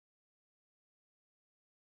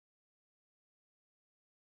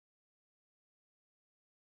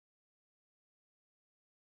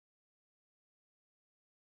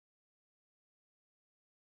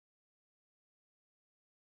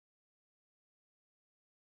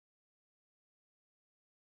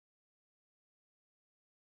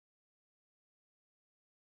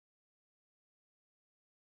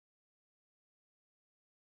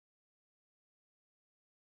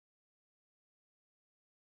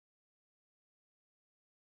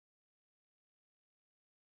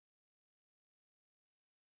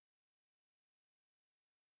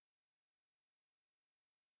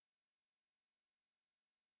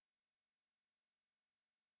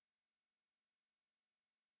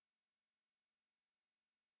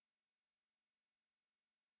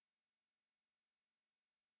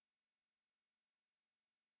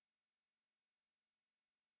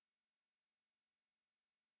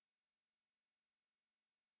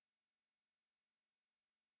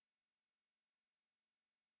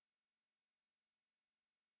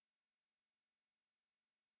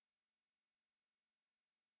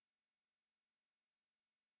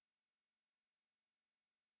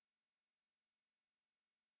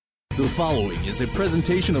The following is a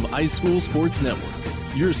presentation of iSchool Sports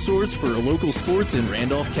Network, your source for local sports in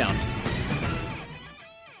Randolph County.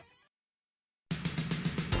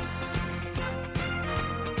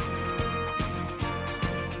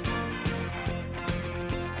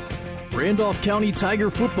 Randolph County Tiger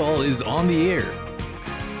football is on the air.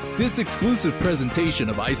 This exclusive presentation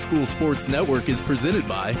of iSchool Sports Network is presented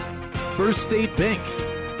by First State Bank,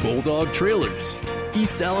 Bulldog Trailers,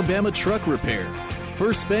 East Alabama Truck Repair,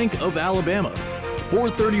 First Bank of Alabama,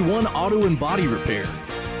 431 Auto and Body Repair,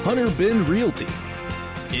 Hunter Bend Realty,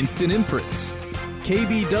 Instant Imprints,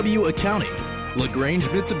 KBW Accounting, LaGrange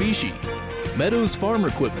Mitsubishi, Meadows Farm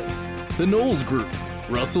Equipment, The Knowles Group,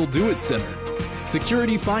 Russell Do-It Center,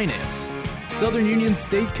 Security Finance, Southern Union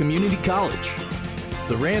State Community College,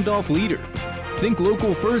 The Randolph Leader, Think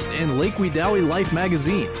Local First and Lake Wedowee Life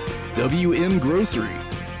Magazine, WM Grocery,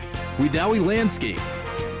 Wedowee Landscape,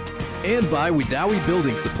 and by Wedowee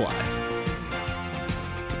Building Supply.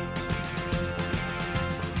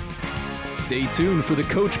 Stay tuned for the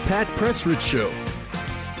Coach Pat Pressridge Show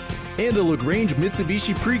and the LaGrange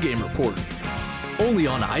Mitsubishi pregame report, only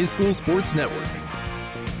on iSchool Sports Network.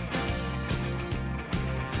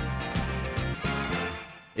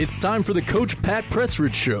 It's time for the Coach Pat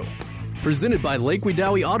Pressridge Show, presented by Lake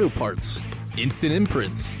Wedowee Auto Parts, Instant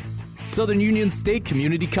Imprints, Southern Union State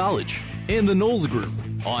Community College, and the Knowles Group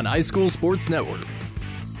on iSchool Sports Network.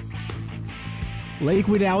 Lake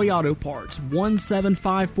Wedowee Auto Parts,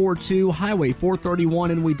 17542 Highway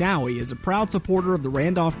 431 in Wedowee, is a proud supporter of the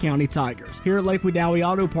Randolph County Tigers. Here at Lake Wedowee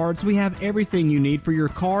Auto Parts, we have everything you need for your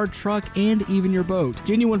car, truck, and even your boat.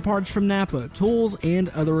 Genuine parts from Napa, tools, and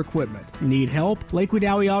other equipment. Need help? Lake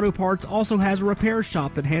Wedowee Auto Parts also has a repair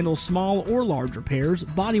shop that handles small or large repairs,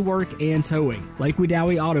 bodywork, and towing. Lake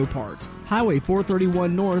Wedowee Auto Parts, Highway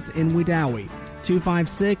 431 North in Wedowee,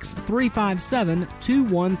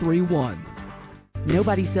 256-357-2131.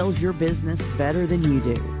 Nobody sells your business better than you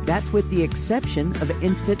do. That's with the exception of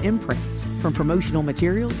Instant Imprints. From promotional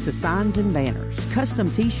materials to signs and banners, custom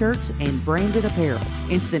t-shirts, and branded apparel,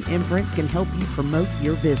 Instant Imprints can help you promote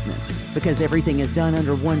your business. Because everything is done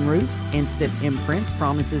under one roof, Instant Imprints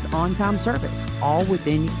promises on-time service, all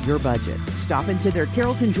within your budget. Stop into their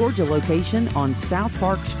Carrollton, Georgia location on South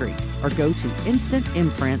Park Street or go to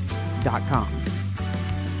instantimprints.com.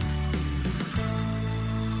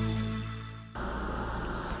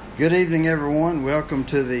 Good evening, everyone. Welcome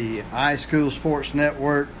to the iSchool Sports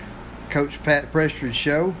Network Coach Pat Prestridge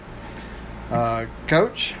Show.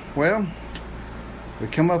 Coach, well, we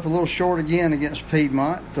come up a little short again against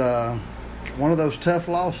Piedmont. One of those tough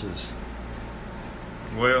losses.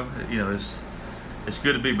 Well, it's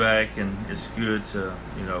good to be back, and it's good to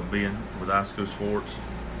be with iSchool Sports.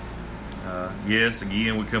 Yes,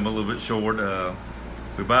 again we come a little bit short.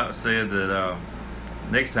 We about said that.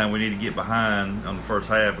 Next time we need to get behind on the first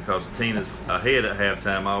half because the team is ahead at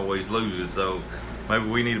halftime always loses. So maybe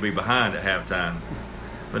we need to be behind at halftime.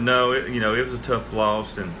 But no, it was a tough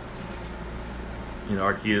loss, and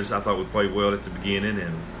our kids, I thought we played well at the beginning,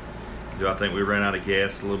 and do I think we ran out of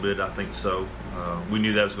gas a little bit? I think so. We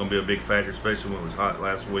knew that was going to be a big factor, especially when it was hot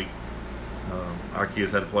last week. Our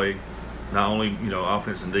kids had to play not only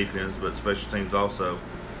offense and defense, but special teams also.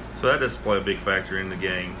 So that does play a big factor in the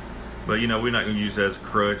game. But, we're not going to use that as a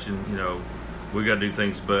crutch, and, we got to do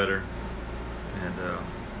things better. And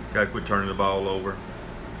got to quit turning the ball over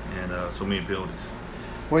and so many penalties.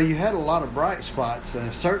 Well, you had a lot of bright spots.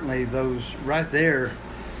 Certainly those right there,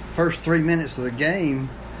 first 3 minutes of the game,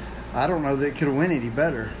 I don't know that it could have went any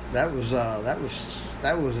better. That was a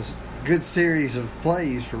good series of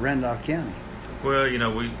plays for Randolph County. Well,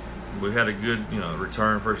 we had a good,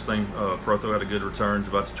 return. First thing, Protho had a good return to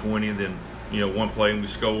about the 20, and then one play and we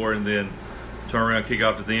score, and then turn around, kick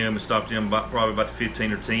off to them, and stop them probably about the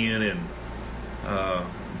 15 or 10, and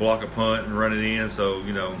block a punt and run it in. So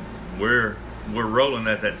we're rolling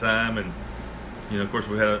at that time, and of course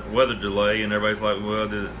we had a weather delay, and everybody's like, well,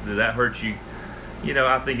 did that hurt you?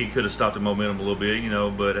 I think it could have stopped the momentum a little bit,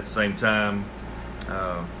 but at the same time,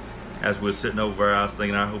 as we were sitting over there, I was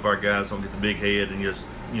thinking, I hope our guys don't get the big head and just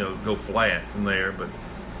go flat from there. But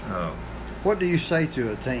what do you say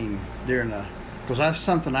to a team during because that's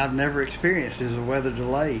something I've never experienced is a weather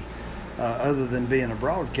delay, other than being a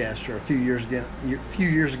broadcaster a few years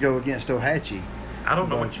ago against Ohatchee. I don't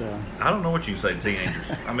know what you can say to teenagers.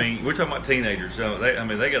 I mean, we're talking about teenagers. So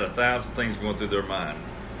they got 1,000 things going through their mind.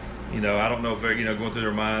 I don't know if they're going through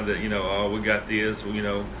their mind that oh, we got this. We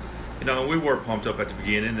were pumped up at the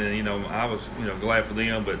beginning, and I was glad for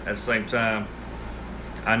them, but at the same time,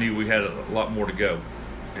 I knew we had a lot more to go.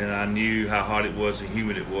 And I knew how hot it was and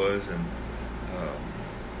humid it was, and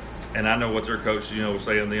and I know what their coaches, were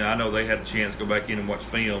saying. I know they had a chance to go back in and watch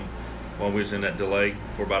film when we was in that delay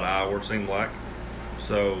for about an hour, it seemed like.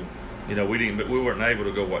 So, we weren't able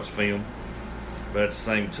to go watch film. But at the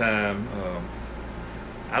same time,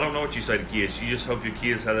 I don't know what you say to kids. You just hope your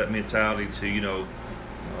kids have that mentality to,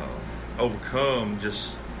 overcome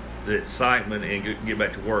just the excitement and get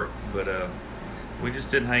back to work. But we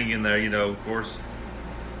just didn't hang in there. Of course,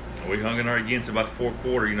 we hung in there again to about the fourth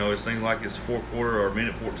quarter. It seems like it's fourth quarter or a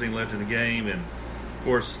minute 14 left in the game. And, of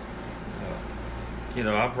course,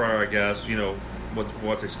 I pride our guys,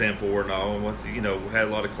 what they stand for and all. And we had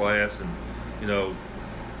a lot of class. And,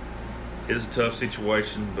 it's a tough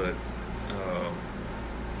situation, but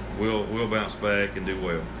we'll bounce back and do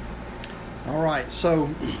well. All right.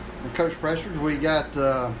 So, Coach Prestridge, we got,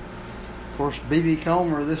 of course, BB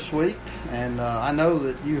Comer this week. And I know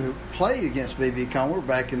that you played against BB Comer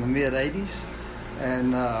back in the mid-'80s.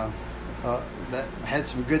 And that had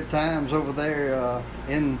some good times over there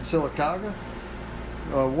in Sylacauga.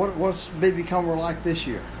 What's BB Comer like this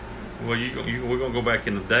year? Well, we're going to go back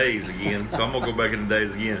in the days again. So I'm going to go back in the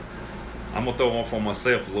days again. I'm going to throw off on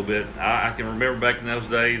myself a little bit. I can remember back in those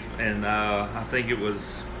days, and I think it was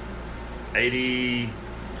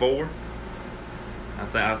 84.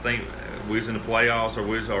 I think we was in the playoffs,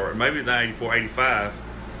 or maybe not 84, 85.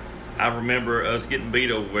 I remember us getting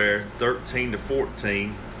beat over there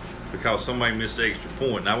 13-14 because somebody missed the extra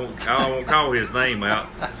point. And I won't call his name out,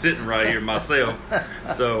 sitting right here myself.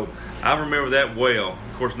 So I remember that well.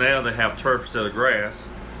 Of course, now they have turf instead of grass.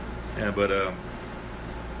 But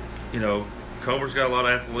Comer's got a lot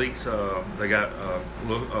of athletes. They got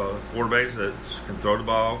quarterbacks that can throw the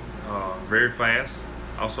ball very fast.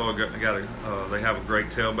 Also, they have a great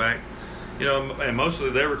tailback. And mostly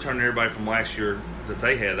they're returning everybody from last year that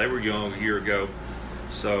they had. They were young a year ago.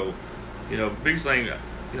 So, biggest thing,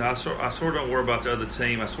 I sort of don't worry about the other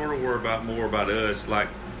team. I sort of worry more about us, like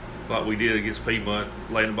we did against Piedmont,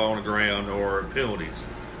 laying the ball on the ground or penalties.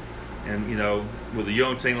 And, with a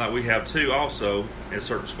young team like we have too, also at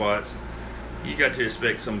certain spots, you got to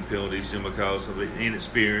expect some penalties because of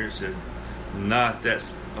inexperience and not that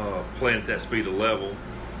playing at that speed of level,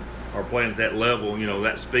 or playing at that level,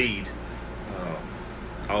 that speed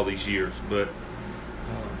all these years. But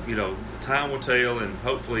time will tell, and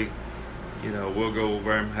hopefully, we'll go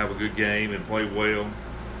over and have a good game and play well.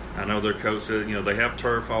 I know their coach said, they have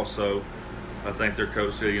turf also. I think their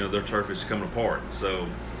coach said, their turf is coming apart. So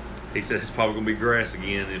he said it's probably going to be grass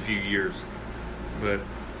again in a few years. But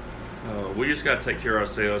we just got to take care of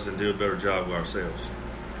ourselves and do a better job of ourselves.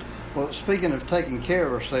 Well, speaking of taking care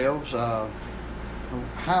of ourselves,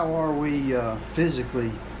 how are we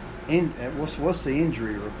physically? What's the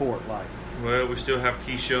injury report like? Well, we still have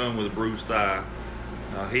Keyshawn with a bruised thigh.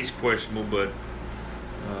 He's questionable, but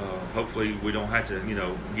hopefully we don't have to,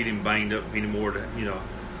 get him banged up anymore to,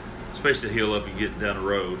 especially to heal up and get down the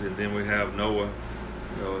road. And then we have Noah,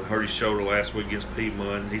 hurt his shoulder last week against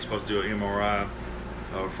Piedmont. He's supposed to do an MRI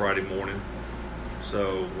Friday morning.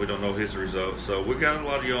 So we don't know his results. So we got a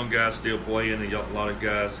lot of young guys still playing, and a lot of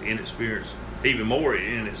guys inexperienced, even more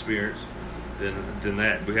inexperienced than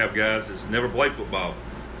that. We have guys that's never played football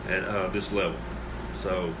at this level.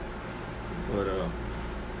 So, but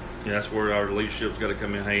that's where our leadership's got to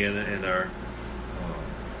come in hand, and our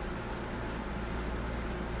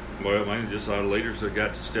just our leaders have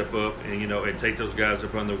got to step up and and take those guys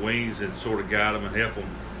up on their wings and sort of guide them and help them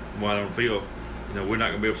while on the field. We're not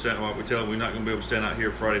going to be able to stand. Like we tell them, we're not going to be able to stand out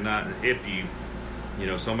here Friday night and help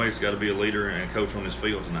you. Somebody's got to be a leader and coach on this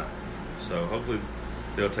field tonight. So hopefully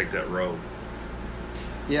they'll take that role.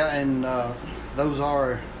 Yeah, and those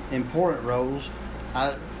are important roles.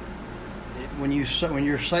 When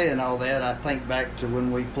you're saying all that, I think back to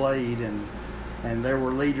when we played, and there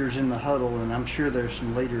were leaders in the huddle, and I'm sure there's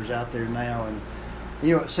some leaders out there now. And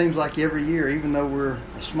it seems like every year, even though we're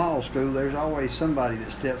a small school, there's always somebody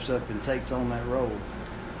that steps up and takes on that role.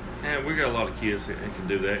 And we got a lot of kids that can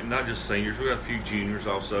do that, and not just seniors. We got a few juniors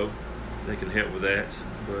also that can help with that.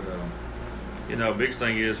 But biggest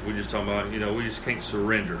thing is we just talking about we just can't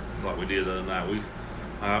surrender like we did the other night.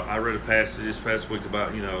 I read a passage this past week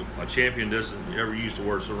about a champion doesn't ever use the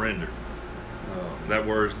word surrender. That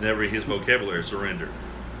word's never in his vocabulary, surrender.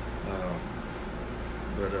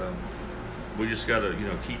 But we just got to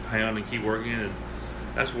keep pounding, keep working, and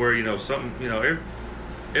that's where something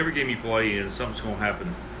every game you play in, something's going to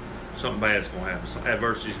happen, something bad's going to happen, some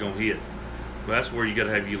adversity's going to hit. But that's where you got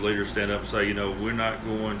to have your leaders stand up and say, we're not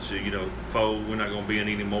going to fold, we're not going to be in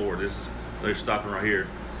anymore. They're stopping right here.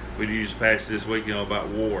 We used passage this week about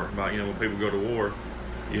war, about when people go to war,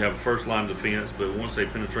 you have a first line of defense, but once they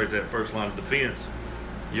penetrate that first line of defense,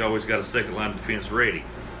 you always got a second line of defense ready.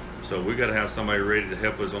 So we got to have somebody ready to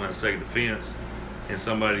help us on that second defense, and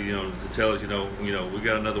somebody, to tell us, we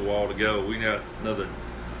got another wall to go. We got another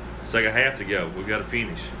second half to go. We got to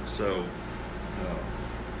finish. So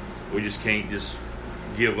we just can't just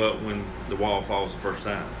give up when the wall falls the first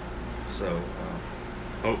time. So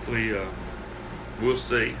hopefully we'll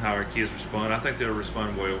see how our kids respond. I think they'll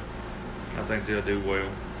respond well. I think they'll do well.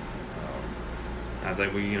 I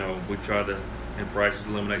think we tried to, in practice,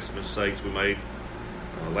 eliminate some mistakes we made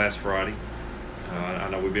last Friday. I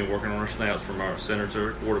know we've been working on our snaps from our center to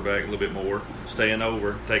our quarterback a little bit more, staying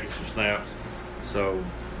over, taking some snaps. So,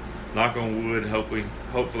 knock on wood,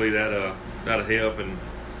 hopefully that'll help. And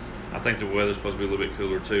I think the weather's supposed to be a little bit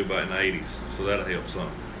cooler too, about in the 80s, so that'll help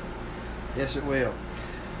some. Yes, it will.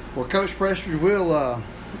 Well, Coach Prestridge, we'll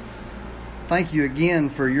thank you again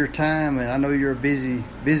for your time, and I know you're a busy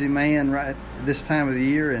man right this time of the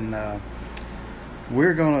year, and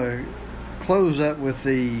we're going to close up with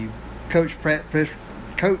the Coach Pat Prestridge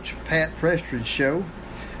Show.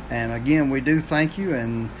 And again, we do thank you,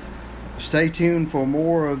 and stay tuned for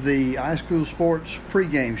more of the iSchool Sports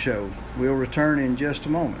pregame show. We'll return in just a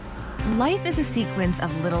moment. Life is a sequence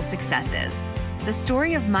of little successes. The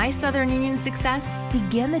story of my Southern Union success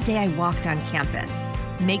began the day I walked on campus,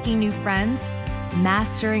 making new friends,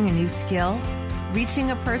 mastering a new skill,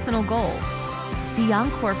 reaching a personal goal. The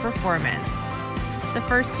encore performance, the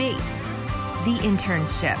first date, the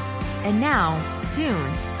internship, and now,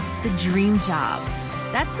 soon, the dream job.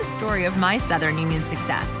 That's the story of my Southern Union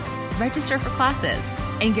success. Register for classes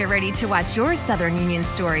and get ready to watch your Southern Union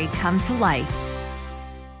story come to life.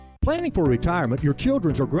 Planning for retirement, your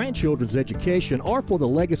children's or grandchildren's education, or for the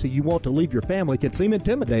legacy you want to leave your family can seem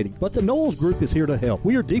intimidating, but the Knowles Group is here to help.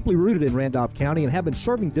 We are deeply rooted in Randolph County and have been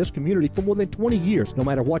serving this community for more than 20 years. No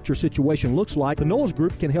matter what your situation looks like, the Knowles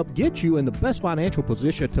Group can help get you in the best financial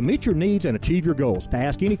position to meet your needs and achieve your goals. To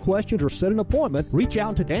ask any questions or set an appointment, reach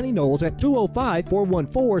out to Danny Knowles at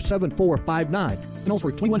 205-414-7459. Knowles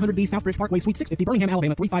Group, 2100B Southbridge Parkway, Suite 650, Birmingham,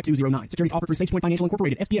 Alabama, 35209. Securities offered through SafePoint Financial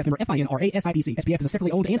Incorporated, SPF member FINRA SIPC. SPF is a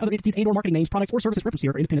separately owned and other entities and/or marketing names, products, or services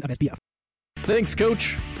representative independent of SPF. Thanks,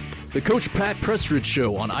 Coach. The Coach Pat Prestridge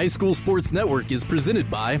Show on iSchool Sports Network is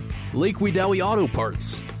presented by Lake Wedowee Auto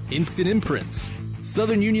Parts, Instant Imprints,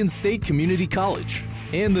 Southern Union State Community College,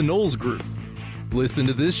 and the Knowles Group. Listen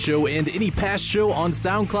to this show and any past show on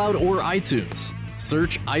SoundCloud or iTunes.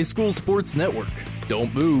 Search iSchool Sports Network.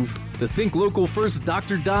 Don't move. The Think Local First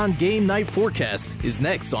Dr. Don Game Night Forecast is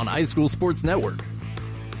next on iSchool Sports Network.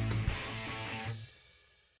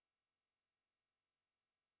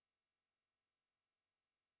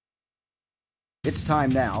 It's time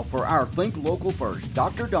now for our Think Local First,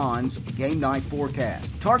 Dr. Don's Game Night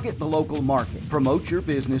Forecast. Target the local market. Promote your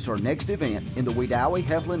business or next event in the Wedowee,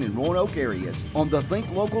 Heflin, and Roanoke areas on the Think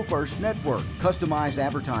Local First network. Customized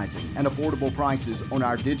advertising and affordable prices on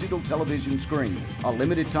our digital television screens. A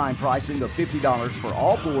limited time pricing of $50 for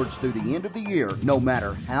all boards through the end of the year, no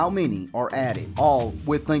matter how many are added. All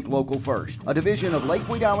with Think Local First, a division of Lake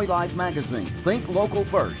Wedowee Live magazine. Think Local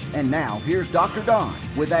First. And now, here's Dr. Don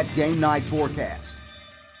with that Game Night Forecast.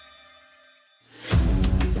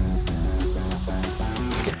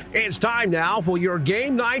 It's time now for your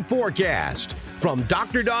Game Night Forecast from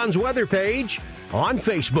Dr. Don's weather page on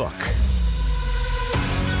Facebook.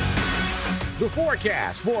 The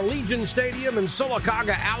forecast for Legion Stadium in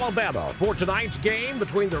Sylacauga, Alabama for tonight's game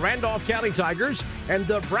between the Randolph County Tigers and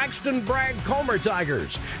the Braxton Bragg Comer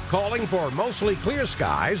Tigers. Calling for mostly clear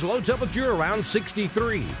skies, low temperature around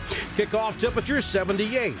 63. Kickoff temperature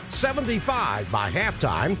 78, 75 by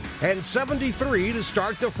halftime, and 73 to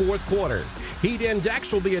start the fourth quarter. Heat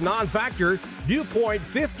index will be a non-factor, dew point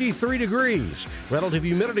 53 degrees, relative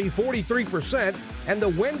humidity 43%, and the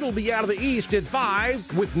wind will be out of the east at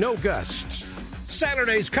 5 with no gusts.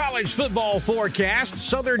 Saturday's college football forecast,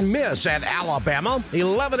 Southern Miss at Alabama,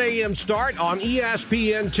 11 a.m. start on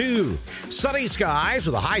ESPN2. Sunny skies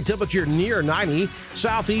with a high temperature near 90,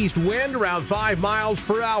 southeast wind around 5 miles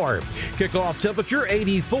per hour. Kickoff temperature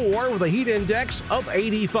 84 with a heat index of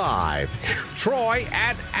 85. Troy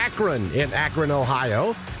at Akron in Akron,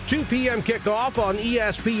 Ohio. 2 p.m. kickoff on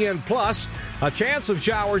ESPN Plus. A chance of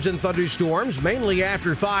showers and thunderstorms, mainly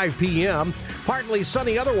after 5 p.m. Partly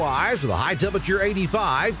sunny otherwise with a high temperature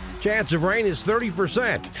 85. Chance of rain is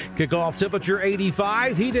 30%. Kickoff temperature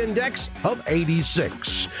 85. Heat index of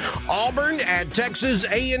 86. Auburn at Texas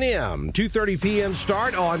A&M. 2:30 p.m.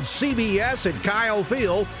 start on CBS at Kyle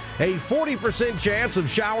Field. A 40% chance of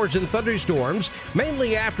showers and thunderstorms,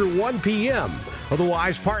 mainly after 1 p.m.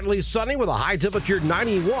 Otherwise, partly sunny with a high temperature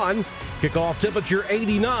 91. Kickoff temperature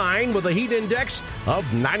 89 with a heat index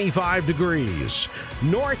of 95 degrees.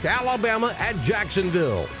 North Alabama at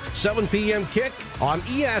Jacksonville. 7 p.m. kick on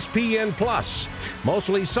ESPN+.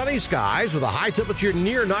 Mostly sunny skies with a high temperature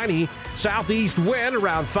near 90. Southeast wind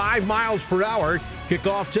around 5 miles per hour.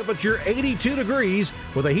 Kickoff temperature 82 degrees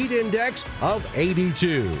with a heat index of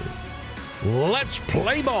 82. Let's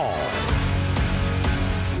play ball.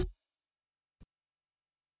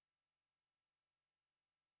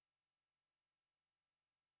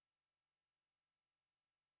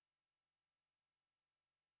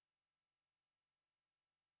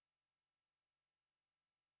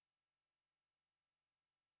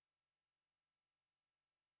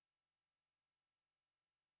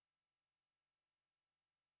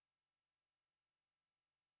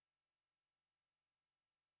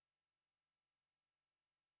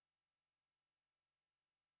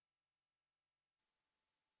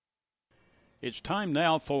 It's time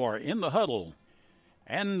now for In the Huddle.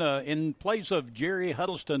 And in place of Jerry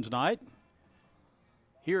Huddleston tonight,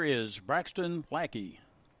 here is Braxton Lackey.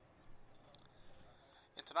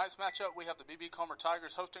 In tonight's matchup, we have the BB Comer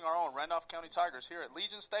Tigers hosting our own Randolph County Tigers here at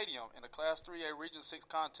Legion Stadium in a Class 3A Region 6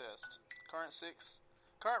 contest. Current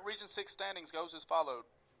Region 6 standings goes as followed.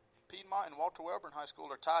 Piedmont and Walter Wellborn High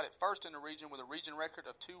School are tied at first in the region with a region record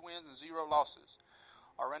of 2 wins and 0 losses.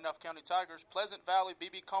 Our Randolph County Tigers, Pleasant Valley,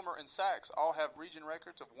 BB Comer, and Sachs all have region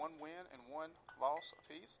records of 1 win and 1 loss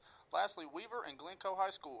apiece. Lastly, Weaver and Glencoe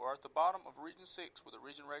High School are at the bottom of Region 6 with a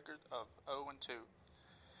region record of 0-2.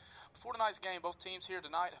 Before tonight's game, both teams here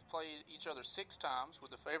tonight have played each other 6 times,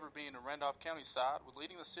 with the favor being the Randolph County side, with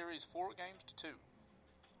leading the series 4-2.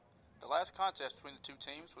 The last contest between the two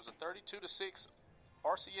teams was a 32-6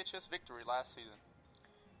 RCHS victory last season.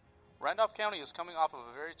 Randolph County is coming off of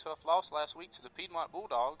a very tough loss last week to the Piedmont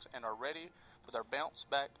Bulldogs and are ready for their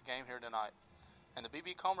bounce-back game here tonight. And the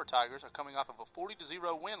BB Comer Tigers are coming off of a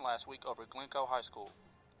 40-0 win last week over Glencoe High School.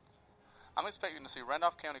 I'm expecting to see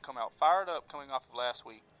Randolph County come out fired up coming off of last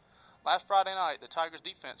week. Last Friday night, the Tigers'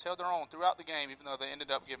 defense held their own throughout the game, even though they ended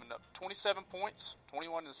up giving up 27 points,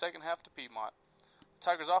 21 in the second half to Piedmont. The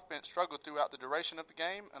Tigers' offense struggled throughout the duration of the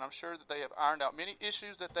game, and I'm sure that they have ironed out many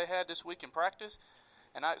issues that they had this week in practice,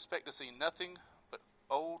 and I expect to see nothing but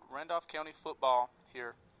old Randolph County football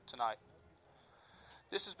here tonight.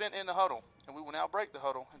 This has been In the Huddle, and we will now break the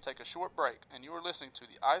huddle and take a short break, and you are listening to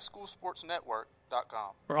the iSchoolSportsNetwork.com.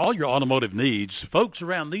 For all your automotive needs, folks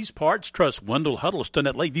around these parts trust Wendell Huddleston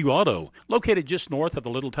at Lakeview Auto. Located just north of the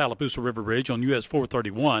Little Tallapoosa River Bridge on US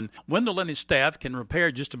 431, Wendell and his staff can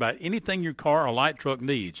repair just about anything your car or light truck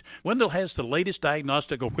needs. Wendell has the latest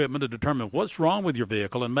diagnostic equipment to determine what's wrong with your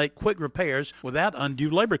vehicle and make quick repairs without undue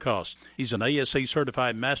labor costs. He's an ASE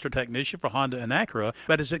certified master technician for Honda and Acura,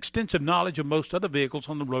 but has extensive knowledge of most other vehicles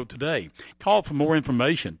on the road today. Call for more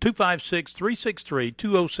information,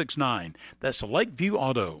 256-363-2069. That's Lakeview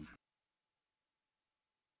Auto.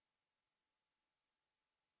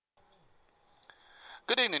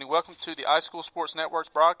 Good evening and welcome to the iSchool Sports Network's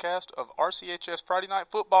broadcast of RCHS Friday Night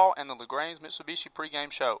Football and the LaGrange Mitsubishi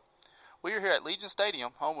pregame show. We are here at Legion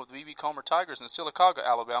Stadium, home of the BB Comer Tigers in Sylacauga,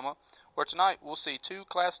 Alabama, where tonight we'll see 2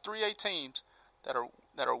 Class 3A teams that are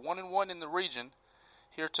 1-1 in the region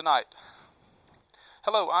here tonight.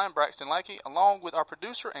 Hello, I am Braxton Lackey, along with our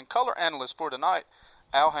producer and color analyst for tonight,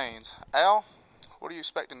 Al Haynes. Al, what are you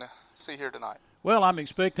expecting to see here tonight? Well, I'm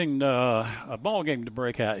expecting a ball game to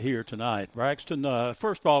break out here tonight. Braxton,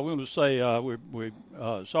 first of all, we want to say we're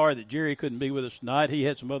sorry that Jerry couldn't be with us tonight. He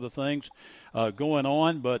had some other things going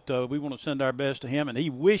on, but we want to send our best to him, and he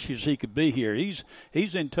wishes he could be here. He's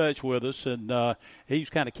in touch with us, and he's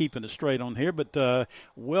kind of keeping us straight on here. But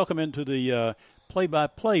welcome into the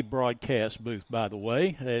play-by-play broadcast booth, by the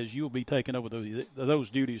way, as you'll be taking over those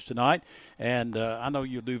duties tonight, and I know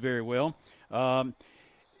you'll do very well.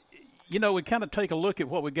 You know, we kind of take a look at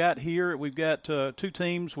what we got here. We've got 2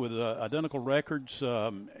 teams with identical records,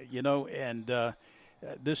 and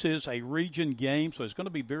this is a region game, so it's going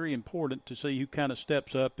to be very important to see who kind of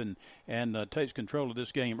steps up and takes control of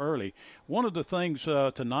this game early. One of the things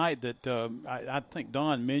tonight that I think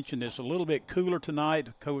Don mentioned is a little bit cooler tonight.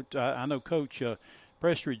 Coach, I know Coach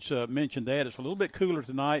Prestridge mentioned that. It's a little bit cooler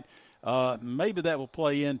tonight. Maybe that will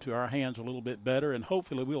play into our hands a little bit better, and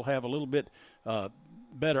hopefully we'll have a little bit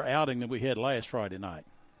better outing than we had last Friday night.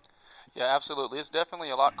 Yeah, absolutely. It's definitely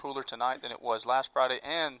a lot cooler tonight than it was last Friday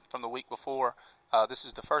and from the week before. This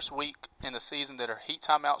is the first week in the season that our heat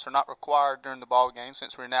timeouts are not required during the ball game,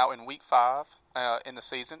 since we're now in week 5 in the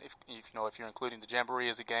season, if you're including the Jamboree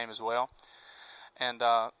as a game as well. And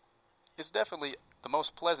it's definitely the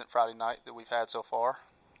most pleasant Friday night that we've had so far.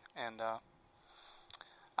 And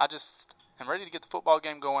I just am ready to get the football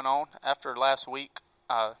game going on after last week.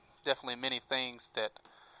 Definitely many things that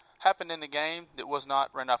happened in the game that was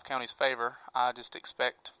not Randolph County's favor. I just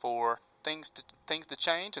expect for things to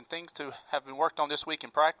change and things to have been worked on this week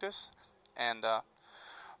in practice, and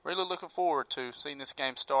really looking forward to seeing this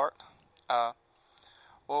game start.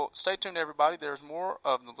 Well, stay tuned, everybody. There's more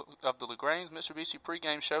of the LaGrange Mitsubishi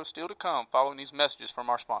pregame show still to come following these messages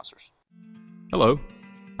from our sponsors. Hello,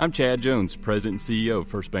 I'm Chad Jones, President and CEO of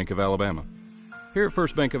First Bank of Alabama. Here at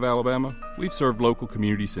First Bank of Alabama, we've served local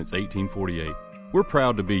communities since 1848. We're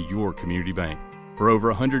proud to be your community bank. For over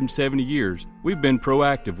 170 years, we've been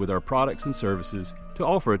proactive with our products and services to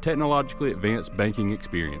offer a technologically advanced banking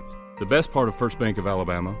experience. The best part of First Bank of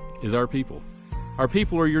Alabama is our people. Our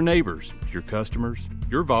people are your neighbors, your customers,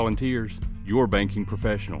 your volunteers, your banking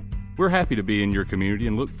professional. We're happy to be in your community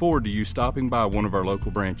and look forward to you stopping by one of our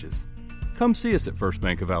local branches. Come see us at First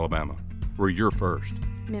Bank of Alabama. We're your first.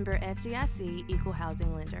 Member FDIC, Equal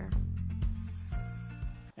Housing Lender.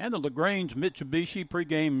 And the LaGrange Mitsubishi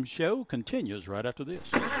pregame show continues right after this.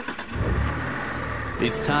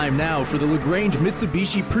 It's time now for the LaGrange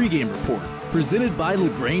Mitsubishi pregame report, presented by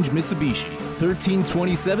LaGrange Mitsubishi,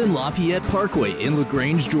 1327 Lafayette Parkway in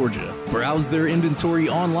LaGrange, Georgia. Browse their inventory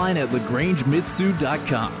online at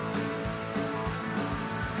lagrangemitsu.com.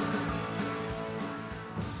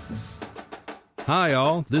 Hi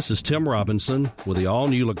all, this is Tim Robinson with the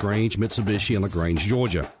all-new LaGrange Mitsubishi in LaGrange,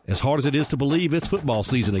 Georgia. As hard as it is to believe, it's football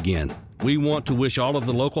season again. We want to wish all of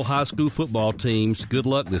the local high school football teams good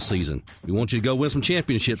luck this season. We want you to go win some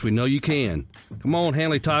championships. We know you can. Come on,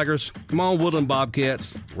 Hanley Tigers. Come on, Woodland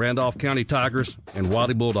Bobcats, Randolph County Tigers, and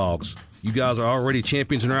Wadley Bulldogs. You guys are already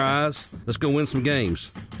champions in our eyes. Let's go win some games.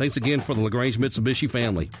 Thanks again for the LaGrange Mitsubishi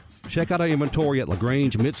family. Check out our inventory at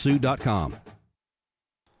lagrangemitsu.com.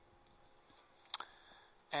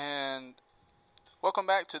 And welcome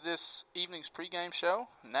back to this evening's pregame show.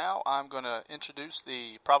 Now I'm going to introduce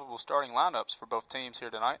the probable starting lineups for both teams here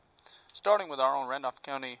tonight, starting with our own Randolph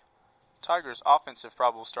County Tigers offensive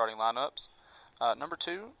probable starting lineups. Number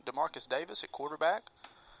 2, DeMarcus Davis at quarterback.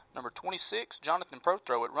 Number 26, Jonathan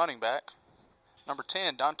Prothro at running back. Number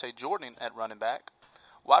 10, Dante Jordan at running back.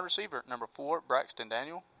 Wide receiver, number 4, Braxton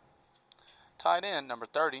Daniel. Tight end, number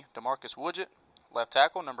 30, DeMarcus Woodgett. Left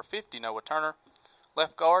tackle, number 50, Noah Turner.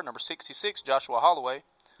 Left guard, number 66, Joshua Holloway.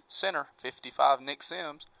 Center, 55, Nick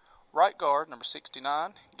Sims. Right guard, number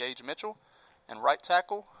 69, Gage Mitchell. And right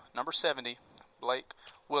tackle, number 70, Blake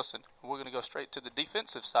Wilson. We're going to go straight to the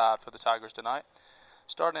defensive side for the Tigers tonight.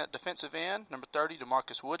 Starting at defensive end, number 30,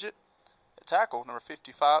 DeMarcus Woodgett. At tackle, number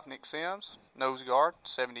 55, Nick Sims. Nose guard,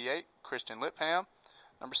 78, Christian Lipham.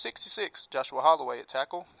 Number 66, Joshua Holloway at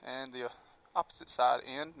tackle. And the opposite side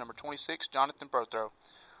end, number 26, Jonathan Prothro.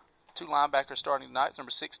 2 linebackers starting tonight, number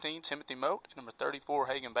 16, Timothy Moat, and number 34,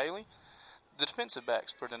 Hagan Bailey. The defensive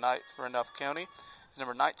backs for tonight for Randolph County is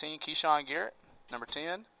number 19, Keyshawn Garrett, number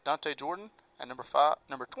 10, Dante Jordan, and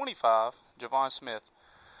number 25, Javon Smith.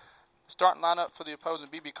 The starting lineup for the opposing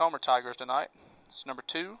BB Comer Tigers tonight is number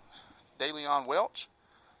 2, DeLeon Welch,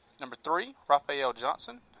 number 3, Raphael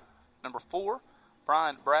Johnson, number 4,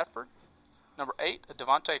 Brian Bradford, number 8,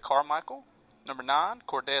 Devontae Carmichael, number 9,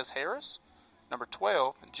 Cordez Harris, number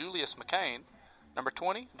 12, Julius McCain, number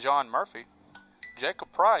 20, John Murphy, Jacob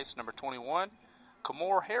Price, number 21,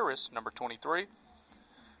 Kamor Harris, number 23,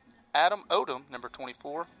 Adam Odom, number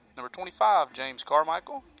 24, number 25, James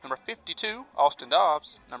Carmichael, number 52, Austin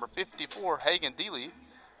Dobbs, number 54, Hagan Deely,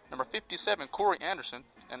 number 57, Corey Anderson,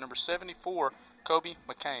 and number 74, Kobe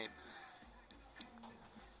McCain.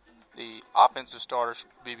 The offensive starters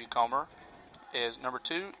for BB Comer is number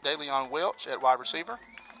 2, DeLeon Welch at wide receiver,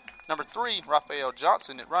 number 3, Raphael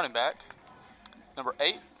Johnson at running back, number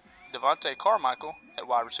 8, Devontae Carmichael at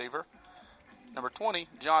wide receiver, number 20,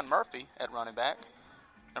 John Murphy at running back,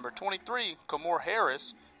 number 23, Kamor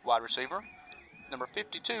Harris, wide receiver, number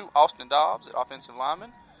 52, Austin Dobbs at offensive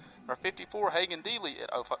lineman, number 54, Hagan Deely at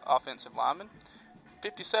offensive lineman,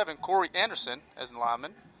 57, Corey Anderson as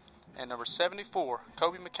lineman, and number 74,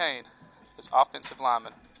 Kobe McCain as offensive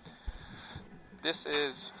lineman. This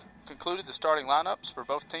is concluded the starting lineups for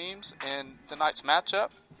both teams in tonight's matchup.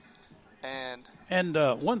 And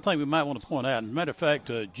one thing we might want to point out, as a matter of fact,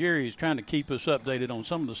 Jerry is trying to keep us updated on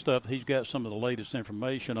some of the stuff. He's got some of the latest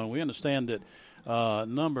information on. We understand that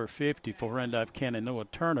number 50 for Randolph County, Noah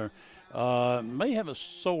Turner, may have a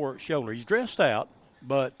sore shoulder. He's dressed out,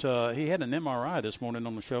 but he had an MRI this morning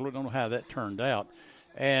on the shoulder. Don't know how that turned out.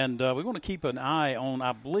 And we want to keep an eye on,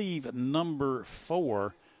 I believe, number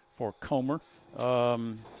 4 for Comer.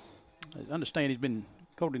 I understand he's been,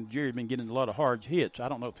 according to Jerry, been getting a lot of hard hits. I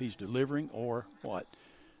don't know if he's delivering or what.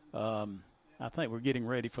 I think we're getting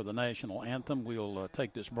ready for the national anthem. We'll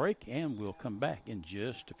take this break, and we'll come back in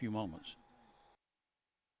just a few moments.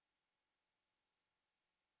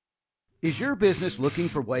 Is your business looking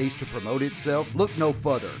for ways to promote itself? Look no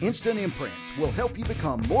further. Instant Imprints will help you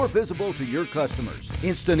become more visible to your customers.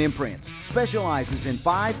 Instant Imprints specializes in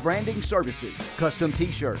 5 branding services: custom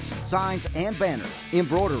t-shirts, signs and banners,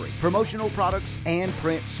 embroidery, promotional products, and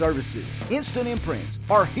print services. Instant Imprints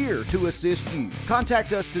are here to assist you.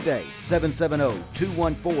 Contact us today,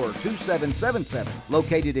 770-214-2777,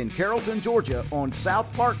 located in Carrollton, Georgia on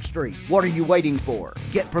South Park Street. What are you waiting for?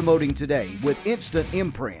 Get promoting today with Instant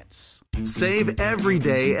Imprints. Save every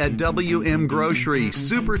day at WM Grocery.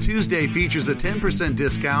 Super Tuesday features a 10%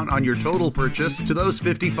 discount on your total purchase to those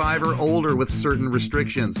 55 or older with certain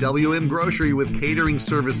restrictions. WM Grocery with catering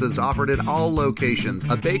services offered at all locations.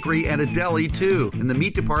 A bakery and a deli too. In the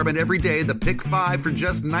meat department every day, the Pick 5 for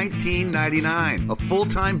just $19.99. A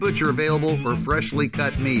full-time butcher available for freshly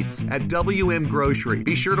cut meats at WM Grocery.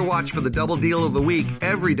 Be sure to watch for the double deal of the week.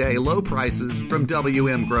 Every day, low prices from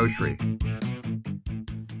WM Grocery.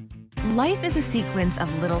 Life is a sequence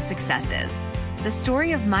of little successes. The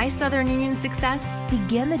story of my Southern Union success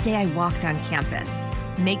began the day I walked on campus,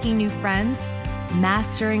 making new friends,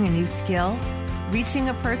 mastering a new skill, reaching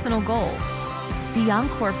a personal goal, the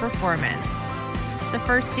encore performance, the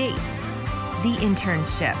first date, the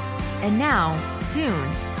internship, and now,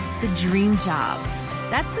 soon, the dream job.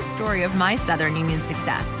 That's the story of my Southern Union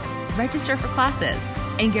success. Register for classes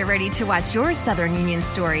and get ready to watch your Southern Union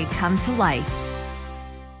story come to life.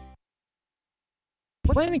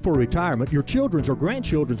 Planning for retirement, your children's or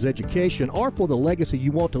grandchildren's education, or for the legacy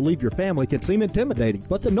you want to leave your family can seem intimidating,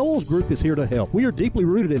 but the Knowles Group is here to help. We are deeply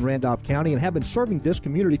rooted in Randolph County and have been serving this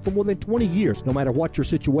community for more than 20 years. No matter what your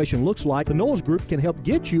situation looks like, the Knowles Group can help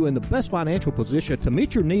get you in the best financial position to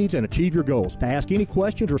meet your needs and achieve your goals. To ask any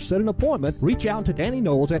questions or set an appointment, reach out to Danny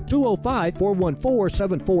Knowles at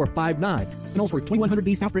 205-414-7459. Knowles Group,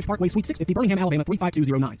 2100B Southbridge Parkway, Suite 650, Birmingham, Alabama,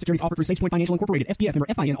 35209. Securities offered through Sage Point Financial Incorporated, SPF member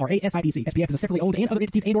FINRA SIPC. SPF is a separately owned and other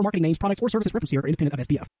entities and or marketing names, products, or services referenced here are independent of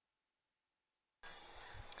SPF.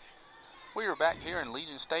 We are back here in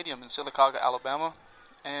Legion Stadium in Sylacauga, Alabama,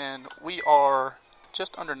 and we are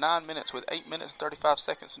just under 9 minutes with 8 minutes and 35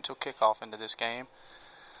 seconds until kickoff into this game.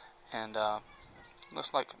 And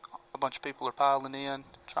looks like a bunch of people are piling in,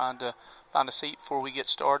 trying to find a seat before we get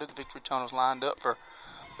started. The victory tunnel's lined up for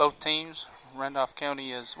both teams. Randolph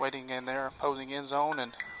County is waiting in their opposing end zone,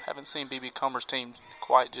 and haven't seen BB Comer's team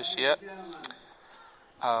quite just yet.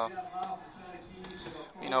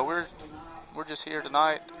 We're just here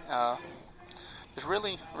tonight, just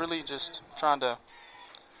really just trying to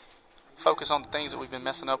focus on the things that we've been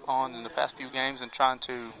messing up on in the past few games and trying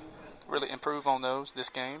to really improve on those this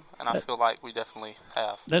game, and I feel like we definitely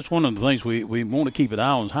have. That's one of the things we want to keep an eye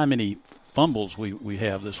on, is how many fumbles we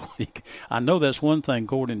have this week. I know that's one thing,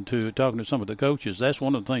 according to talking to some of the coaches, that's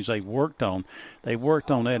one of the things they've worked on. They worked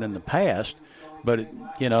on that in the past, but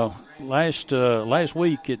last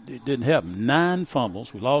week it didn't happen. 9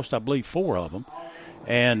 fumbles. We lost, I believe, 4 of them,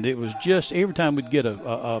 and it was just every time we'd get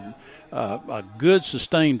a good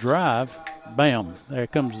sustained drive, bam, there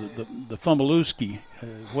comes the fumbleooski,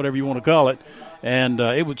 whatever you want to call it, and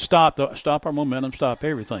it would stop our momentum, stop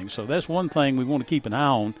everything. So that's one thing we want to keep an eye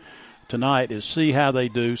on tonight, is see how they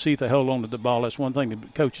do, see if they hold on to the ball. That's one thing the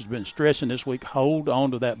coach has been stressing this week, hold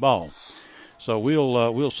on to that ball. So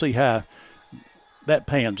we'll see how that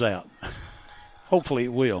pans out. Hopefully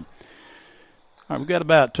it will. All right, we've got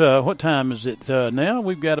about, what time is it now?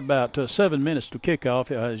 We've got about 7 minutes to kick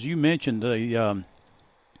off. As you mentioned, the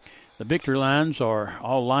victory lines are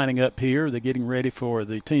all lining up here. They're getting ready for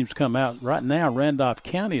the teams to come out. Right now, Randolph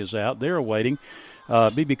County is out. They're awaiting.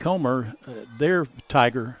 BB Comer, their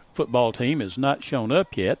Tiger football team has not shown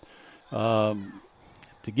up yet to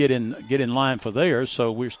get in line for theirs,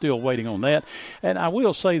 so we're still waiting on that. And I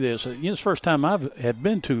will say this, it's the first time I have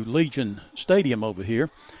been to Legion Stadium over here.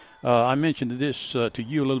 I mentioned this to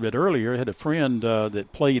you a little bit earlier. I had a friend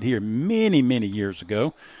that played here many, many years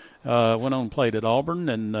ago. Went on and played at Auburn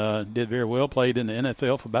and did very well, played in the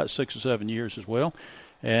NFL for about 6 or 7 years as well.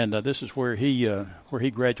 And this is where he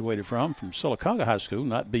graduated from Sylacauga High School,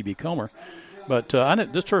 not BB Comer. But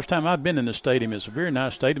this first time I've been in this stadium. It's a very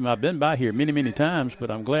nice stadium. I've been by here many, many times,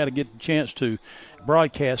 but I'm glad to get the chance to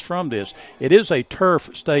broadcast from this. It is a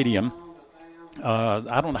turf stadium.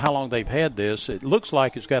 I don't know how long they've had this. It looks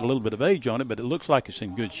like it's got a little bit of age on it, but it looks like it's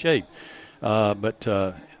in good shape. But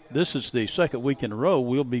this is the second week in a row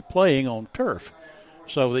we'll be playing on turf.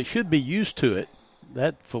 So they should be used to it.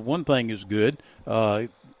 That, for one thing, is good.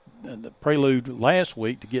 The prelude last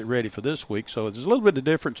week to get ready for this week. So there's a little bit of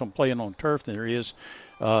difference on playing on turf than there is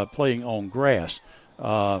playing on grass.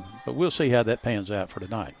 But we'll see how that pans out for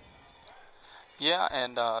tonight. Yeah,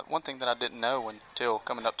 and one thing that I didn't know until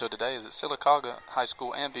coming up to today is that Sylacauga High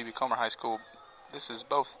School and BB Comer High School, this is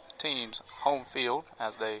both teams' home field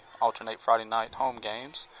as they alternate Friday night home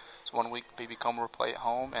games. So one week BB Comer will play at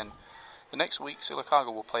home, and the next week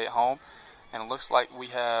Sylacauga will play at home. And it looks like we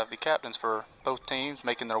have the captains for both teams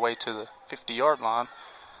making their way to the 50-yard line.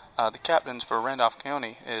 The captains for Randolph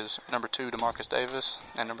County is number 2, DeMarcus Davis,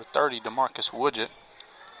 and number 30, DeMarcus Woodgett.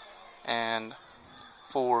 And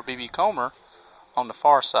for BB Comer, on the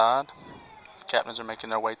far side, the captains are making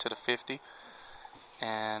their way to the 50.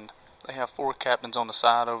 And they have 4 captains on the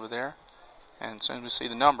side over there. And as soon as we see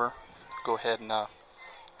the number, go ahead and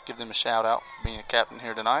give them a shout-out for being a captain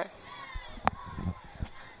here tonight.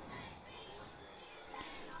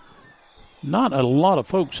 Not a lot of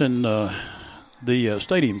folks in the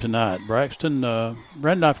stadium tonight, Braxton.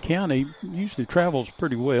 Randolph County usually travels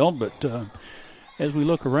pretty well, but as we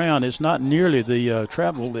look around, it's not nearly the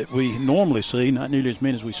travel that we normally see, not nearly as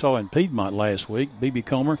many as we saw in Piedmont last week. BB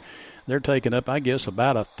Comer, they're taking up, I guess,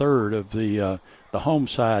 about a third of the home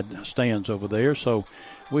side stands over there. So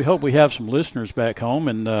we hope we have some listeners back home,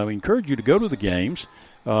 and we encourage you to go to the games,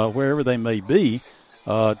 wherever they may be,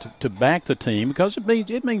 to back the team, because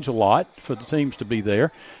it means a lot for the teams to be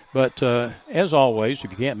there. But as always,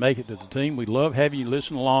 if you can't make it to the team, we love having you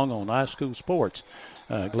listen along on iSchool Sports.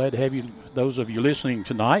 Glad to have you, those of you listening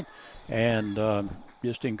tonight, and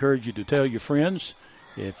just encourage you to tell your friends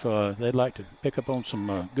if they'd like to pick up on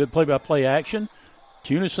some good play-by-play action.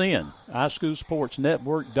 Tune us in,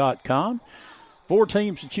 iSchoolSportsNetwork.com. 4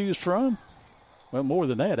 teams to choose from. Well, more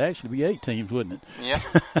than that, actually, it'd be 8 teams, wouldn't it? Yeah.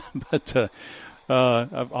 But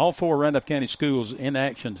of all 4 Randolph County schools in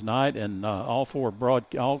action tonight, and all four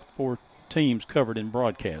teams covered in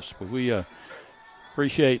broadcasts. But we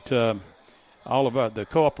appreciate all of the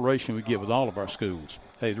cooperation we get with all of our schools.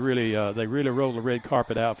 They really roll the red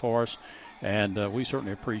carpet out for us, and we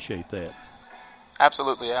certainly appreciate that.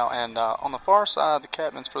 Absolutely, Al. And on the far side, the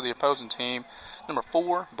captains for the opposing team, number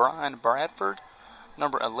 4, Brian Bradford,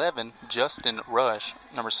 number 11, Justin Rush,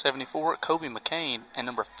 number 74, Kobe McCain, and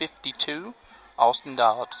number 52, Austin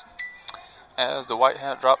Dobbs. As the white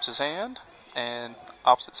hat drops his hand and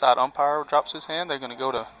opposite side umpire drops his hand, they're going to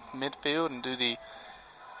go to midfield and do the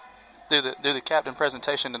captain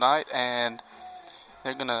presentation tonight, and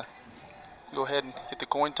they're going to go ahead and hit the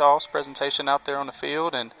coin toss presentation out there on the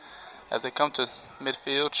field. And as they come to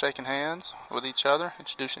midfield, shaking hands with each other,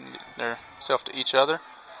 introducing themselves to each other.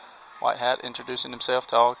 White hat introducing himself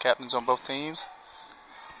to all the captains on both teams.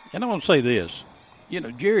 And I want to say this.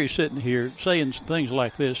 Jerry's sitting here saying things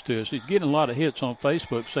like this to us. He's getting a lot of hits on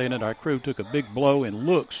Facebook saying that our crew took a big blow in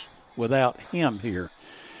looks without him here.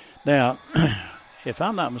 Now, if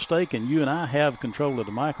I'm not mistaken, you and I have control of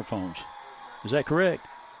the microphones. Is that correct?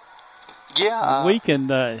 Yeah. We can,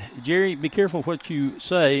 Jerry, be careful what you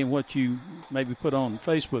say and what you maybe put on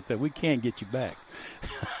Facebook, that we can get you back.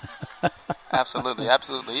 Absolutely.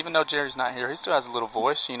 Even though Jerry's not here, he still has a little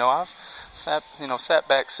voice. I've sat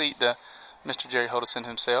back seat to Mr. Jerry Huddleston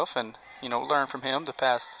himself, and learned from him the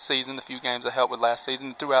past season, the few games I helped with last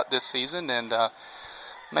season, throughout this season, and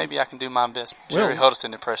maybe I can do my best Jerry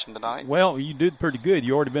Huddleston impression tonight. Well, you did pretty good.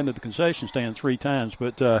 You already been to the concession stand 3 times,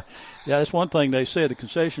 but yeah, that's one thing they said. The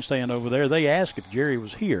concession stand over there, they asked if Jerry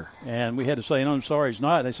was here, and we had to say, "No, I'm sorry, he's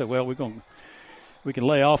not." And they said, "Well, we can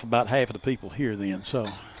lay off about half of the people here then." So,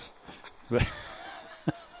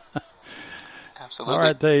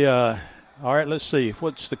 absolutely. All right, let's see.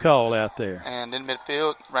 What's the call out there? And in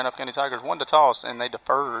midfield, Randolph County Tigers won the toss, and they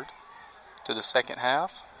deferred to the second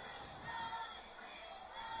half.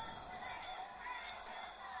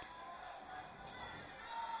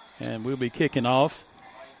 And we'll be kicking off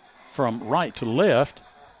from right to left.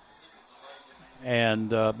 And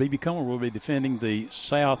BB Comer will be defending the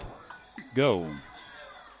south goal.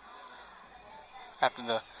 After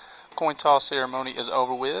the coin toss ceremony is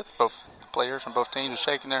over with, both players from both teams are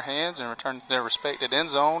shaking their hands and returning to their respected end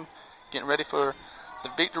zone, getting ready for the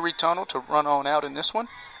victory tunnel to run on out in this one.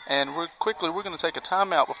 And we're going to take a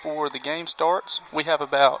timeout before the game starts. We have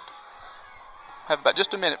about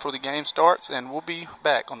just a minute before the game starts, and we'll be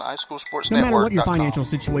back on the iSchool Sports Network. No matter what your financial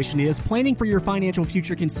situation is, planning for your financial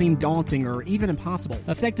future can seem daunting or even impossible.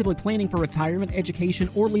 Effectively planning for retirement, education,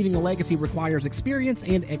 or leaving a legacy requires experience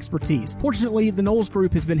and expertise. Fortunately, the Knowles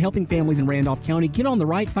Group has been helping families in Randolph County get on the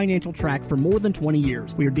right financial track for more than 20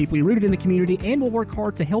 years. We are deeply rooted in the community and will work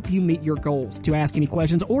hard to help you meet your goals. To ask any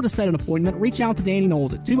questions or to set an appointment, reach out to Danny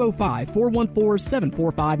Knowles at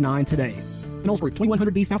 205-414-7459 today. Knowles Group,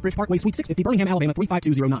 2100B Southbridge Parkway, Suite 650, Birmingham, Alabama,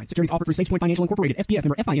 35209. Securities offered through SagePoint Financial Incorporated, SPF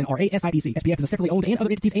member FINRA SIPC. SPF is a separately owned and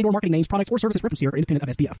other entities and or marketing names, products, or services referenced here are independent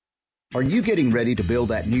of SPF. Are you getting ready to build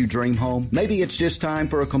that new dream home? Maybe it's just time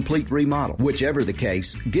for a complete remodel. Whichever the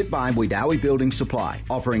case, get by Wedowie Building Supply,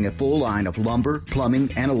 offering a full line of lumber,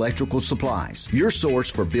 plumbing, and electrical supplies. Your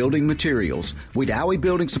source for building materials, Wedowie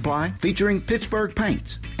Building Supply, featuring Pittsburgh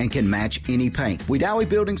paints and can match any paint. Wedowie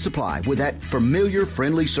Building Supply with that familiar,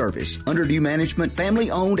 friendly service. Under new management,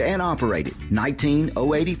 family owned and operated.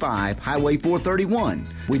 19085 Highway 431.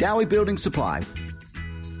 Wedowie Building Supply.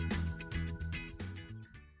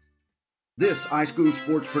 This iSchool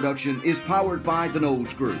Sports production is powered by the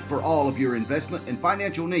Knowles Group. For all of your investment and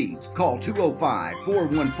financial needs, call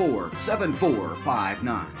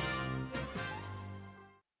 205-414-7459.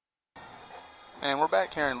 And we're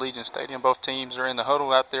back here in Legion Stadium. Both teams are in the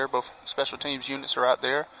huddle out there. Both special teams units are out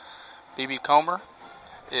there. BB Comer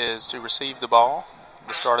is to receive the ball at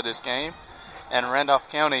the start of this game. And Randolph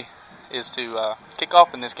County is to kick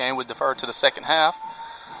off in this game. We defer to the second half.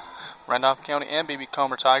 Randolph County and BB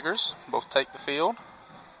Comer Tigers both take the field.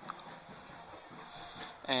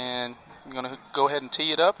 And I'm going to go ahead and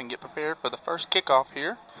tee it up and get prepared for the first kickoff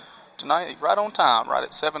here tonight, right on time, right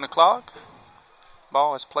at 7 o'clock.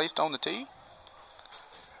 Ball is placed on the tee.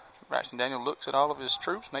 Braxton Daniel looks at all of his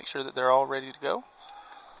troops, make sure that they're all ready to go.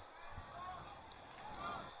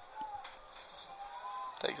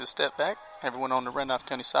 Takes a step back. Everyone on the Randolph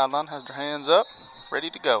County sideline has their hands up, ready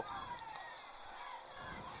to go.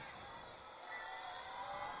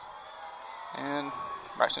 And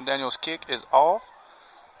Braxton Daniels' kick is off,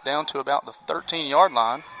 down to about the 13-yard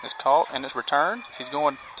line. It's caught and it's returned. He's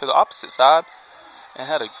going to the opposite side and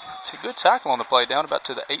had a good tackle on the play, down about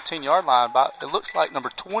to the 18-yard line. But it looks like number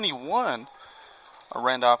 21 of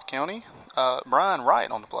Randolph County, Brian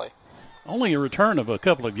Wright, on the play. Only a return of a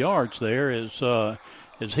couple of yards there as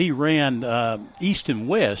he ran east and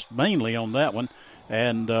west mainly on that one,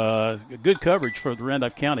 and good coverage for the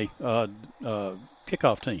Randolph County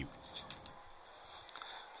kickoff team.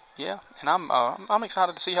 Yeah, and I'm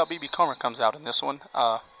excited to see how BB Comer comes out in this one.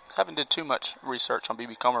 Haven't did too much research on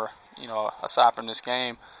BB Comer, aside from this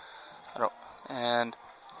game. And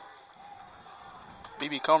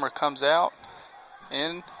BB Comer comes out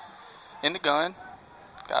in the gun.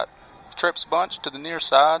 Got trips bunch to the near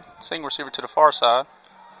side, single receiver to the far side.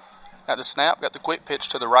 Got the snap, got the quick pitch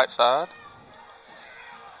to the right side.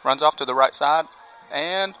 Runs off to the right side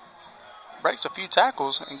and breaks a few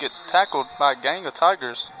tackles and gets tackled by a gang of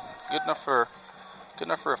Tigers. Good enough for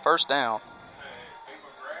a first down.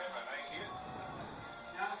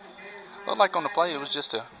 Looked like on the play it was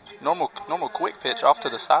just a normal quick pitch off to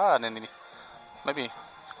the side, and maybe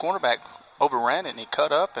cornerback overran it and he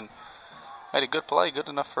cut up and made a good play, good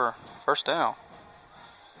enough for first down.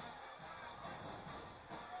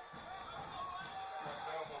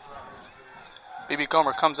 BB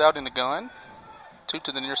Comer comes out in the gun. 2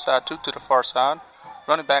 to the near side, 2 to the far side.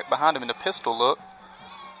 Running back behind him in the pistol look.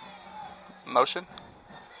 Motion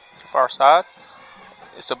to the far side.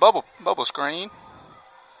 It's a bubble screen,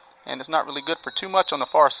 and it's not really good for too much on the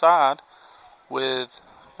far side with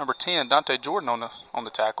number 10, Dante Jordan, on the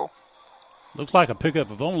tackle. Looks like a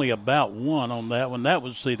pickup of only about 1 on that one. That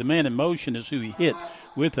was the man in motion is who he hit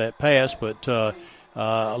with that pass, but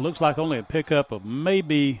looks like only a pickup of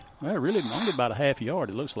maybe, really only about a half yard,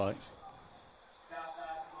 it looks like.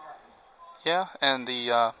 Yeah, and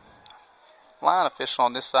the line official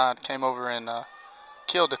on this side came over and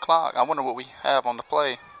killed the clock. I wonder what we have on the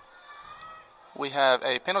play. We have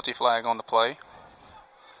a penalty flag on the play.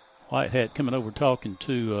 Whitehead coming over talking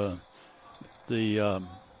to the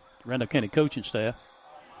Randolph County coaching staff.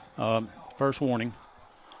 First warning.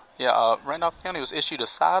 Yeah, Randolph County was issued a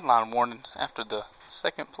sideline warning after the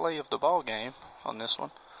second play of the ball game on this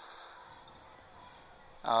one.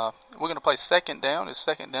 We're going to play second down. It's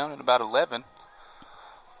second down at about 11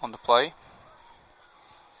 on the play.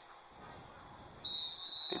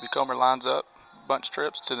 BB Comer lines up, bunch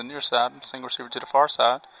trips to the near side, single receiver to the far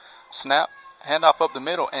side. Snap, handoff up the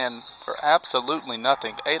middle, and for absolutely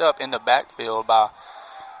nothing, ate up in the backfield by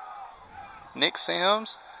Nick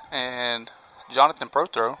Sims and Jonathan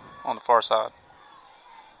Prothro on the far side.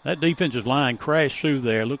 That defensive line crashed through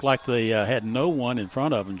there. Looked like they had no one in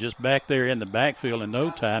front of them, just back there in the backfield in no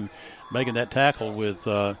time, making that tackle with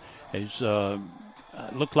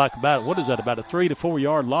looked like about a 3 to 4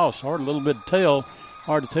 yard loss.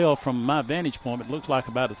 Hard to tell from my vantage point, but it looks like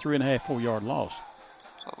about a 3.5, 4 yard loss.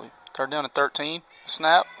 So third down and 13.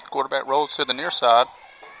 Snap. Quarterback rolls to the near side.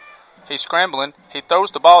 He's scrambling. He throws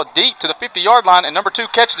the ball deep to the 50-yard line, and number 2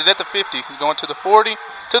 catches it at the 50. He's going to the 40,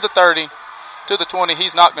 to the 30, to the 20.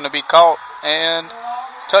 He's not going to be caught, and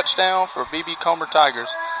touchdown for BB Comer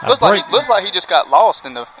Tigers. Looks like he just got lost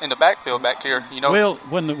in the backfield back here. Well,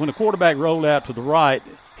 when the quarterback rolled out to the right,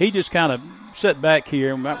 he just kind of sat back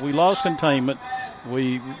here. We lost containment.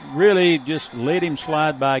 We really just let him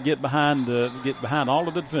slide by, get behind all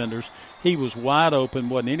of the defenders. He was wide open.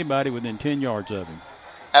 Wasn't anybody within 10 yards of him.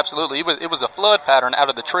 Absolutely. It was a flood pattern out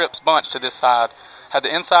of the trips bunch to this side. Had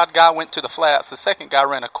the inside guy went to the flats, the second guy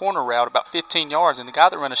ran a corner route about 15 yards, and the guy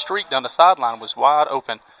that ran a streak down the sideline was wide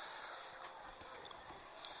open.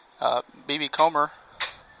 BB Comer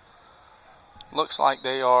looks like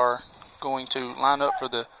they are going to line up for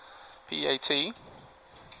the PAT.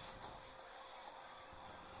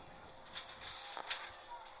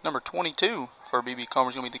 Number 22 for BB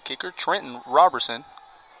Comer is going to be the kicker, Trenton Robertson.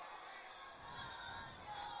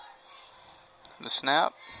 The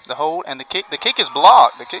snap, the hold, and the kick. The kick is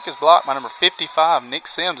blocked. The kick is blocked by number 55, Nick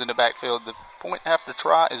Sims, in the backfield. The point after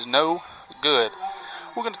try is no good.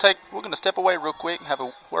 We're going to step away real quick and have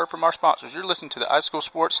a word from our sponsors. You're listening to the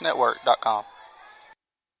iSchoolSportsNetwork.com.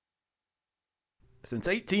 Since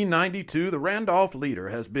 1892, the Randolph Leader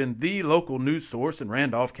has been the local news source in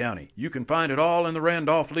Randolph County. You can find it all in the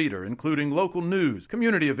Randolph Leader, including local news,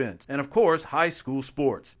 community events, and of course, high school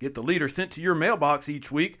sports. Get the Leader sent to your mailbox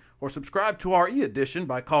each week or subscribe to our e-edition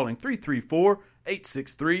by calling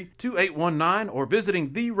 334-863-2819 or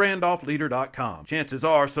visiting therandolphleader.com. Chances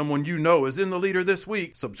are someone you know is in the Leader this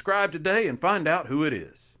week. Subscribe today and find out who it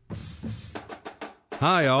is.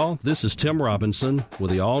 Hi all, this is Tim Robinson with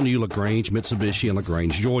the all-new LaGrange Mitsubishi in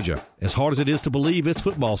LaGrange, Georgia. As hard as it is to believe, it's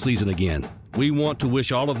football season again. We want to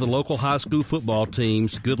wish all of the local high school football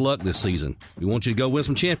teams good luck this season. We want you to go win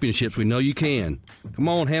some championships. We know you can. Come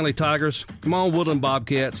on, Hanley Tigers. Come on, Woodland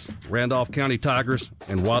Bobcats, Randolph County Tigers,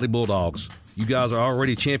 and Wadley Bulldogs. You guys are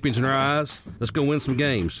already champions in our eyes. Let's go win some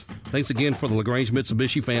games. Thanks again for the LaGrange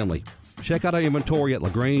Mitsubishi family. Check out our inventory at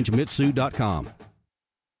LaGrangeMitsu.com.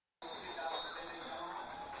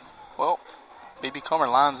 Well, BB Comer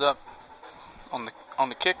lines up on the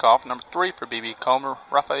kickoff. Number 3 for BB Comer,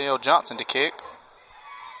 Raphael Johnson to kick.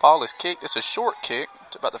 Ball is kicked. It's a short kick.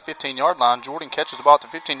 It's about the 15-yard line. Jordan catches the ball at the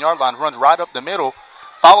 15-yard line, runs right up the middle,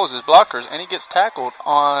 follows his blockers, and he gets tackled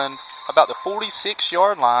on about the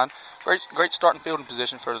 46-yard line. Great starting fielding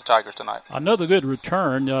position for the Tigers tonight. Another good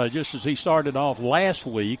return, just as he started off last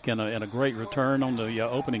week, and a great return on the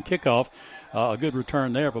opening kickoff. A good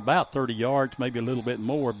return there of about 30 yards, maybe a little bit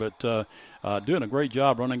more, but doing a great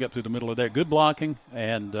job running up through the middle of there. Good blocking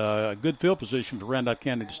and good field position for Randolph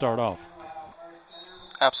County to start off.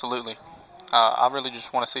 Absolutely. I really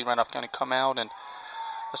just want to see Randolph County come out and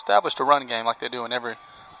establish a run game like they do in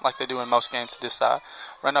most games to this side.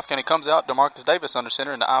 Randolph County comes out, DeMarcus Davis under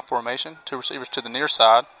center in the I formation, 2 receivers to the near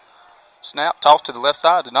side. Snap, toss to the left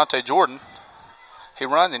side to Dante Jordan. He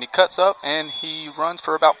runs and he cuts up and he runs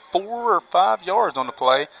for about 4 or 5 yards on the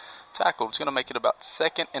play. Tackled. It's going to make it about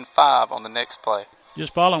 2nd and 5 on the next play.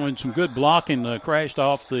 Just following some good blocking, crashed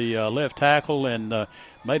off the left tackle and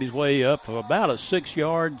made his way up for about a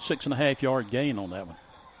 6.5-yard gain on that one.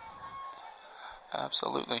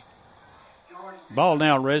 Absolutely. Ball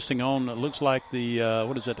now resting on, it looks like the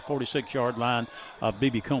 46-yard line of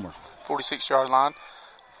BB Comer. 46-yard line.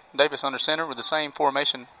 Davis under center with the same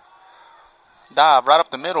formation. Dive right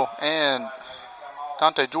up the middle, and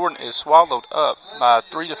Dante Jordan is swallowed up by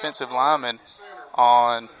 3 defensive linemen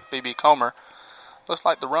on BB Comer. Looks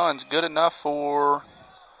like the run's good enough for.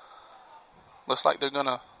 Looks like they're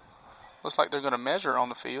gonna measure on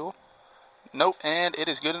the field. Nope, and it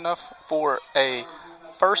is good enough for a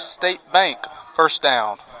First State Bank first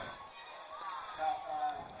down.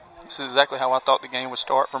 This is exactly how I thought the game would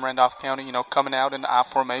start from Randolph County. Coming out in the I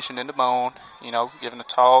formation in the bone. Giving a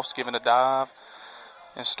toss, giving a dive,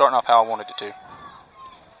 and starting off how I wanted it to.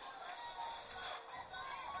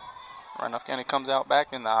 Randolph County comes out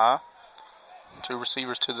back in the I. 2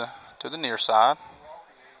 receivers to the near side.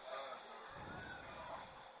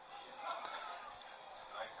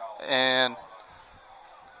 And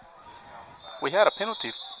we had a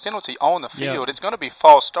penalty on the field. Yeah. It's going to be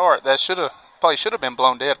false start. That probably should have been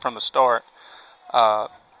blown dead from the start.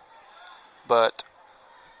 But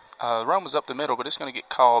the run was up the middle, but it's going to get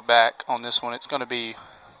called back on this one. It's going to be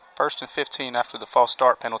 1st and 15 after the false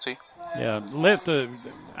start penalty. Yeah, left.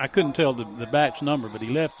 I couldn't tell the back's number, but he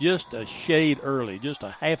left just a shade early, just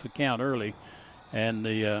a half a count early, and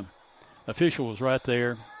the official was right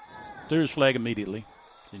there, threw his flag immediately,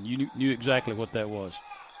 and you knew exactly what that was.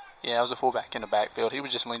 Yeah, it was a fullback in the backfield. He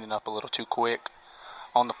was just leaning up a little too quick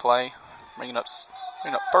on the play, bringing up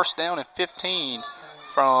first down and 15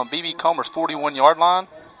 from BB Comer's 41-yard line.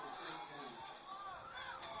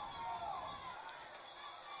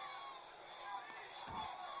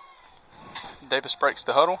 Davis breaks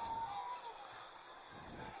the huddle.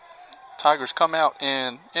 Tigers come out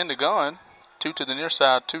in the gun. 2 to the near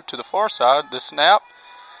side, 2 to the far side. The snap,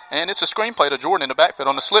 and it's a screenplay to Jordan in the backfield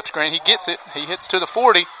on the slip screen. He gets it. He hits to the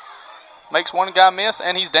 40, makes one guy miss,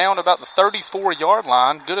 and he's down about the 34-yard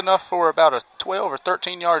line. Good enough for about a 12 or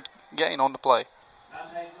 13-yard gain on the play.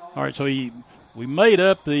 All right, so we made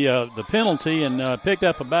up the penalty and picked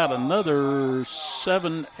up about another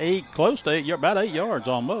 7, 8, close to 8, about 8 yards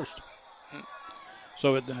almost.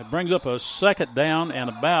 So it brings up a second down and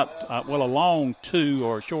about, a long 2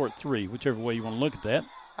 or a short 3, whichever way you want to look at that.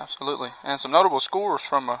 Absolutely. And some notable scores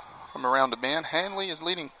from around the bend. Hanley is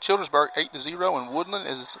leading Childersburg 8-0, and Woodland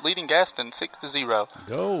is leading Gaston 6-0.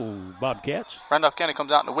 Go, Bobcats. Randolph County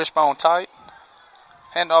comes out in the wishbone tight.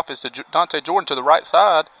 Handoff is to Dante Jordan to the right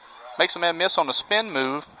side. Makes a man miss on the spin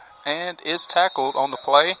move and is tackled on the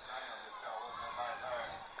play.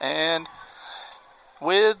 And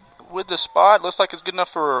with the spot, looks like it's good enough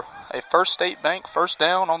for a First State Bank first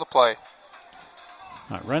down on the play.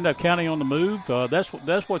 All right, Randolph County on the move.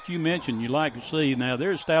 That's what you mentioned you like to see. Now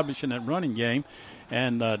they're establishing that running game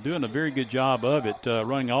and doing a very good job of it,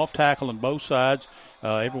 running off tackle on both sides,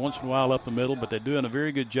 every once in a while up the middle, but they're doing a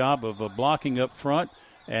very good job of blocking up front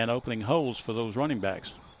and opening holes for those running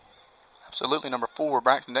backs. Absolutely. Number 4,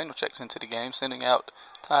 Braxton Daniel checks into the game, sending out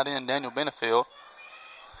tight end Daniel Benefield.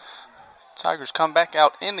 Tigers come back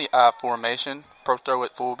out in the I formation. Pro throw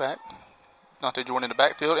at fullback. Dante Jordan in the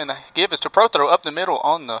backfield, and the give is to Pro throw up the middle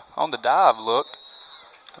on the dive look.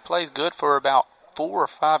 The play's good for about 4 or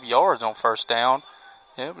 5 yards on first down.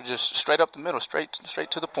 Yeah, it was just straight up the middle, straight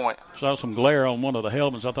to the point. Saw some glare on one of the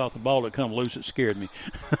helmets. I thought the ball had come loose. It scared me.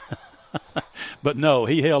 But no,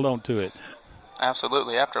 he held on to it.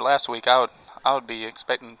 Absolutely. After last week, I would be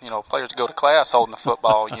expecting, players to go to class holding the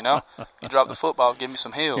football, You drop the football, give me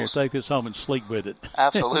some heels. Here, take this home and sleep with it.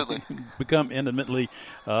 Absolutely. Become intimately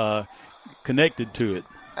connected to it.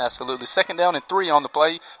 Absolutely. 2nd down and 3 on the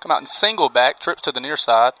play. Come out and single back, trips to the near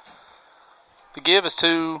side. The give is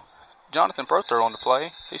to Jonathan Prothero on the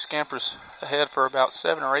play. He scampers ahead for about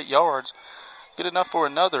 7 or 8 yards. Good enough for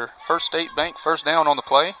another First State Bank first down on the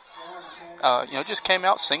play. Just came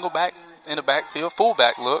out single back in the backfield,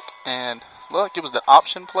 fullback look, and look, it was the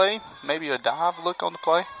option play, maybe a dive look on the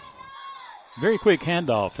play. Very quick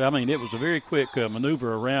handoff. I mean, it was a very quick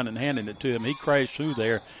maneuver around and handing it to him. He crashed through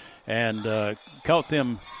there and caught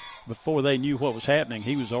them before they knew what was happening.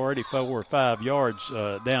 He was already 4 or 5 yards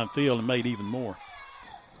downfield and made even more.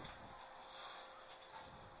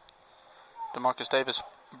 DeMarcus Davis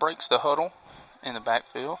breaks the huddle in the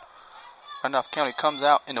backfield. Randolph County comes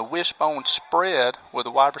out in a wishbone spread with a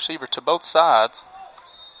wide receiver to both sides.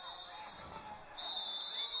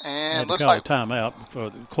 And looks like a timeout for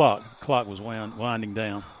the clock. The clock was winding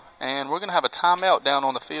down. And we're going to have a timeout down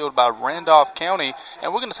on the field by Randolph County,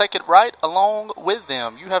 and we're going to take it right along with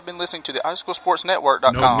them. You have been listening to the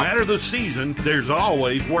iSchoolSportsNetwork.com. No matter the season, there's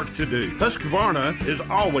always work to do. Husqvarna is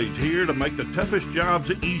always here to make the toughest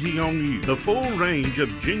jobs easy on you. The full range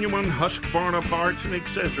of genuine Husqvarna parts and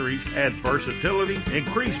accessories add versatility,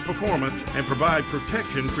 increase performance, and provide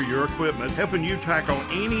protection for your equipment, helping you tackle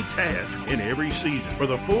any task in every season. For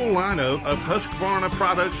the full lineup of Husqvarna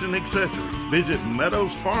products and accessories, visit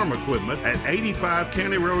Meadows Farm Equipment at 85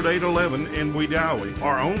 County Road 811 in Wedowee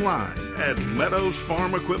or online at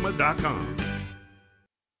meadowsfarmequipment.com.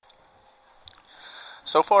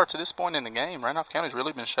 So far to this point in the game, Randolph County's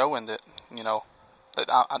really been showing that,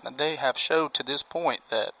 that they have showed to this point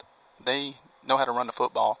that they know how to run the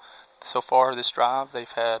football. So far this drive,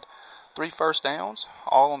 they've had 3 first downs,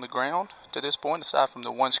 all on the ground to this point, aside from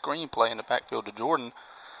the one screen play in the backfield to Jordan.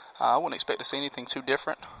 I wouldn't expect to see anything too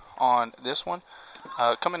different on this one.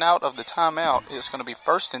 Coming out of the timeout, it's going to be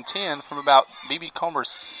 1st and 10 from about BB Comer's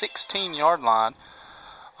 16-yard line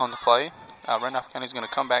on the play. Randolph County is going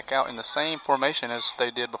to come back out in the same formation as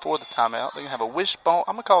they did before the timeout. They're going to have a wishbone,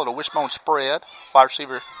 I'm going to call it a wishbone spread. Wide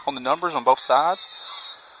receiver on the numbers on both sides.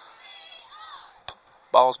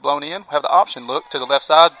 Ball's blown in. We have the option look to the left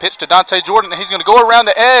side. Pitch to Dante Jordan, and he's going to go around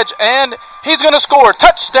the edge, and he's going to score.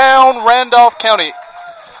 Touchdown, Randolph County.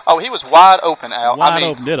 Oh, he was wide open, Al. Wide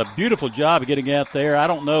open. Did a beautiful job of getting out there. I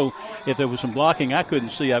don't know if there was some blocking. I couldn't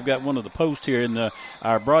see. I've got one of the posts here in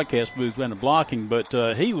our broadcast booth and the blocking, but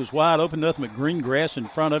he was wide open. Nothing but green grass in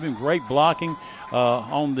front of him. Great blocking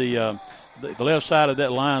on the left side of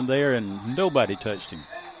that line there, and nobody touched him.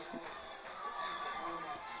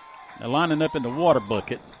 They're lining up in the water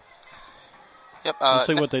bucket. Yep. Let's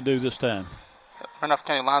see what they do this time. Randolph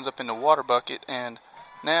County lines up in the water bucket, and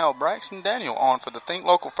now Braxton Daniel on for the Think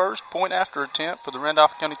Local first point after attempt for the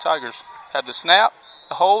Randolph County Tigers. Have the snap,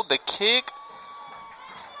 the hold, the kick,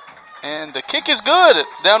 and the kick is good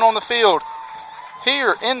down on the field.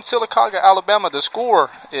 Here in Sylacauga, Alabama, the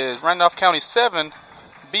score is Randolph County 7,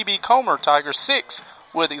 BB Comer Tigers 6,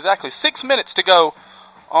 with exactly 6 minutes to go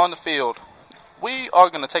on the field. We are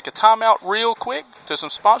going to take a timeout real quick to some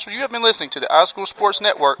sponsors. You have been listening to the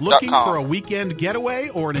iSchoolSportsNetwork.com. Looking for a weekend getaway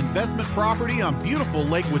or an investment property on beautiful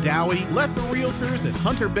Lake Wedowee? Let the realtors at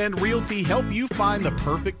Hunter Bend Realty help you find the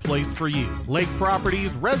perfect place for you. Lake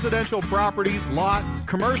properties, residential properties, lots,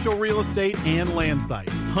 commercial real estate, and land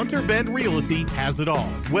sites. Hunter Bend Realty has it all.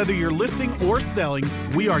 Whether you're listing or selling,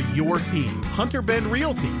 we are your team. Hunter Bend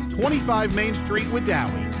Realty, 25 Main Street,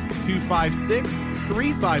 Wedowee,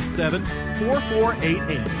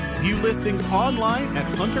 256-357-4488. View listings online at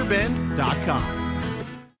hunterbend.com.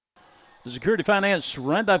 The Security Finance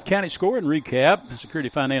Randolph County score and recap. The Security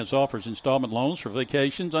Finance offers installment loans for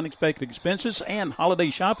vacations, unexpected expenses, and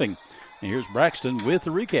holiday shopping. And here's Braxton with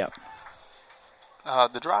the recap.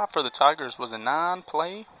 The drive for the Tigers was a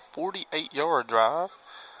 9-play, 48-yard drive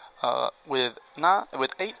with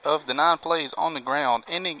 8 of the 9 plays on the ground,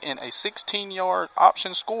 ending in a 16-yard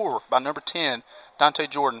option score by number 10, Dante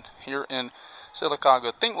Jordan, here in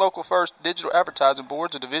Sylacauga. Think Local First Digital Advertising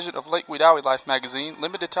Boards, a division of Lake Wedowee Life magazine.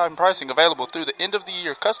 Limited time pricing available through the end of the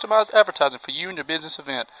year. Customized advertising for you and your business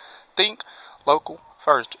event. Think Local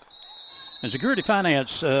First. And Security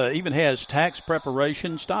Finance even has tax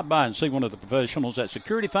preparation. Stop by and see one of the professionals at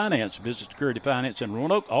Security Finance. Visit Security Finance in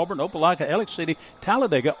Roanoke, Auburn, Opelika, Alex City,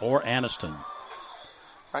 Talladega, or Anniston.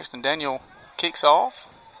 Braxton Daniel kicks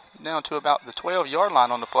off down to about the 12-yard line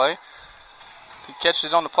on the play. He catches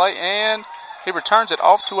it on the play, and he returns it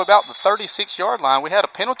off to about the 36-yard line. We had a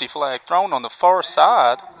penalty flag thrown on the far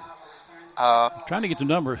side. Trying to get the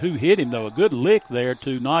number who hit him, though. A good lick there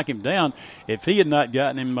to knock him down. If he had not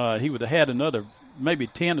gotten him, he would have had another maybe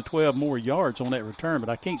 10 to 12 more yards on that return, but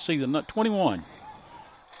I can't see the 21.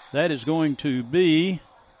 That is going to be,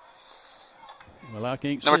 well, I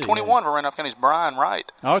can't see. Number 21 for Randolph County's Brian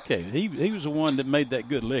Wright. Okay, he was the one that made that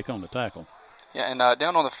good lick on the tackle. Yeah, and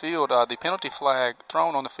down on the field, the penalty flag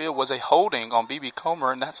thrown on the field was a holding on BB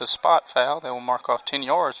Comer, and that's a spot foul. That will mark off 10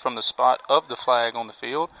 yards from the spot of the flag on the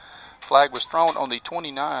field. Flag was thrown on the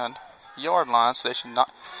 29-yard line, so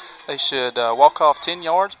they should walk off 10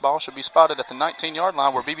 yards. Ball should be spotted at the 19-yard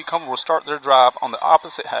line, where BB Comer will start their drive on the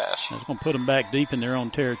opposite hash. That's going to put them back deep in their own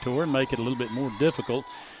territory and make it a little bit more difficult.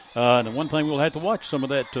 And the one thing we'll have to watch some of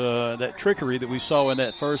that trickery that we saw in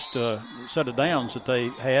that first set of downs that they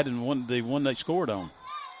had and the one they scored on.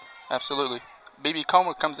 Absolutely. BB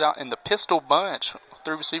Comer comes out in the pistol bunch,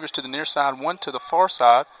 3 receivers to the near side, 1 to the far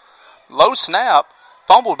side. Low snap,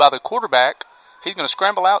 fumbled by the quarterback. He's going to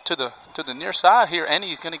scramble out to the near side here, and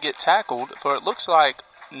he's going to get tackled for it looks like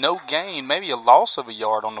no gain, maybe a loss of a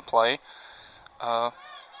yard on the play.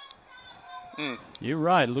 You're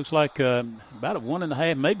right. It looks like about a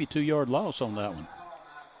 1.5, maybe 2-yard loss on that one.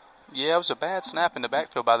 Yeah, it was a bad snap in the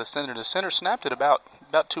backfield by the center. The center snapped it about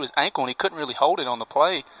to his ankle, and he couldn't really hold it on the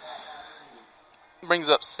play. Brings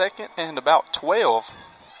up 2nd and about 12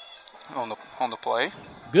 on the play.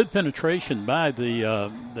 Good penetration by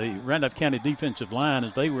the Randolph County defensive line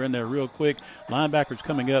as they were in there real quick. Linebackers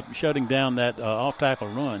coming up, shutting down that off-tackle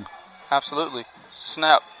run. Absolutely.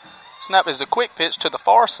 Snap is a quick pitch to the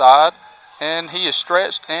far side, and he is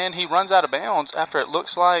stretched, and he runs out of bounds after it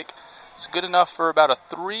looks like it's good enough for about a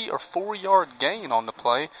 3 or 4 yard gain on the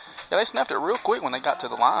play. Yeah, they snapped it real quick when they got to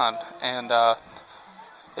the line, and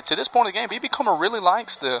to this point of the game, BB Comer really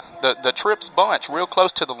likes the trips bunch real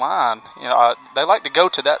close to the line. You know, they like to go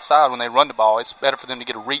to that side when they run the ball. It's better for them to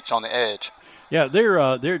get a reach on the edge. Yeah,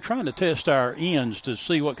 they're trying to test our ends to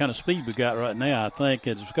see what kind of speed we got right now. I think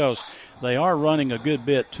it's because they are running a good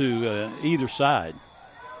bit to either side.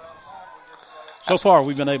 So far,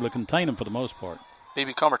 we've been able to contain them for the most part.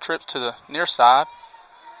 BB Comer trips to the near side.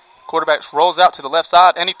 Quarterback rolls out to the left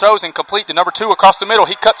side, and he throws incomplete to number 2 across the middle.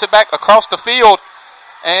 He cuts it back across the field,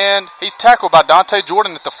 and he's tackled by Dante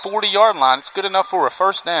Jordan at the 40-yard line. It's good enough for a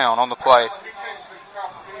first down on the play.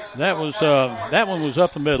 That one was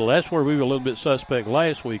up the middle. That's where we were a little bit suspect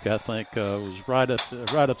last week. I think was right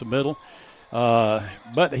up the middle,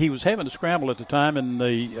 but he was having to scramble at the time, and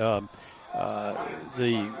the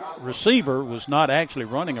receiver was not actually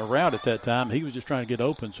running a route at that time. He was just trying to get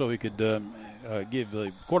open so he could give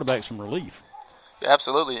the quarterback some relief. Yeah,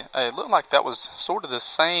 absolutely. It looked like that was sort of the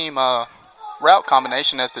same route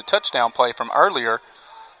combination as the touchdown play from earlier,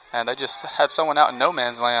 and they just had someone out in no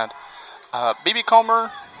man's land. BB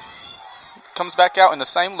Comer comes back out in the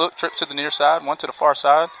same look, trips to the near side, 1 to the far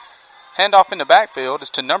side. Handoff in the backfield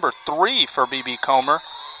is to number 3 for BB Comer.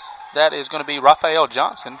 That is going to be Raphael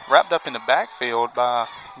Johnson, wrapped up in the backfield by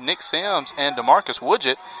Nick Sims and DeMarcus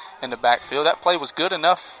Woodgett in the backfield. That play was good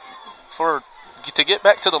enough for to get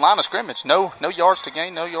back to the line of scrimmage. No yards to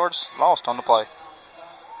gain, no yards lost on the play.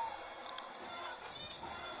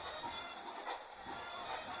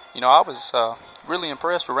 I was really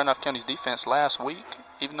impressed with Randolph County's defense last week.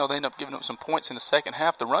 Even though they ended up giving up some points in the second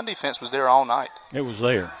half, the run defense was there all night. It was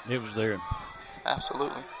there.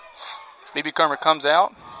 Absolutely. BB Comer comes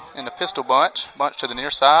out in the pistol bunch to the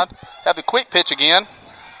near side. Have the quick pitch again.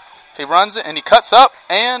 He runs it, and he cuts up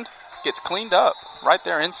and gets cleaned up right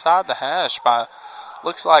there inside the hash by,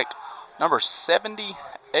 looks like, number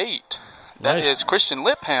 78. That is Christian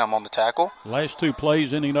Lipham on the tackle. Last two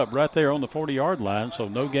plays ending up right there on the 40-yard line, so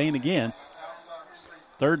no gain again.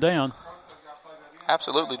 Third down.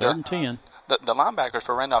 Absolutely. Third and 10. The linebackers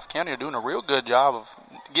for Randolph County are doing a real good job of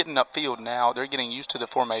getting upfield now. They're getting used to the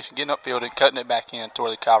formation, getting upfield and cutting it back in to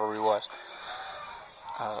where the cavalry was.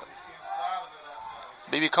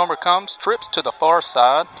 BB Comer trips to the far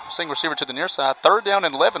side, single receiver to the near side. Third down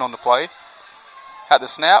and 11 on the play. At the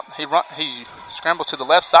snap, he scrambles to the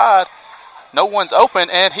left side. No one's open,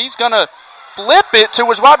 and he's going to flip it to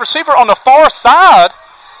his wide receiver on the far side.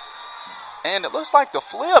 And it looks like the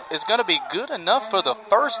flip is going to be good enough for the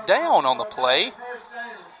first down on the play.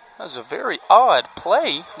 That was a very odd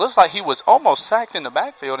play. Looks like he was almost sacked in the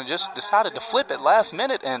backfield and just decided to flip it last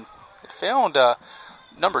minute, and it found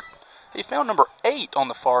number 8 on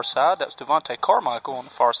the far side. That's Devontae Carmichael on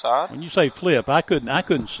the far side. When you say flip, I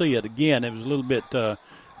couldn't see it again. It was a little bit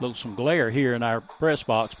some glare here in our press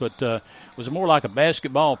box, but was it more like a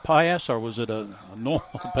basketball pass or was it a normal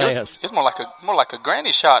pass? It's more like a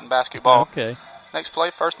granny shot in basketball. Okay. Next play,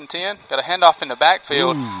 1st and 10. Got a handoff in the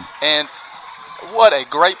backfield, and what a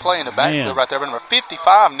great play in the backfield right there. Number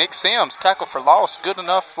 55, Nick Sims, tackle for loss, good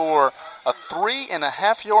enough for a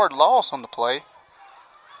 3.5-yard loss on the play.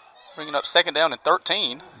 Bringing up 2nd down and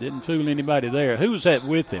 13. Didn't fool anybody there. Who was that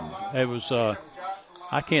with him? It was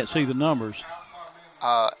I can't see the numbers.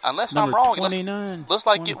 Unless number I'm wrong, 29, looks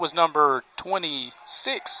like it was number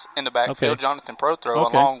 26 in the backfield, Jonathan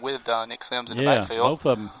Prothro, along with Nick Sims in the backfield. Both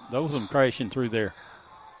of them crashing through there.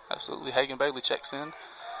 Absolutely. Hagan Bailey checks in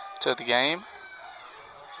to the game.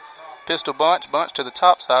 Pistol bunch to the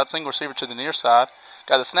top side, single receiver to the near side.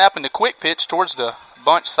 Got the snap and the quick pitch towards the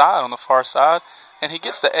bunch side on the far side, and he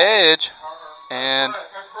gets the edge, and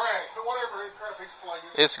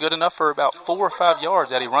it's good enough for about 4 or 5 yards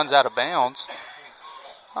that he runs out of bounds.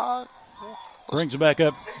 Brings it back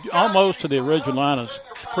up almost to the original line of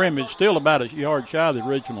scrimmage, still about a yard shy of the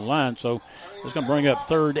original line, so it's going to bring up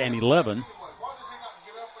 3rd and 11.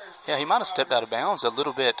 Yeah, he might have stepped out of bounds a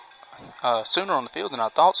little bit sooner on the field than I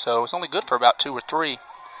thought, so it's only good for about 2 or 3.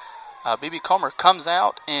 BB Comer comes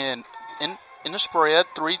out in the spread,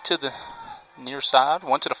 3 to the near side,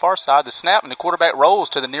 1 to the far side. The snap, and the quarterback rolls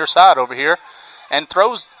to the near side over here and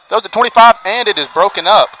throws at 25, and it is broken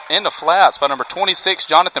up in the flats by number 26,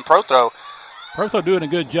 Jonathan Prothro. Prothro doing a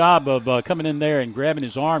good job of coming in there and grabbing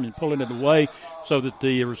his arm and pulling it away so that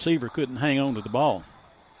the receiver couldn't hang on to the ball.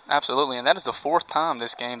 Absolutely, and that is the 4th time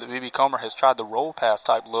this game that BB Comer has tried the roll pass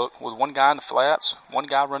type look with one guy in the flats, one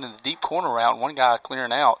guy running the deep corner route, and one guy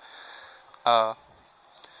clearing out.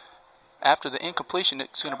 After the incompletion,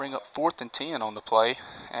 it's going to bring up 4th and 10 on the play,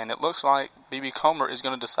 and it looks like BB Comer is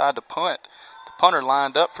going to decide to punt. The punter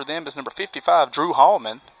lined up for them is number 55, Drew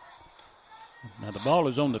Hallman. Now the ball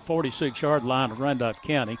is on the 46-yard line of Randolph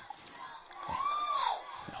County.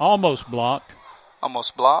 Almost blocked.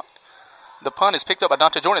 The punt is picked up by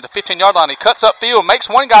Dante Jordan at the 15-yard line. He cuts upfield, makes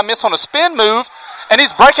one guy miss on a spin move, and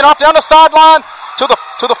he's breaking off down the sideline to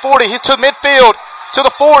the 40. He's to midfield, to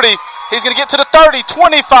the 40. He's going to get to the 30,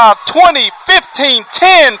 25, 20, 15,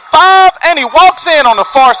 10, 5, and he walks in on the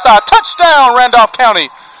far side. Touchdown, Randolph County.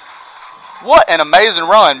 What an amazing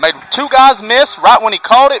run. Made 2 guys miss right when he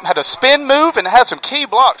caught it, had a spin move, and had some key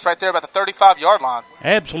blocks right there about the 35-yard line.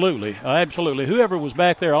 Absolutely. Whoever was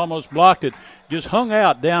back there almost blocked it. Just hung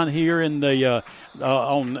out down here in the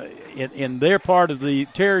in their part of the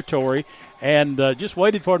territory, and just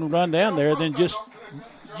waited for him to run down there. Then just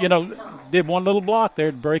did one little block there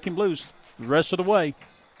to break him loose the rest of the way.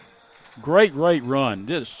 Great run.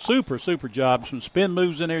 Did a super job. Some spin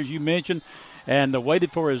moves in there, as you mentioned, and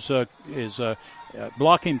waited for his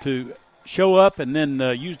blocking to show up, and then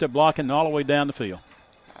used that blocking all the way down the field.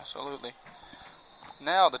 Absolutely.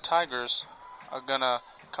 Now the Tigers are going to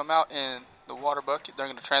come out in the water bucket. They're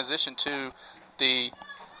going to transition to the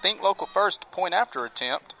Think Local First point after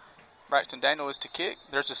attempt. Braxton Daniel is to kick.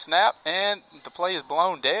 There's a snap, and the play is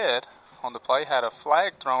blown dead on the play. Had a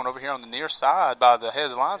flag thrown over here on the near side by the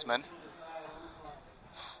head linesman.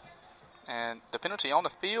 And the penalty on the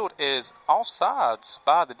field is offsides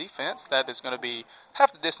by the defense. That is going to be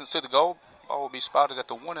half the distance to the goal. Ball will be spotted at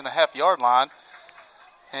the 1.5-yard line.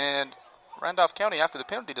 And Randolph County, after the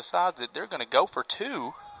penalty, decides that they're going to go for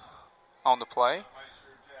 2 on the play.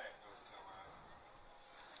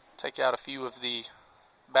 Take out a few of the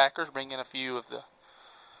backers, bring in a few of the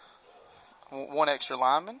one extra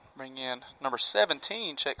lineman, bring in number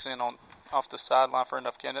 17, checks in on off the sideline for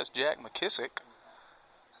Randolph County. That's Jack McKissick.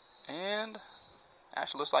 And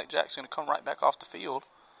actually looks like Jack's going to come right back off the field.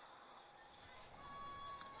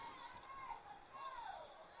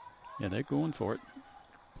 Yeah, they're going for it.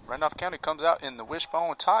 Randolph County comes out in the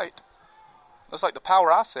wishbone tight. Looks like the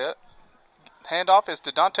power I set. Handoff is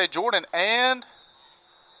to Dante Jordan, and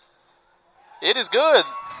it is good.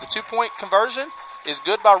 The 2-point conversion is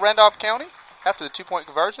good by Randolph County. After the 2-point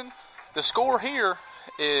conversion, the score here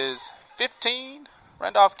is 15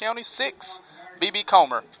 Randolph County, 6 BB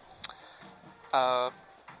Comer.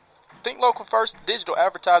 Think Local First Digital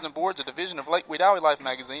Advertising Board is a division of Lake Wedowee Life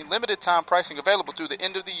magazine. Limited time pricing available through the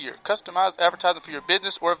end of the year. Customized advertising for your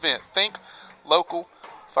business or event. Think Local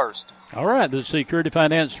First. All right, the Security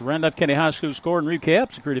Finance Randolph County High School score and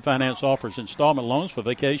recap. Security Finance offers installment loans for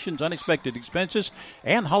vacations, unexpected expenses,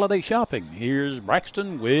 and holiday shopping. Here's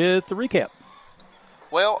Braxton with the recap.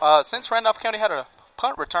 Well, since Randolph County had a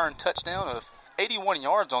punt return touchdown of 81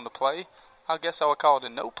 yards on the play, I guess I would call it a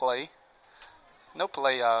no play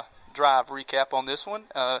drive recap on this one,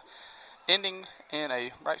 ending in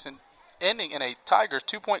a Tigers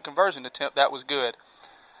 2-point conversion attempt. That was good.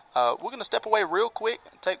 We're going to step away real quick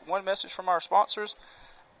and take one message from our sponsors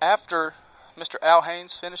after Mr. Al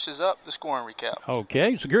Haynes finishes up the scoring recap.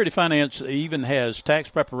 Okay. Security Finance even has tax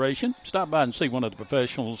preparation. Stop by and see one of the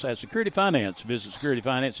professionals at Security Finance. Visit Security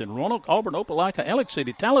Finance in Roanoke, Auburn, Opelika, Alex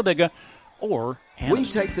City, Talladega, or Anderson. We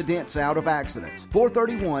take the dents out of accidents.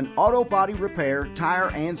 431 Auto Body Repair, Tire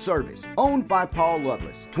and Service. Owned by Paul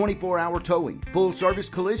Lovelace. 24-hour towing. Full service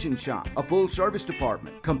collision shop. A full service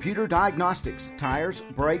department. Computer diagnostics. Tires,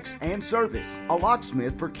 brakes, and service. A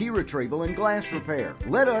locksmith for key retrieval and glass repair.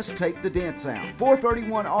 Let us take the dents out.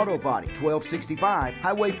 431 Auto Body. 1265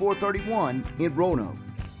 Highway 431 in Roanoke.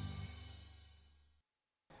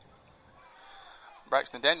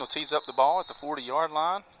 Braxton Daniel tees up the ball at the 40-yard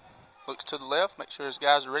line. Looks to the left, make sure his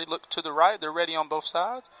guys are ready. Look to the right, they're ready on both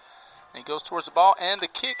sides. And he goes towards the ball, and the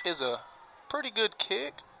kick is a pretty good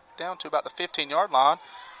kick down to about the 15-yard line.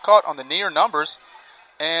 Caught on the near numbers,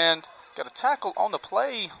 and got a tackle on the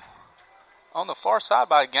play on the far side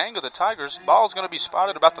by a gang of the Tigers. Ball's going to be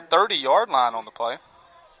spotted about the 30-yard line on the play.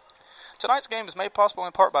 Tonight's game is made possible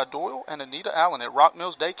in part by Doyle and Anita Allen at Rock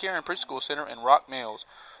Mills Daycare and Preschool Center in Rock Mills.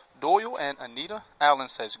 Doyle and Anita Allen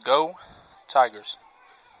says, "Go Tigers."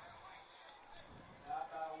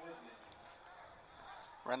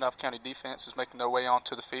 Randolph County defense is making their way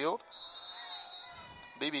onto the field.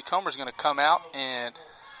 BB Comer is going to come out and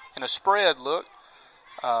in a spread look.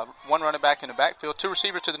 One running back in the backfield, 2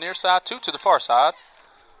 receivers to the near side, 2 to the far side.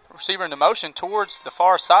 Receiver in the motion towards the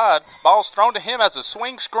far side. Ball's thrown to him as a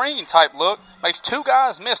swing screen type look. Makes 2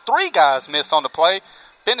 guys miss, 3 guys miss on the play.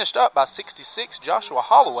 Finished up by 66 Joshua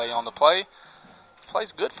Holloway on the play.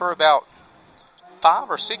 Play's good for about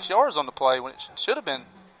 5 or 6 yards on the play when it should have been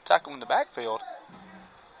tackled in the backfield.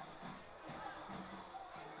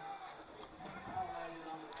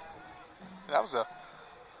 That was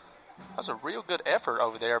a real good effort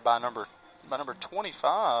over there by number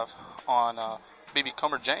 25 on BB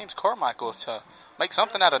Comer, James Carmichael, to make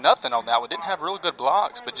something out of nothing on that one. Didn't have really good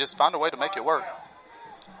blocks, but just found a way to make it work.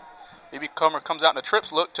 BB Comer comes out in a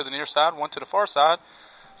trips look to the near side, 1 to the far side.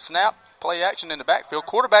 Snap, play action in the backfield.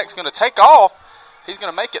 Quarterback's going to take off. He's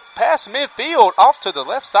going to make it past midfield off to the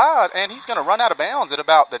left side, and he's going to run out of bounds at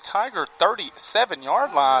about the Tiger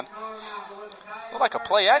 37-yard line. Looked like a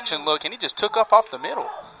play action look, and he just took up off the middle.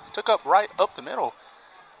 Took up right up the middle.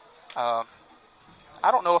 I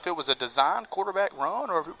don't know if it was a designed quarterback run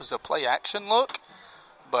or if it was a play action look,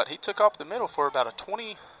 but he took up the middle for about a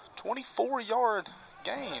 24-yard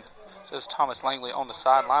gain, says Thomas Langley on the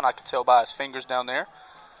sideline. I could tell by his fingers down there.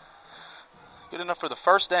 Good enough for the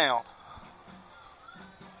first down.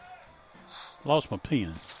 Lost my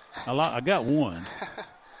pen. I got one.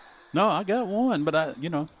 No, I got one, but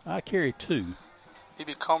I carry 2.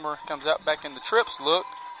 BB Comer comes out back in the trips look.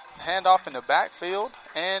 Handoff in the backfield,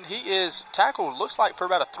 and he is tackled, looks like, for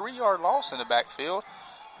about a 3-yard loss in the backfield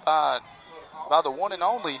by the one and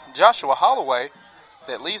only Joshua Holloway,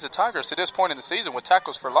 that leads the Tigers to this point in the season with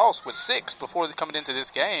tackles for loss with 6 before coming into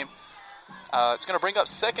this game. It's going to bring up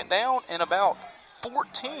second down and about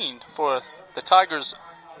 14 for the Tigers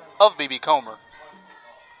of BB Comer.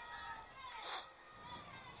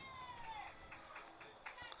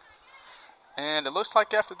 And it looks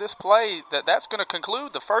like after this play that's going to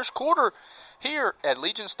conclude the first quarter here at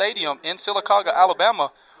Legion Stadium in Sylacauga,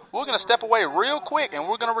 Alabama. We're going to step away real quick, and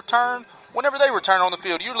we're going to return whenever they return on the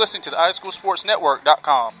field. You're listening to the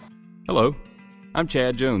iSchoolSportsNetwork.com. Hello, I'm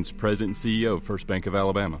Chad Jones, President and CEO of First Bank of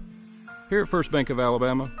Alabama. Here at First Bank of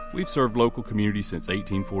Alabama, we've served local communities since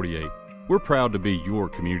 1848. We're proud to be your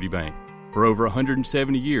community bank. For over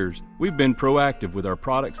 170 years, we've been proactive with our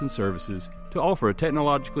products and services to offer a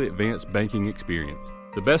technologically advanced banking experience.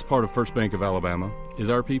 The best part of First Bank of Alabama is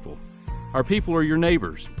our people. Our people are your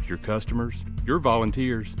neighbors, your customers, your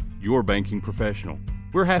volunteers, your banking professional.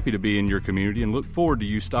 We're happy to be in your community and look forward to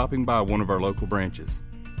you stopping by one of our local branches.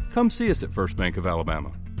 Come see us at First Bank of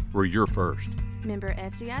Alabama. We're your first. Member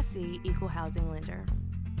FDIC, Equal Housing Lender.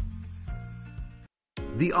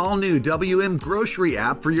 The all-new WM Grocery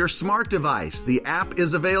app for your smart device. The app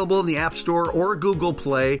is available in the App Store or Google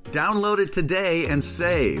Play. Download it today and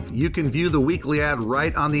save. You can view the weekly ad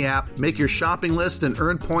right on the app, make your shopping list, and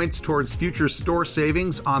earn points towards future store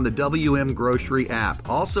savings on the WM Grocery app.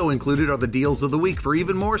 Also included are the deals of the week for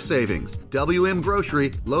even more savings. WM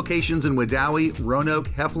Grocery, locations in Wedowee, Roanoke,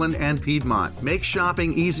 Heflin, and Piedmont. Make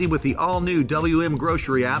shopping easy with the all-new WM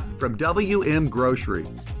Grocery app from WM Grocery.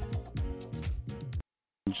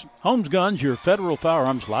 Holmes Guns, your federal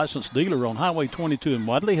firearms licensed dealer on Highway 22 in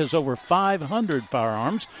Wadley, has over 500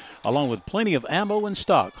 firearms, along with plenty of ammo in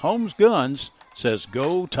stock. Holmes Guns says,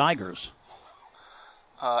 "Go Tigers."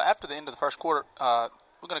 After the end of the first quarter, we're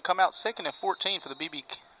going to come out 2nd and 14 for the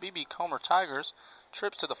BB Comer Tigers.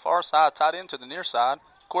 Trips to the far side, tight end to the near side.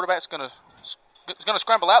 Quarterback's going to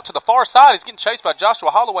scramble out to the far side. He's getting chased by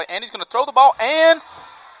Joshua Holloway, and he's going to throw the ball. And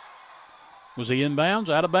was he inbounds,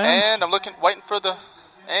 out of bounds? And I'm waiting for the.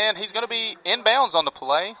 And he's going to be inbounds on the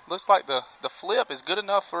play. Looks like the flip is good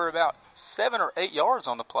enough for about 7 or 8 yards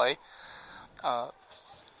on the play.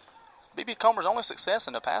 BB Comer's only success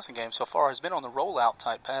in the passing game so far has been on the rollout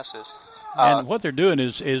type passes. And what they're doing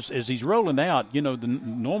is he's rolling out. You know, the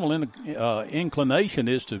normal inclination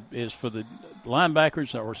is for the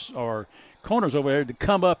linebackers or corners over there to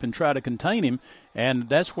come up and try to contain him, and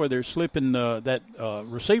that's where they're slipping that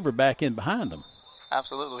receiver back in behind them.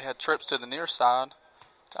 Absolutely. We had trips to the near side,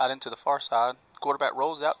 tied into the far side. Quarterback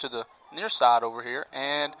rolls out to the near side over here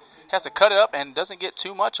and has to cut it up and doesn't get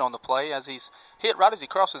too much on the play as he's hit right as he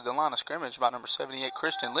crosses the line of scrimmage by number 78,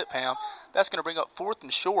 Christian Lipham. That's going to bring up 4th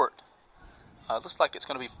and short. Looks like it's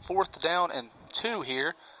going to be 4th down and 2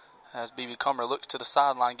 here as BB Comer looks to the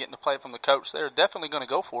sideline getting the play from the coach. They're definitely going to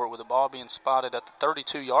go for it with the ball being spotted at the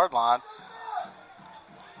 32-yard line.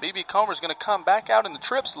 BB Comer's going to come back out in the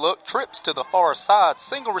trips to the far side.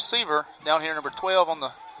 Single receiver down here, number 12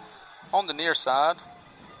 on the near side.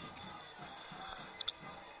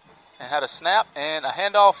 And had a snap and a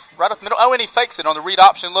handoff right up the middle. Oh, and he fakes it on the read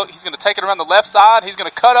option. Look, he's going to take it around the left side. He's going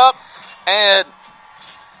to cut up, and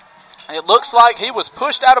it looks like he was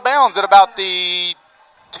pushed out of bounds at about the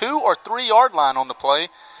 2 or 3 yard line on the play.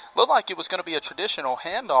 Looked like it was going to be a traditional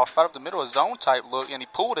handoff right up the middle, a zone type look, and he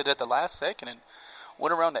pulled it at the last second and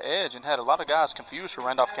went around the edge and had a lot of guys confused for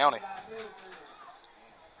Randolph County.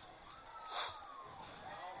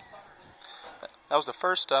 That was the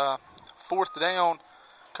first 4th down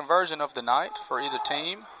conversion of the night for either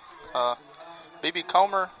team. BB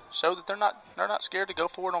Comer showed that they're not scared to go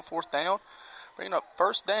for it on 4th down, bringing up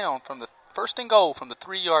first and goal from the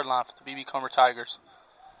 3 yard line for the BB Comer Tigers.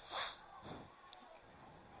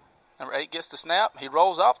 Number 8 gets the snap. He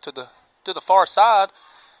rolls off to the far side.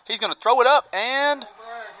 He's going to throw it up, and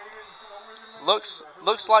looks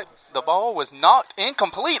like the ball was knocked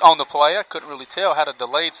incomplete on the play. I couldn't really tell. Had a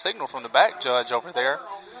delayed signal from the back judge over there.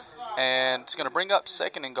 And it's going to bring up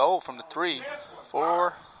 2nd and goal from the 3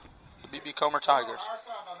 for the BB Comer Tigers.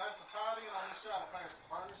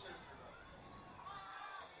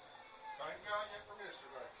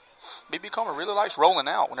 BB Comer really likes rolling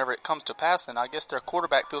out whenever it comes to passing. I guess their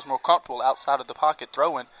quarterback feels more comfortable outside of the pocket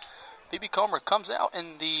throwing. BB Comer comes out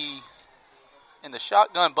in the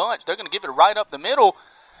shotgun bunch. They're going to give it right up the middle,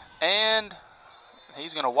 and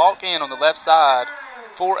he's going to walk in on the left side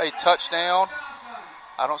for a touchdown.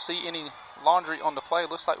 I don't see any laundry on the play.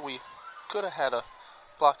 Looks like we could have had a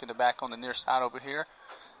block in the back on the near side over here.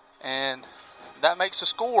 And that makes the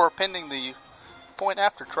score pending the point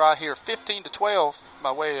after try here, 15-12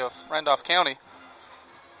 by way of Randolph County.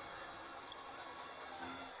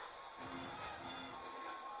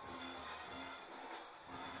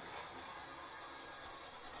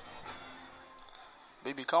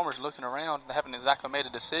 BB Comer's looking around. They haven't exactly made a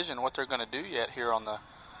decision what they're going to do yet here on the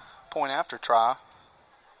point after try.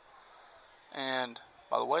 And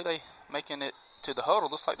by the way they making it to the huddle,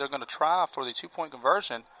 looks like they're going to try for the 2-point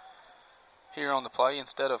conversion. here on the play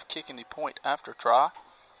instead of kicking the point after try.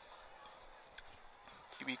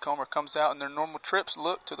 BB Comer comes out in their normal trips,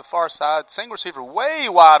 look to the far side. Single receiver way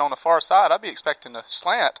wide on the far side. I'd be expecting a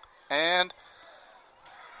slant. And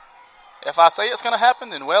if I say it's going to happen,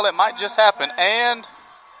 then, well, it might just happen. And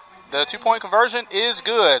the two-point conversion is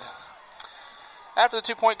good. After the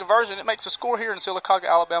two-point conversion, it makes a score here in Sylacauga,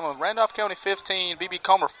 Alabama. Randolph County 15, BB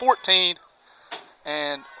Comer 14.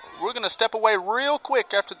 And we're going to step away real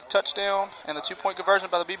quick after the touchdown and the two-point conversion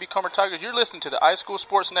by the BB Comer Tigers. You're listening to the iSchool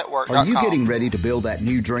Sports Network. Are you getting ready to build that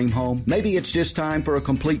new dream home? Maybe it's just time for a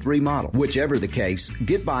complete remodel. Whichever the case,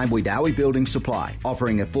 get by Wedowie Building Supply,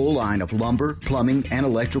 offering a full line of lumber, plumbing, and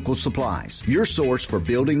electrical supplies. Your source for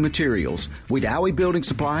building materials. Wedowie Building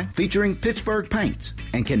Supply, featuring Pittsburgh paints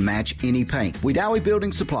and can match any paint. Wedowie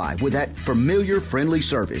Building Supply, with that familiar, friendly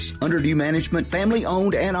service. Under new management,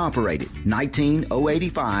 family-owned and operated.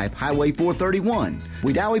 19085 Highway 431.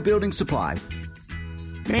 Wedowie Building Supply.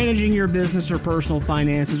 Managing your business or personal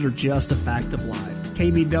finances are just a fact of life.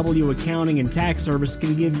 KBW Accounting and Tax Service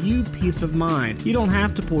can give you peace of mind. You don't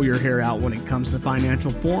have to pull your hair out when it comes to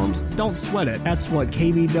financial forms. Don't sweat it. That's what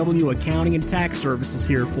KBW Accounting and Tax Service is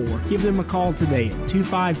here for. Give them a call today at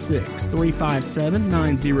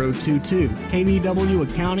 256-357-9022.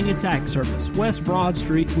 KBW Accounting and Tax Service, West Broad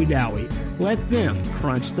Street, Wedowie. Let them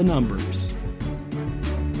crunch the numbers.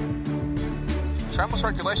 Trammell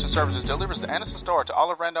Circulation Services delivers the Anniston Star to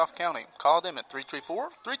all of Randolph County. Call them at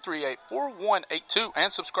 334-338-4182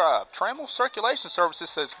 and subscribe. Trammell Circulation Services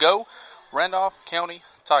says go Randolph County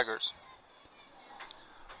Tigers.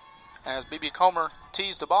 As BB Comer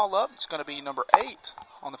tees the ball up, it's going to be number 8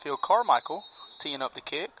 on the field, Carmichael, teeing up the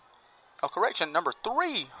kick. Oh, correction, number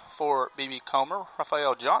 3 for BB Comer,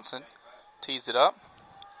 Raphael Johnson, tees it up.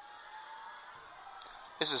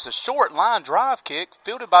 This is a short line drive kick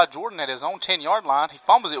fielded by Jordan at his own 10-yard line. He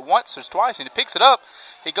fumbles it once or twice, and he picks it up.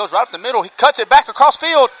 He goes right up the middle. He cuts it back across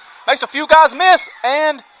field, makes a few guys miss,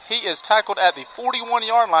 and he is tackled at the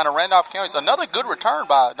 41-yard line of Randolph County. So another good return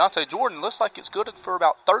by Dante Jordan. Looks like it's good for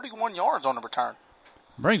about 31 yards on the return.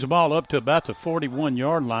 Brings the ball up to about the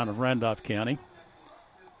 41-yard line of Randolph County.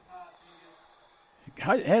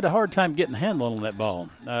 Had a hard time getting a handle on that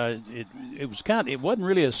ball. It wasn't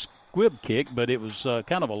really a squib kick, but it was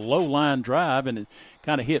kind of a low-line drive, and it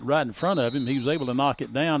kind of hit right in front of him. He was able to knock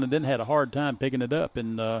it down and then had a hard time picking it up,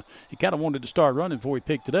 and he kind of wanted to start running before he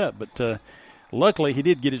picked it up. But luckily, he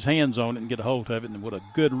did get his hands on it and get a hold of it, and what a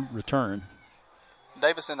good return.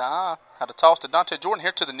 Davis in the eye had a toss to Dante Jordan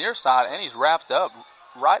here to the near side, and he's wrapped up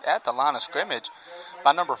right at the line of scrimmage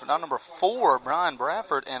by number 4, Brian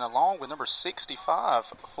Bradford, and along with number 65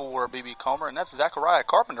 for BB Comer, and that's Zachariah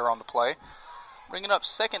Carpenter on the play. Bringing up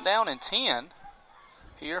second down and 10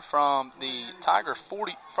 here from the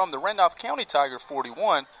Randolph County Tiger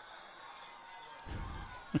 41.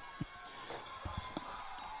 I'm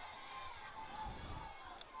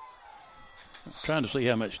trying to see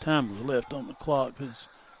how much time was left on the clock.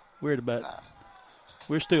 We're about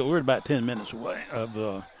 10 minutes away of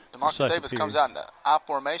DeMarcus Davis comes out in the I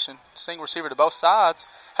formation, single receiver to both sides.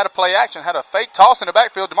 Had a play action, had a fake toss in the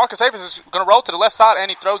backfield. DeMarcus Davis is going to roll to the left side,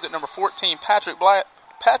 and he throws it number 14, Patrick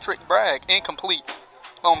Bragg, incomplete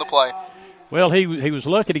on the play. Well, he was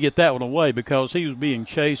lucky to get that one away because he was being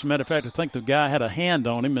chased. Matter of fact, I think the guy had a hand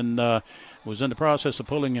on him and was in the process of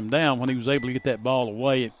pulling him down when he was able to get that ball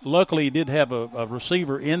away. Luckily, he did have a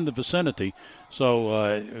receiver in the vicinity,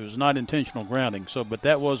 so it was not intentional grounding. But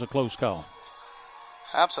that was a close call.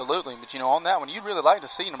 Absolutely, but on that one, you'd really like to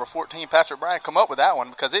see number 14, Patrick Bragg, come up with that one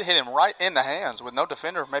because it hit him right in the hands with no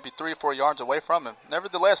defender maybe 3 or 4 yards away from him.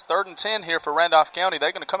 Nevertheless, 3rd and 10 here for Randolph County.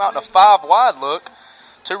 They're going to come out in a 5-wide look.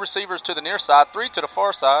 2 receivers to the near side, 3 to the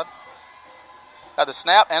far side. Got the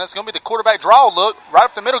snap, and it's going to be the quarterback draw look. Right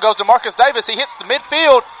up the middle goes DeMarcus Davis. He hits the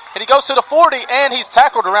midfield, and he goes to the 40, and he's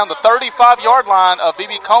tackled around the 35-yard line of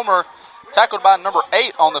BB Comer, tackled by number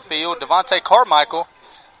 8 on the field, Devontae Carmichael.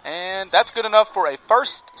 And that's good enough for a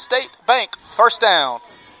First State Bank first down.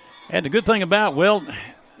 And the good thing about,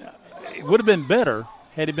 it would have been better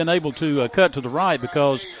had he been able to cut to the right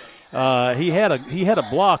because he had a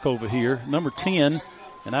block over here, number 10,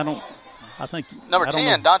 and number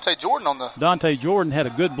 10, Dante Jordan on the. Dante Jordan had a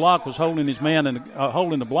good block, was holding his man and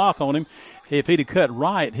holding the block on him. If he'd have cut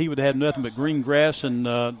right, he would have had nothing but green grass and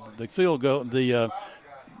the field goal, the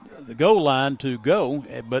goal line to go.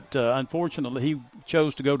 But unfortunately, he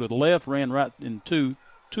chose to go to the left, ran right into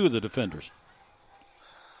 2 of the defenders.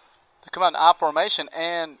 They come out in I formation,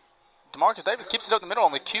 and DeMarcus Davis keeps it up the middle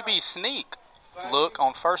on the QB sneak look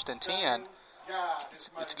on 1st and 10.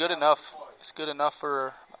 It's good enough. It's good enough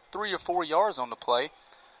for 3 or 4 yards on the play.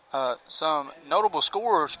 Some notable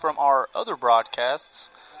scorers from our other broadcasts.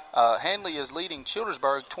 Handley is leading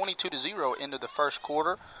Childersburg 22-0 into the first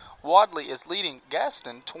quarter. Wadley is leading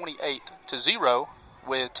Gaston 28-0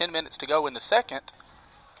 with 10 minutes to go in the second.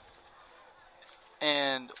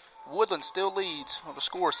 And Woodland still leads with a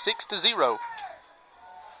score 6-0.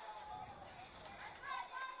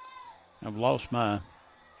 I've lost my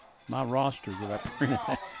roster that I printed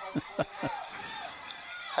out.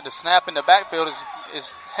 Had to snap in the backfield.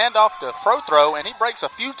 Is handoff to throw, and he breaks a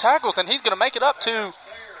few tackles, and he's going to make it up to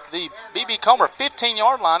the BB Comer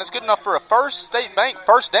 15-yard line. It's good enough for a First State Bank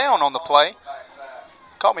first down on the play.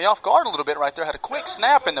 Caught me off guard a little bit right there. Had a quick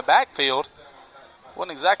snap in the backfield.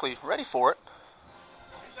 Wasn't exactly ready for it.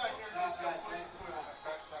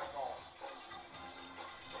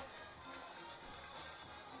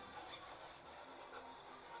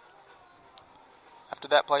 After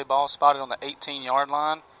that play, ball spotted on the 18-yard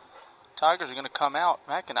line. Tigers are going to come out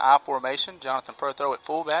back in the I formation. Jonathan Prothrow at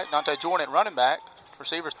fullback. Dante Jordan at running back.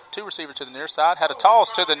 Two receivers to the near side. Had a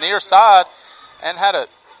toss to the near side and had a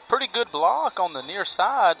pretty good block on the near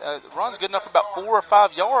side. Run's good enough for about 4 or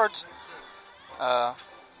 5 yards.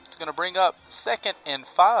 It's going to bring up 2nd and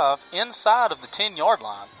 5 inside of the 10-yard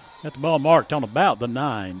line. Got the ball marked on about the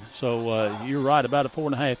 9. So you're right, about a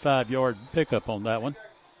 4.5, 5-yard pickup on that one.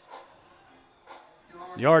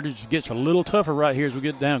 The yardage gets a little tougher right here as we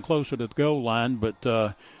get down closer to the goal line, but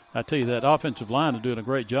I tell you, that offensive line is doing a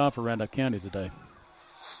great job for Randolph County today.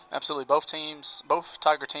 Absolutely. Both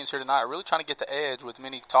Tiger teams here tonight are really trying to get the edge with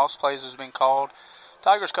many toss plays has been called.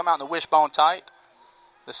 Tigers come out in the wishbone tight.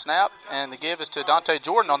 The snap and the give is to Dante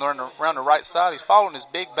Jordan around the right side. He's following his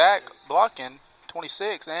big back, blocking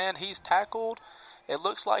 26, and he's tackled. It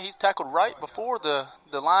looks like he's tackled right before the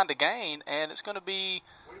line to gain, and it's going to be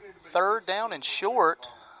 3rd down and short.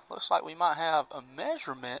 Looks like we might have a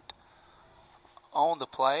measurement on the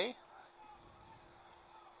play.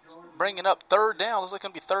 Bringing up 3rd down. Looks like it's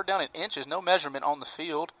going to be 3rd down in inches. No measurement on the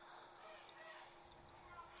field.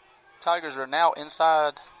 Tigers are now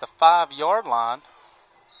inside the 5-yard line.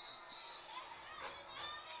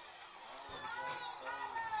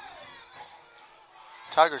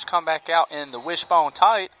 Tigers come back out in the wishbone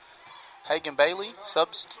tight. Hagan Bailey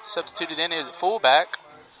substituted in as a fullback.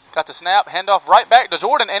 Got the snap, handoff right back to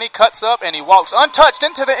Jordan, and he cuts up and he walks untouched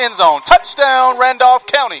into the end zone. Touchdown, Randolph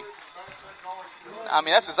County. I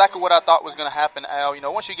mean, that's exactly what I thought was going to happen, Al. You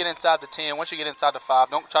know, once you get inside the 10, once you get inside the 5,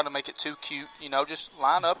 don't try to make it too cute. You know, just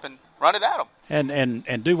line up and run it at them.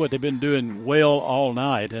 And do what they've been doing well all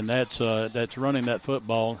night, and that's running that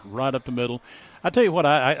football right up the middle. I tell you what,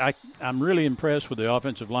 I'm really impressed with the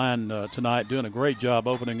offensive line tonight, doing a great job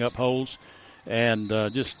opening up holes. And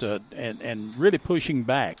and really pushing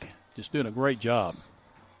back, just doing a great job.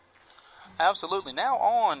 Absolutely. Now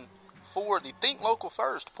on for the Think Local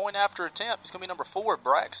First point after attempt. It's going to be number 4,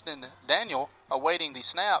 Braxton Daniel, awaiting the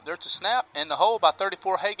snap. There's a snap in the hole by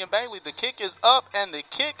 34, Hagan Bailey. The kick is up, and the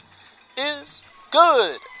kick is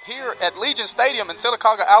good. Here at Legion Stadium in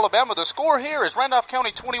Sylacauga, Alabama, the score here is Randolph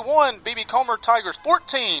County 21, BB Comer Tigers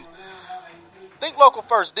 14. Think Local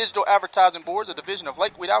First Digital Advertising Boards, a division of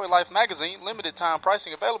Lake Wedowee Life magazine. Limited time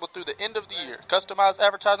pricing available through the end of the year. Customized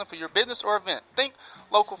advertising for your business or event. Think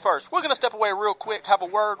Local First. We're going to step away real quick, have a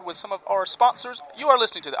word with some of our sponsors. You are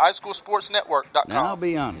listening to the iSchoolSportsNetwork.com. Now, I'll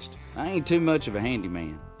be honest. I ain't too much of a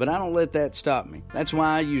handyman, but I don't let that stop me. That's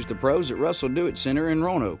why I use the pros at Russell Do-It Center in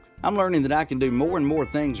Roanoke. I'm learning that I can do more and more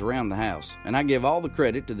things around the house, and I give all the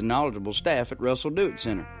credit to the knowledgeable staff at Russell Do-It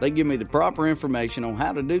Center. They give me the proper information on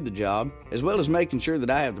how to do the job, as well as making sure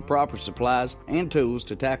that I have the proper supplies and tools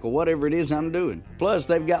to tackle whatever it is I'm doing. Plus,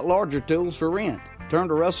 they've got larger tools for rent. Turn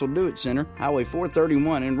to Russell Do-It Center, Highway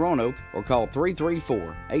 431 in Roanoke, or call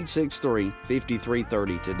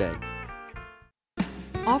 334-863-5330 today.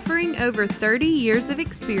 Offering over 30 years of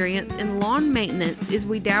experience in lawn maintenance is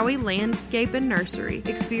Wedowee Landscape and Nursery.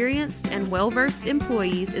 Experienced and well-versed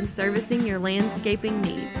employees in servicing your landscaping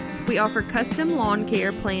needs. We offer custom lawn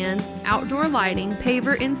care plans, outdoor lighting,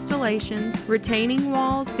 paver installations, retaining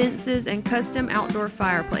walls, fences, and custom outdoor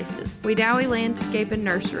fireplaces. Wedowee Landscape and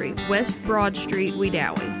Nursery, West Broad Street,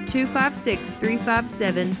 Wedowee.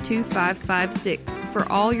 256-357-2556 for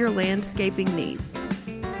all your landscaping needs.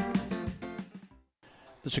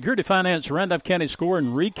 The Security Finance Randolph County Score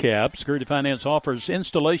and Recap. Security Finance offers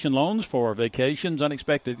installation loans for vacations,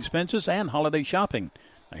 unexpected expenses, and holiday shopping.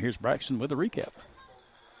 Now here's Braxton with a recap.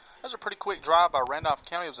 That was a pretty quick drive by Randolph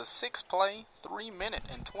County. It was a 6-play, 3-minute,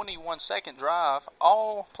 and 21-second drive.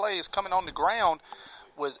 All plays coming on the ground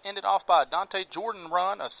was ended off by a Dante Jordan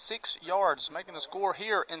run of 6 yards, making the score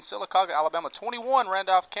here in Sylacauga, Alabama. 21,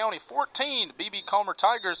 Randolph County, 14, BB Comer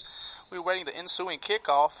Tigers. We're waiting the ensuing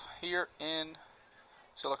kickoff here in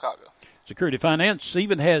Sylacauga. Security Finance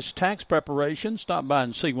even has tax preparation. Stop by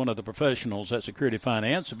and see one of the professionals at Security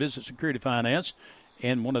Finance. Visit Security Finance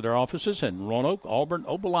in one of their offices in Roanoke, Auburn,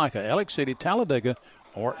 Opelika, Alex City, Talladega,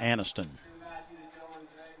 or Anniston.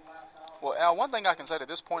 Well, Al, one thing I can say to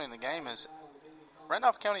this point in the game is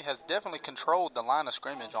Randolph County has definitely controlled the line of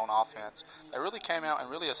scrimmage on offense. They really came out and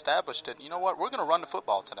really established it. You know what? We're going to run the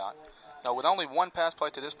football tonight. With only one pass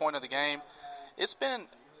play to this point of the game, this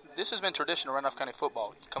has been traditional Randolph County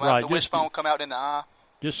football. You come out in the wishbone, come out in the eye.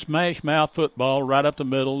 Just smash mouth football right up the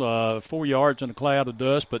middle, 4 yards in a cloud of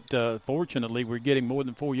dust, but fortunately we're getting more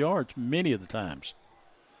than 4 yards many of the times.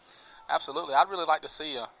 Absolutely. I'd really like to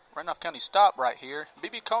see Randolph County stop right here.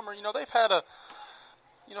 BB Comer, they've had a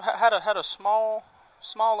small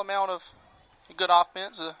amount of good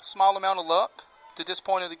offense, a small amount of luck to this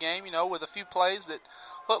point of the game, with a few plays that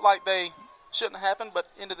looked like they shouldn't have happened, but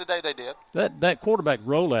end of the day they did. That quarterback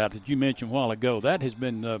rollout that you mentioned a while ago, that has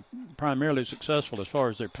been primarily successful as far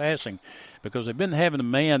as their passing, because they've been having a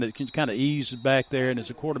man that can kind of ease back there, and as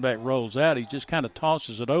the quarterback rolls out, he just kind of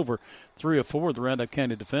tosses it over 3 or 4 of the Randolph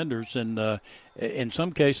County defenders, and in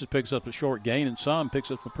some cases picks up a short gain, and some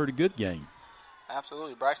picks up a pretty good gain.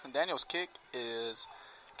 Absolutely. Braxton Daniels' kick is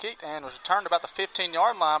kicked and was returned about the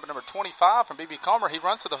 15-yard line, but number 25 from BB Comer, he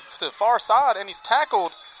runs to the far side, and he's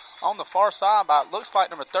tackled on the far side by, it looks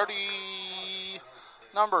like, number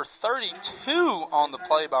 32 on the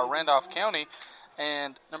play by Randolph County.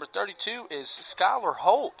 And number 32 is Skylar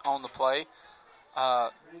Holt on the play.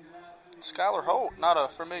 Skylar Holt, not a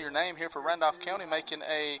familiar name here for Randolph County, making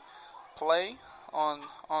a play on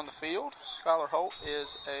the field. Skylar Holt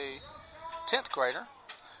is a 10th grader.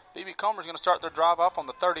 BB Comer is going to start their drive off on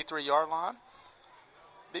the 33-yard line.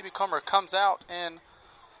 BB Comer comes out in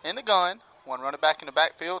the gun. One running back in the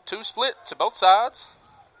backfield, 2 split to both sides.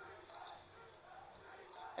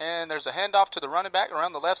 And there's a handoff to the running back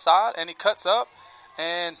around the left side, and he cuts up.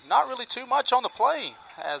 And not really too much on the play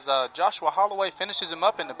as Joshua Holloway finishes him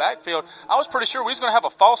up in the backfield. I was pretty sure we was going to have a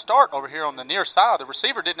false start over here on the near side. The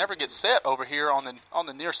receiver didn't ever get set over here on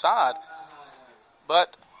the near side.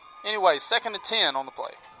 But anyway, 2nd and 10 on the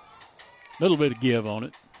play. A little bit of give on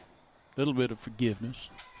it. A little bit of forgiveness.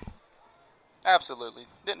 Absolutely.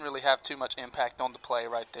 Didn't really have too much impact on the play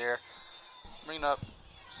right there. Bringing up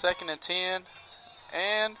 2nd and 10.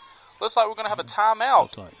 And looks like we're going to have a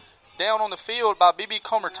timeout down on the field by BB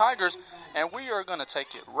Comer Tigers. And we are going to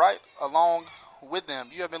take it right along with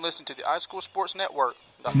them. You have been listening to the iSchool Sports Network.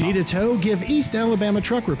 Need a tow? Give East Alabama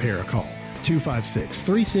Truck Repair a call.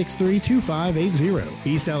 256-363-2580.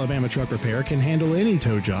 East Alabama Truck Repair can handle any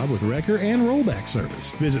tow job with wrecker and rollback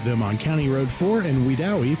service. Visit them on County Road 4 in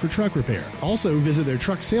Wedowee for truck repair. Also visit their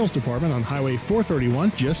truck sales department on Highway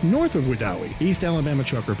 431 just north of Wedowee. East Alabama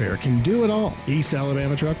Truck Repair can do it all. East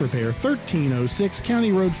Alabama Truck Repair, 1306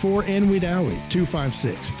 County Road 4 in Wedowee.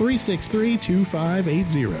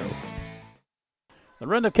 256-363-2580. The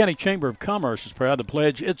Randolph County Chamber of Commerce is proud to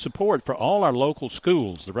pledge its support for all our local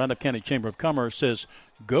schools. The Randolph County Chamber of Commerce says,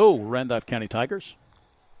 "Go Randolph County Tigers."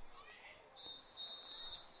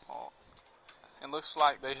 It looks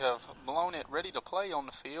like they have blown it ready to play on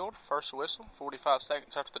the field. First whistle, 45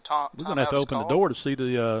 seconds after the time. We're going to have to open the door to see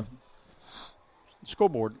the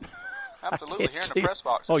scoreboard. Absolutely, here in the press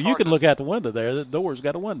box. Oh, you can look out the window there. The door's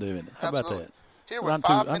got a window in it. How about that? Here with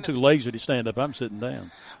I'm too lazy to stand up. I'm sitting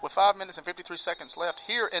down. With 5 minutes and 53 seconds left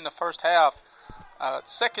here in the first half,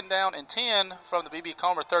 2nd down and 10 from the BB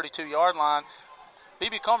Comer 32-yard line.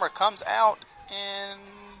 BB Comer comes out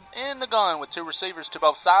in the gun with 2 receivers to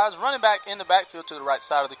both sides. Running back in the backfield to the right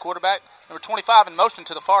side of the quarterback. Number 25 in motion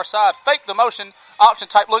to the far side. Fake the motion, option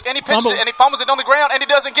type look, and he pitches it, and he fumbles it on the ground, and he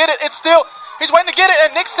doesn't get it. He's waiting to get it,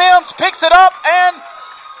 and Nick Sims picks it up, and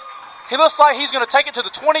he looks like he's going to take it to the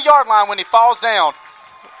 20-yard line when he falls down.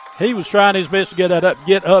 He was trying his best to get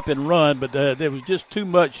up and run, but there was just too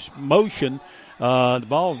much motion. The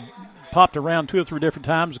ball popped around 2 or 3 different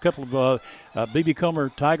times. A couple of BB Comer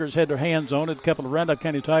Tigers had their hands on it. A couple of Randolph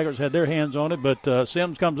County Tigers had their hands on it, but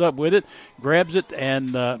Sims comes up with it, grabs it,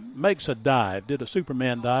 and makes a dive. Did a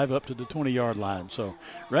Superman dive up to the 20-yard line. So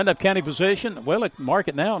Randolph County possession. Well, mark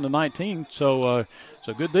it now on the 19, so it's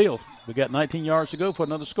a good deal. We got 19 yards to go for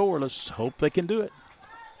another score. Let's hope they can do it.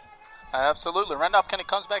 Absolutely. Randolph County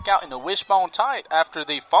comes back out in the wishbone tight after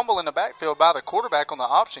the fumble in the backfield by the quarterback on the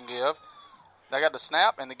option give. They got the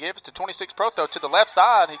snap, and the give is to 26 Proto to the left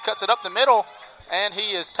side. He cuts it up the middle, and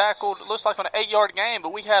he is tackled, looks like on an 8-yard gain,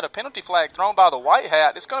 but we had a penalty flag thrown by the White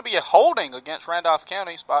Hat. It's going to be a holding against Randolph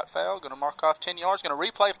County. Spot foul, going to mark off 10 yards, going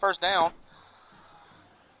to replay first down.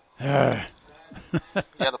 Yeah,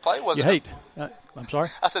 the play wasn't I'm sorry?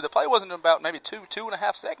 I said the play wasn't about maybe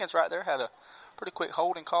 2.5 seconds right there. Had a pretty quick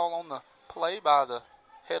holding call on the play by the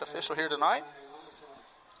head official here tonight.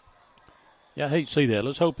 Yeah, I hate to see that.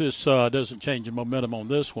 Let's hope this doesn't change the momentum on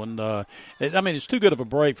this one. It's too good of a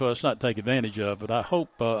break for us not to take advantage of, but I hope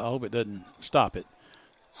it doesn't stop it.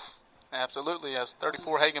 Absolutely. As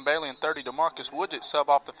 34 Hagan Bailey and 30 DeMarcus Woodgett sub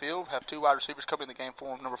off the field, have two wide receivers coming in the game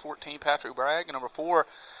for him. Number 14, Patrick Bragg, and number 4,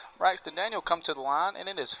 Braxton Daniel come to the line, and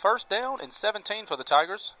it is 1st down and 17 for the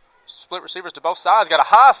Tigers. Split receivers to both sides. Got a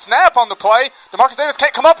high snap on the play. DeMarcus Davis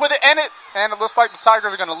can't come up with it, and it looks like the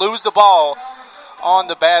Tigers are going to lose the ball on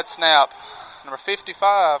the bad snap. Number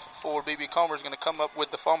 55 for BB Comer is going to come up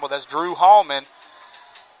with the fumble. That's Drew Hallman.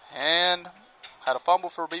 And had a fumble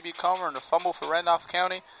for BB Comer and a fumble for Randolph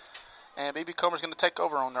County. And BB Comer is going to take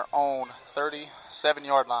over on their own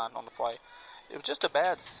 37-yard line on the play. It was just a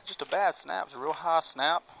bad snap. It was a real high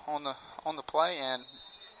snap on the play, and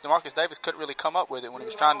DeMarcus Davis couldn't really come up with it when he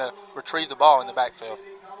was trying to retrieve the ball in the backfield.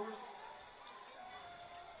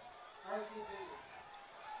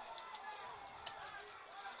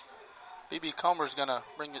 BB Comer is going to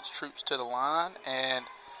bring its troops to the line, and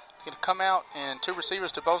it's going to come out and two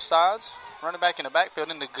receivers to both sides, running back in the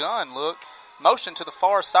backfield in the gun look, motion to the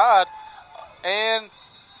far side, and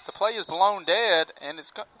the play is blown dead, and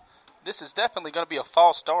this is definitely going to be a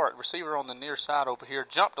false start. Receiver on the near side over here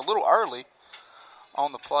jumped a little early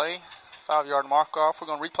on the play. 5-yard mark off. We're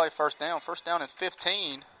going to replay 1st down. 1st down and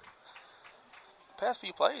 15. The past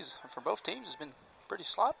few plays for both teams has been pretty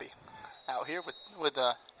sloppy out here with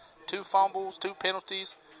 2 fumbles, 2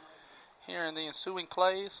 penalties here in the ensuing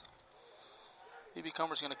plays. BB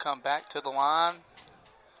Comer is going to come back to the line.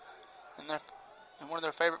 And in one of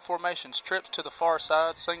their favorite formations, trips to the far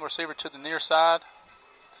side, single receiver to the near side.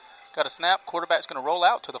 Got a snap. Quarterback's going to roll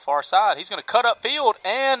out to the far side. He's going to cut up field,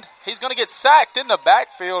 and he's going to get sacked in the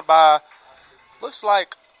backfield by, looks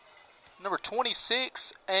like, number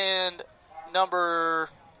 26 and number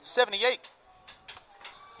 78.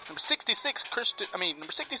 Number 66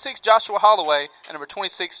 Joshua Holloway and number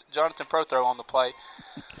 26 Jonathan Prothro on the play.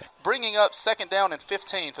 Okay. Bringing up 2nd down and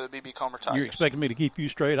 15 for the BB Comer Tigers. You're expecting me to keep you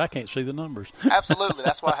straight? I can't see the numbers. Absolutely.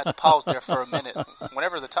 That's why I had to pause there for a minute.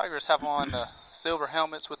 Whenever the Tigers have on the silver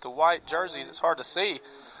helmets with the white jerseys, it's hard to see.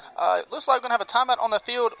 It looks like we're going to have a timeout on the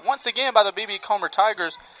field once again by the BB Comer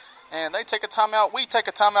Tigers. And they take a timeout. We take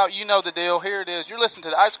a timeout. You know the deal. Here it is. You're listening to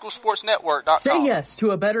the iSchoolSportsNetwork.com. Say yes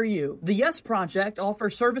to a better you. The Yes Project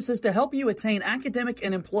offers services to help you attain academic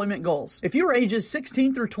and employment goals. If you are ages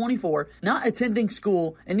 16 through 24, not attending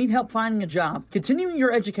school, and need help finding a job, continuing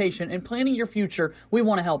your education, and planning your future, we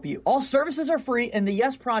want to help you. All services are free, and the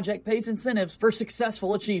Yes Project pays incentives for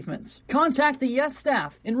successful achievements. Contact the Yes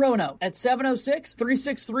staff in Roanoke at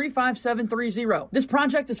 706-363-5730. This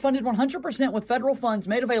project is funded 100% with federal funds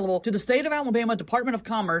made available to the State of Alabama Department of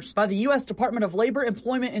Commerce by the U.S. Department of Labor,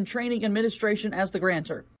 Employment, and Training Administration as the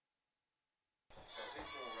grantor.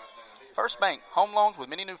 First Bank, home loans with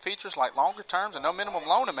many new features like longer terms and no minimum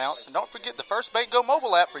loan amounts. And don't forget the First Bank Go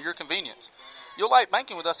mobile app for your convenience. You'll like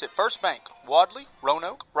banking with us at First Bank, Wadley,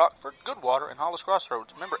 Roanoke, Rockford, Goodwater, and Hollis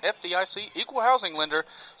Crossroads. Remember, FDIC, equal housing lender,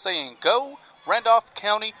 saying go Randolph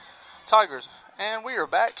County Tigers. And we are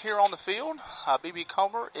back here on the field. BB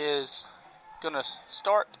Comer is going to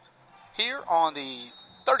start here on the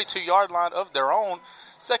 32-yard line of their own.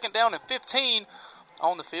 2nd down and 15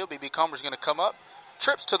 on the field. BB Comer is going to come up.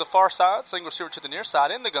 Trips to the far side. Single receiver to the near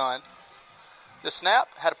side in the gun. The snap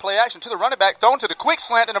had a play action to the running back. Thrown to the quick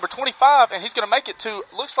slant to number 25. And he's going to make it to,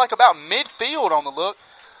 looks like about midfield on the look.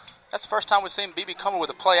 That's the first time we've seen BB Comer with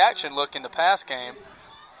a play action look in the pass game.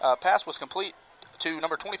 Pass was complete to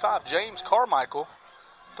number 25, James Carmichael.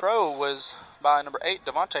 Throw was by number 8,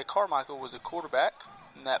 Devontae Carmichael was the quarterback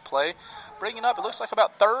in that play. Bringing up, it looks like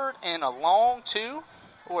about 3rd and a long 2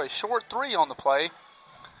 or a short 3 on the play.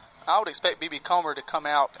 I would expect BB Comer to come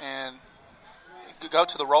out and go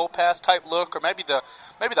to the roll pass type look, or maybe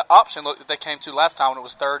the option look that they came to last time when it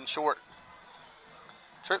was 3rd and short.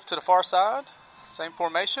 Trips to the far side, same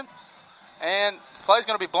formation, and the play's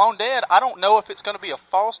going to be blown dead. I don't know if it's going to be a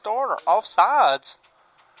false start or offsides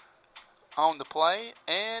on the play,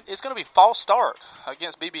 and it's going to be false start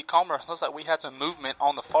against BB Comer. Looks like we had some movement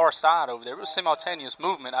on the far side over there. It was simultaneous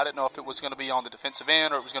movement. I didn't know if it was going to be on the defensive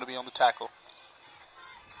end or it was going to be on the tackle.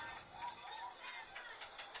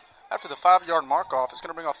 After the 5-yard mark off, it's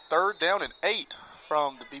going to bring off 3rd down and 8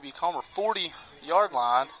 from the BB Comer 40-yard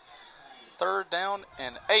line. 3rd down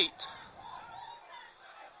and 8.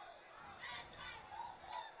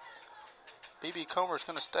 BB Comer is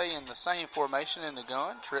going to stay in the same formation in the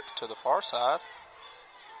gun. Trips to the far side.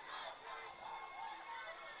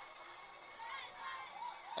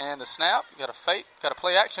 And the snap, got a fake, got a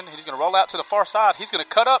play action. He's going to roll out to the far side. He's going to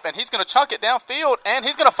cut up, and he's going to chunk it downfield, and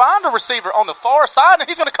he's going to find a receiver on the far side, and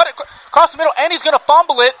he's going to cut it across the middle, and he's going to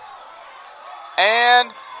fumble it.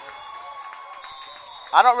 And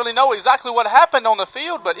I don't really know exactly what happened on the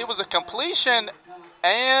field, but it was a completion,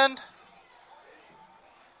 and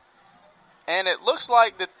it looks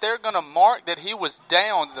like that they're going to mark that he was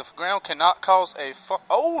down. The ground cannot cause a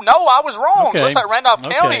oh, no, I was wrong. Okay. Looks like Randolph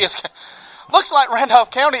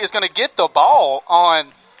County is going to get the ball on.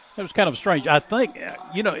 It was kind of strange. I think,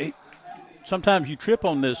 sometimes you trip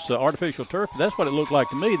on this artificial turf. That's what it looked like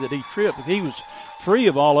to me, that he tripped. He was free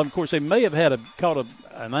of all of them. Of course, they may have had caught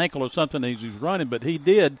an ankle or something as he was running, but he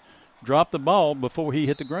did drop the ball before he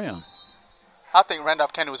hit the ground. I think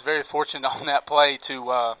Randolph County was very fortunate on that play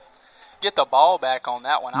to get the ball back on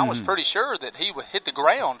that one. I was pretty sure that he would hit the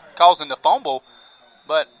ground, causing the fumble,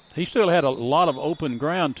 but he still had a lot of open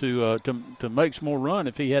ground to make some more run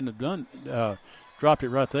if he hadn't dropped it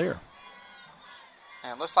right there.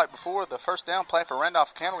 And it looks like before the first down play for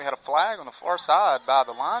Randolph County, we had a flag on the far side by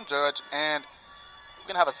the line judge, and we're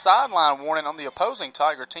going to have a sideline warning on the opposing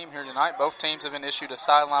Tiger team here tonight. Both teams have been issued a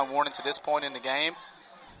sideline warning to this point in the game.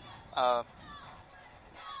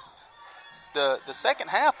 The second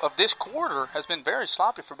half of this quarter has been very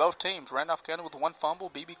sloppy for both teams. Randolph County with 1 fumble,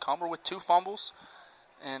 BB Comer with 2 fumbles.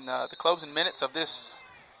 And the closing minutes of this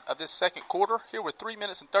second quarter, here with 3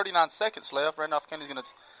 minutes and 39 seconds left, Randolph County is going to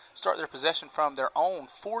start their possession from their own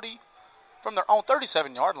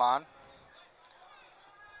 37-yard line.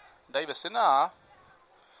 Davis and got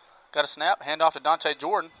a snap, hand off to Dante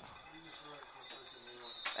Jordan.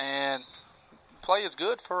 And play is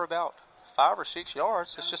good for about 5 or 6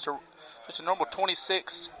 yards. It's just a normal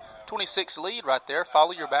 26 lead right there.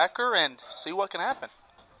 Follow your backer and see what can happen.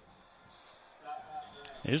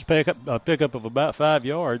 His pickup of about 5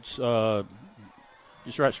 yards,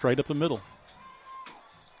 just right straight up the middle.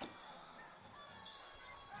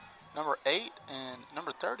 Number 8 and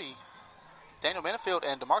number 30, Daniel Benefield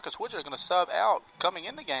and DeMarcus Woodger are going to sub out coming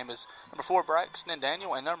in the game as number 4, Braxton and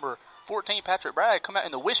Daniel, and number 14, Patrick Bragg, come out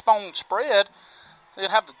in the wishbone spread. They're going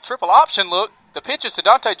to have the triple option look. The pitch is to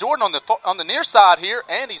Dante Jordan on the near side here,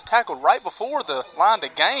 and he's tackled right before the line to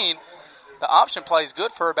gain. The option play is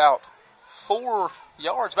good for about 4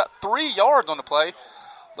 yards, about 3 yards on the play.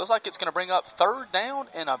 Looks like it's going to bring up 3rd down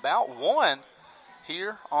and about 1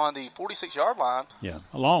 here on the 46-yard line. Yeah,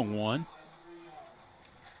 a long one.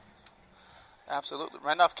 Absolutely.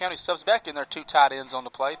 Randolph County subs back in their 2 tight ends on the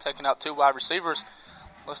play, taking out 2 wide receivers.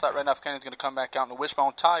 Looks like Randolph County is going to come back out in the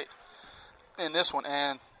wishbone tight in this one,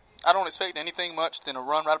 and I don't expect anything much than a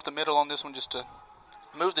run right up the middle on this one just to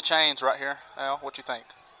move the chains right here. Al, what you think?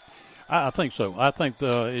 I think so. I think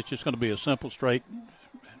it's just going to be a simple straight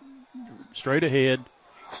ahead,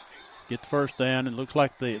 get the first down, and it looks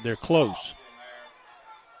like they're close.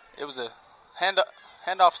 It was a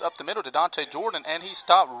handoff up the middle to Dante Jordan, and he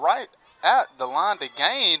stopped right at the line to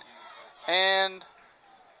gain, and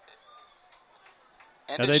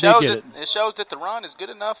it shows that the run is good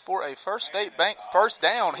enough for a First State Bank first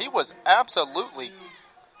down. He was absolutely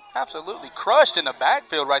crushed in the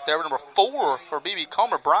backfield right there. Number 4 for BB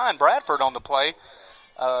Comer, Brian Bradford on the play.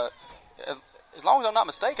 As long as I'm not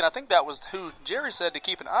mistaken, I think that was who Jerry said to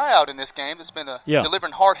keep an eye out in this game. That's been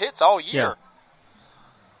delivering hard hits all year. Yeah.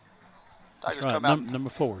 Tigers come out. Number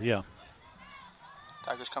 4, yeah.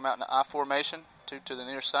 Tigers come out in the I formation, 2 to the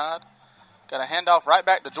near side. Got a handoff right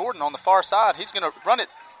back to Jordan on the far side. He's going to run it,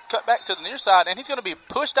 cut back to the near side, and he's going to be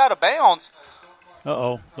pushed out of bounds.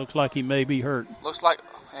 Uh-oh. Looks like he may be hurt. Looks like,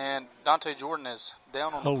 and Dante Jordan is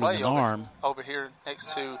down on holding the play an arm over here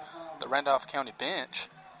next to the Randolph County bench.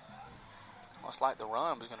 Looks like the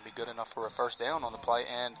run was going to be good enough for a first down on the play,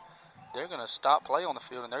 and they're going to stop play on the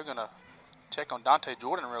field, and they're going to check on Dante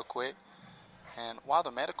Jordan real quick. And while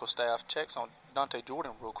the medical staff checks on Dante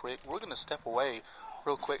Jordan real quick, we're going to step away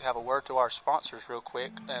real quick, have a word to our sponsors real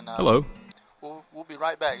quick. And hello. We'll be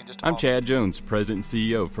right back in just a I'm moment. Chad Jones, President and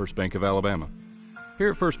CEO of First Bank of Alabama.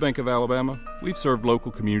 Here at First Bank of Alabama, we've served local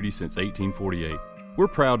communities since 1848. We're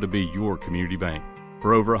proud to be your community bank.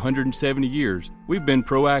 For over 170 years, we've been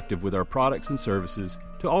proactive with our products and services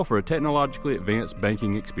to offer a technologically advanced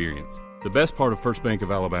banking experience. The best part of First Bank of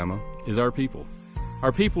Alabama is our people.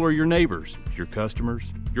 Our people are your neighbors, your customers,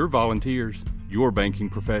 your volunteers, your banking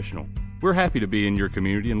professional. We're happy to be in your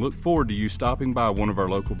community and look forward to you stopping by one of our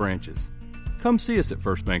local branches. Come see us at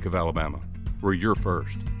First Bank of Alabama. We're your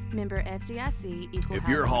first. Member FDIC equal. If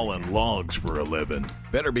you're hauling logs for a living,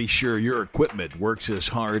 better be sure your equipment works as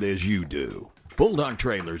hard as you do. Bulldog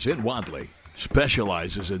Trailers in Wadley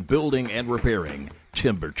specializes in building and repairing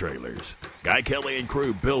timber trailers. Guy Kelly and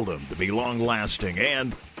crew build them to be long-lasting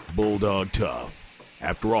and Bulldog tough.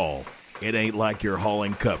 After all, it ain't like you're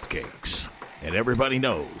hauling cupcakes. And everybody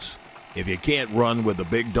knows, if you can't run with a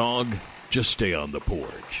big dog, just stay on the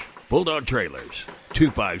porch. Bulldog Trailers,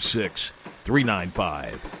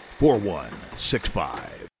 256-395-4165.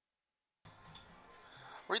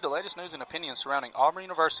 Read the latest news and opinions surrounding Auburn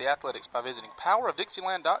University athletics by visiting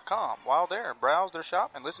powerofdixieland.com. While there, browse their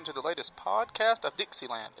shop and listen to the latest podcast of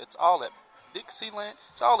Dixieland. It's all at Dixieland.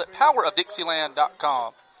 It's all at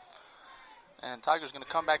powerofdixieland.com. And Tiger's going to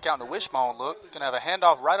come back out in the wishbone look. Going to have a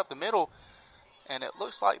handoff right up the middle. And it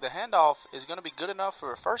looks like the handoff is going to be good enough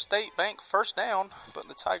for a First State Bank first down. But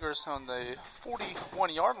the Tigers on the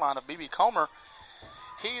 41-yard line of BB Comer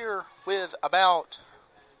here with about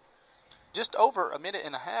just over a minute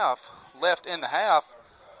and a half left in the half.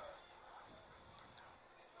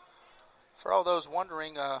 For all those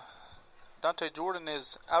wondering, Dante Jordan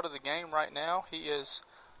is out of the game right now. He is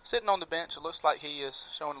sitting on the bench. It looks like he is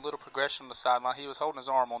showing a little progression on the sideline. He was holding his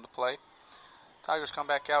arm on the play. Tigers come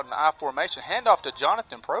back out in the I formation. Handoff to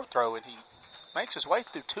Jonathan Prothrow, and he makes his way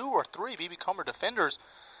through 2 or 3 BB Comer defenders.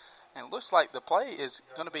 And it looks like the play is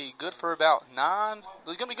going to be good for about 9. It's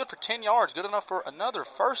going to be good for 10 yards. Good enough for another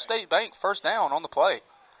First State Bank first down on the play.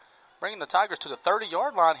 Bringing the Tigers to the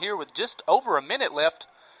 30-yard line here with just over a minute left.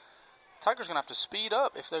 Tigers going to have to speed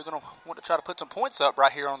up if they're going to want to try to put some points up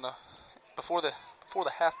right here on the before the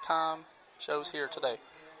halftime shows here today.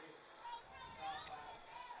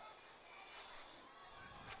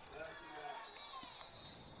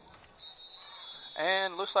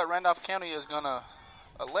 And looks like Randolph County is going to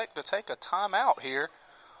elect to take a timeout here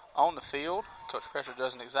on the field. Coach Pressure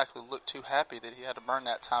doesn't exactly look too happy that he had to burn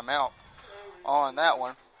that timeout on that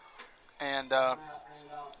one. And,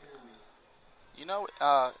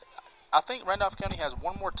 I think Randolph County has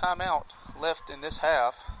one more timeout left in this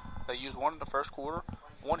half. They used one in the first quarter,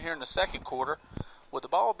 one here in the second quarter. With the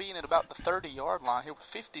ball being at about the 30-yard line here with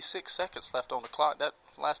 56 seconds left on the clock, that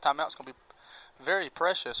last timeout is going to be very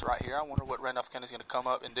precious right here. I wonder what Randolph County is going to come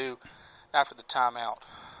up and do after the timeout.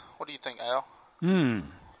 What do you think, Al? I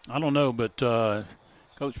don't know, but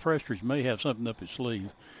Coach Prestridge may have something up his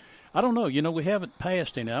sleeve. I don't know. We haven't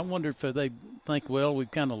passed any. I wonder if they think, well,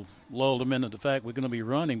 we've kind of lulled them into the fact we're going to be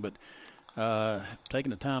running, but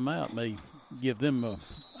taking a timeout may give them an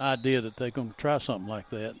idea that they're going to try something like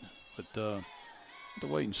that. But to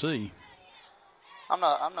wait and see. I'm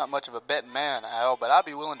not much of a betting man, Al, but I'd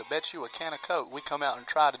be willing to bet you a can of Coke we come out and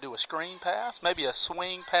try to do a screen pass, maybe a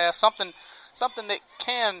swing pass, something that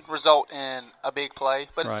can result in a big play,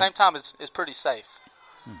 but at the same time is pretty safe.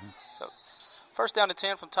 Mm-hmm. So first down to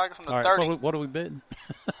 10 from Tiger from the 30. What are we betting?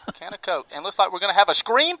 Can of Coke. And looks like we're going to have a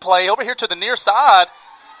screen play over here to the near side.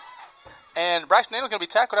 And Braxton Daniels going to be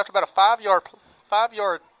tackled after about a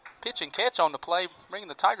 5-yard pitch and catch on the play, bringing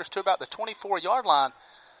the Tigers to about the 24-yard line.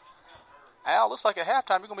 Al, looks like at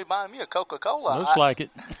halftime you're going to be buying me a Coca-Cola. Looks like it.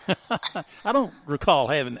 I don't recall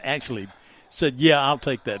having actually said, yeah, I'll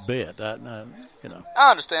take that bet. I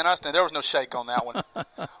understand. There was no shake on that one.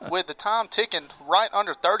 With the time ticking right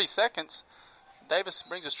under 30 seconds, Davis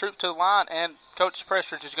brings his troops to the line, and Coach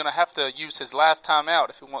Prestridge is going to have to use his last timeout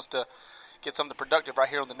if he wants to get something productive right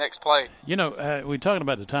here on the next play. We're talking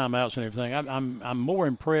about the timeouts and everything. I'm more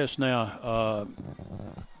impressed now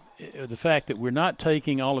the fact that we're not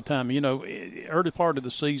taking all the time. Early part of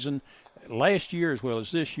the season, last year as well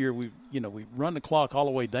as this year, we run the clock all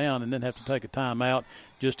the way down and then have to take a timeout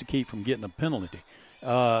just to keep from getting a penalty.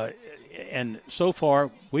 And so far,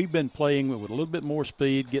 we've been playing with a little bit more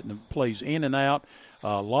speed, getting the plays in and out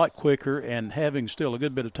a lot quicker, and having still a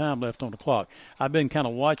good bit of time left on the clock. I've been kind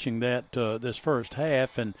of watching that this first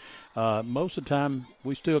half, and most of the time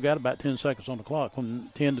we still got about 10 seconds on the clock, 10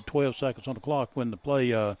 to 12 seconds on the clock when the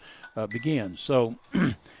play begins. So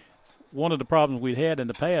one of the problems we had in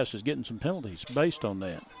the past is getting some penalties based on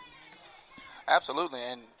that. Absolutely,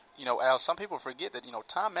 and Al, some people forget that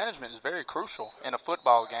time management is very crucial in a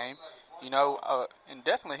football game. And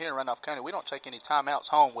definitely here in Randolph County, we don't take any timeouts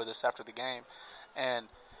home with us after the game. And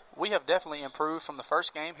we have definitely improved from the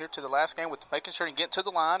first game here to the last game with making sure you get to the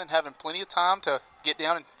line and having plenty of time to get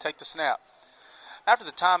down and take the snap. After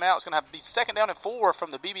the timeout, it's going to have to be 2nd down and 4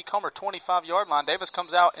 from the BB Comer 25-yard line. Davis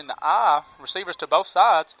comes out in the I, receivers to both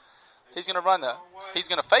sides. He's going to he's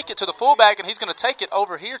going to fake it to the fullback, and he's going to take it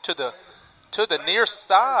over here to the near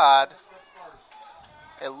side.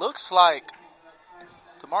 It looks like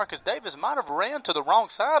DeMarcus Davis might have ran to the wrong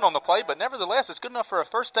side on the play, but nevertheless, it's good enough for a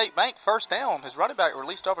First State Bank first down. His running back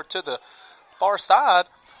released over to the far side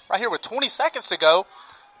right here with 20 seconds to go.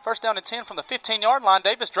 First down and 10 from the 15-yard line.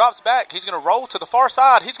 Davis drops back. He's going to roll to the far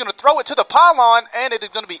side. He's going to throw it to the pylon, and it is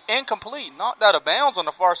going to be incomplete. Knocked out of bounds on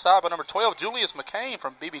the far side by number 12, Julius McCain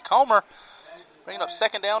from BB Comer. Bringing up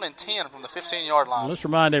second down and 10 from the 15-yard line. Let's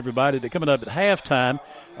remind everybody that coming up at halftime,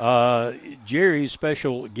 Jerry's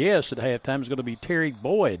special guest at halftime is going to be Terry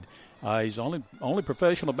Boyd. He's the only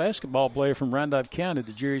professional basketball player from Randolph County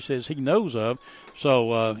that Jerry says he knows of.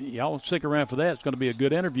 So y'all stick around for that. It's going to be a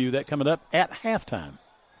good interview. That coming up at halftime.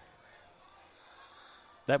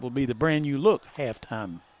 That will be the Brand New Look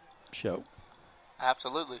halftime show.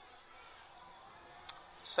 Absolutely.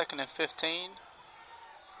 Second and 15.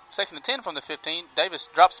 Second and 10 from the 15. Davis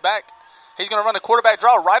drops back. He's going to run a quarterback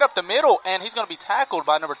draw right up the middle, and he's going to be tackled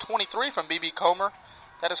by number 23 from BB Comer.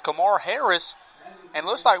 That is Kamar Harris. And it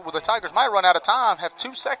looks like the Tigers might run out of time. Have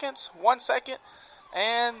 2 seconds, 1 second,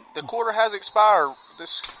 and the quarter has expired.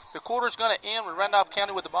 The quarter's going to end with Randolph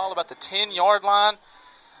County with the ball about the 10-yard line.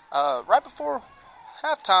 Right before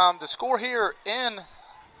halftime, the score here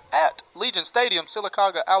at Legion Stadium,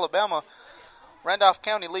 Sylacauga, Alabama, Randolph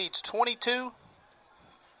County leads 22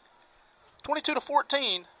 to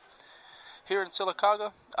 14 here in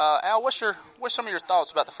Sylacauga. Al, what's some of your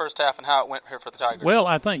thoughts about the first half and how it went here for the Tigers? Well,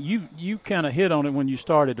 I think you kind of hit on it when you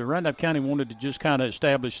started. Randolph County wanted to just kind of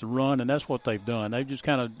establish the run, and that's what they've done. They've just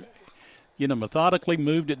kind of methodically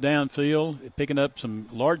moved it downfield, picking up some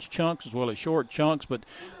large chunks as well as short chunks, but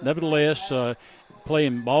nevertheless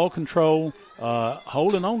playing ball control,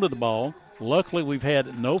 holding on to the ball. Luckily, we've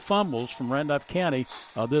had no fumbles from Randolph County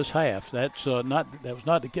this half. That was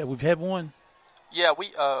not the case. We've had one. Yeah,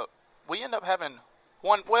 we end up having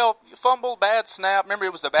one. Well, fumble, bad snap. Remember,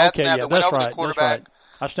 it was the bad snap that went over the quarterback. That's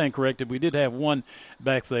right. I stand corrected. We did have one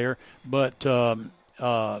back there, but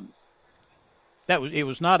it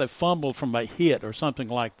was not a fumble from a hit or something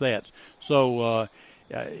like that. So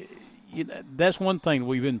that's one thing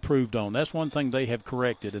we've improved on. That's one thing they have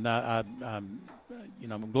corrected, and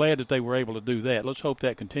I'm glad that they were able to do that. Let's hope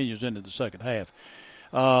that continues into the second half.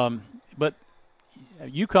 But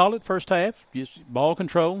you call it first half, just ball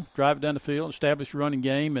control, drive it down the field, establish a running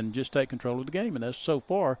game, and just take control of the game. And that's so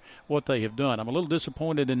far what they have done. I'm a little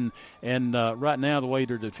disappointed in right now the way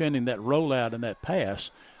they're defending that rollout and that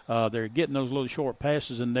pass. They're getting those little short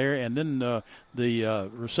passes in there, and then the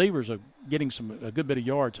receivers are getting a good bit of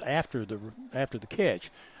yards after the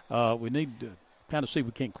catch. We need to kind of see if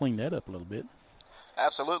we can't clean that up a little bit.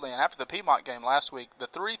 Absolutely, and after the Piedmont game last week, the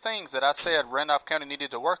three things that I said Randolph County needed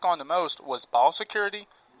to work on the most was ball security,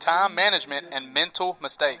 time management, and mental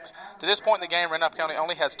mistakes. To this point in the game, Randolph County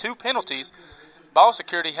only has 2 penalties. Ball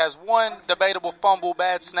security has 1 debatable fumble,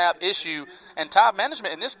 bad snap issue, and time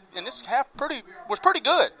management in this half was pretty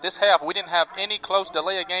good. This half, we didn't have any close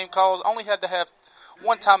delay of game calls. Only had to have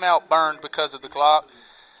 1 timeout burned because of the clock.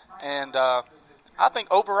 And I think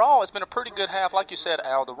overall it's been a pretty good half. Like you said,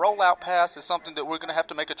 Al, the rollout pass is something that we're going to have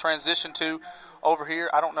to make a transition to over here.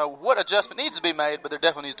 I don't know what adjustment needs to be made, but there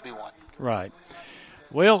definitely needs to be one. Right.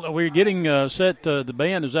 Well, we're getting set. The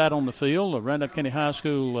band is out on the field. Randolph County High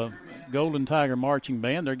School Golden Tiger Marching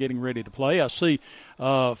Band. They're getting ready to play. I see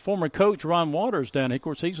former coach Ron Waters down here. Of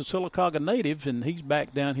course, he's a Sylacauga native, and he's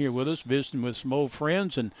back down here with us, visiting with some old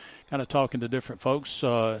friends and kind of talking to different folks.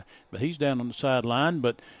 But he's down on the sideline.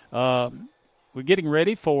 But we're getting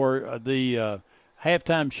ready for the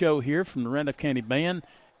halftime show here from the Randolph County Band.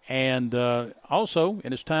 And also,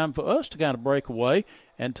 it's time for us to kind of break away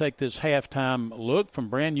and take this halftime look from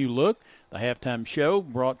Brand New Look. The halftime show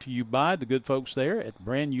brought to you by the good folks there at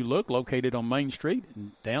Brand New Look, located on Main Street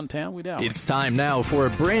in downtown Wedowee. It's time now for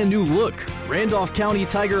a Brand New Look, Randolph County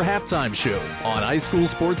Tiger halftime show on iSchool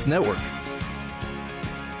Sports Network.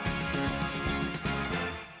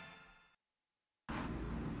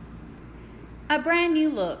 A Brand New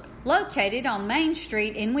Look, located on Main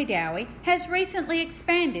Street in Wedowee, has recently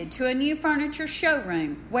expanded to a new furniture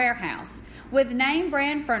showroom warehouse with name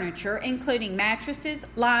brand furniture including mattresses,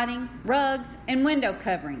 lighting, rugs, and window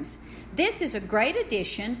coverings. This is a great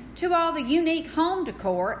addition to all the unique home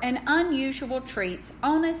decor and unusual treats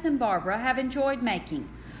Onis and Barbara have enjoyed making.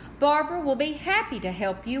 Barbara will be happy to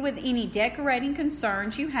help you with any decorating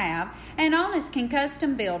concerns you have, and Onis can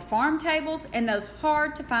custom build farm tables in those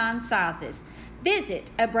hard-to-find sizes.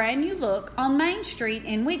 Visit A Brand New Look on Main Street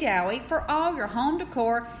in Wedowee for all your home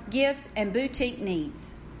decor, gifts, and boutique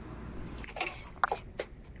needs.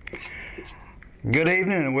 Good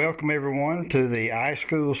evening and welcome everyone to the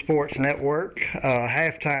iSchool Sports Network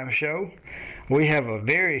halftime show. We have a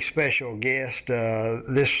very special guest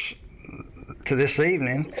this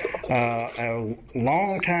evening, a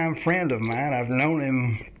longtime friend of mine. I've known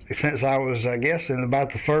him since I was, I guess, in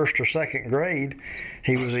about the first or second grade.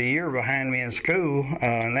 He was a year behind me in school,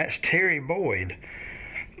 and that's Terry Boyd.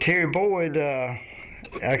 Terry Boyd,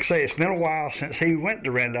 like I say, it's been a while since he went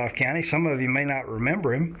to Randolph County. Some of you may not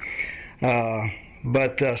remember him. So I'm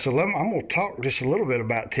going to talk just a little bit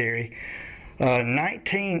about Terry.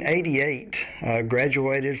 1988,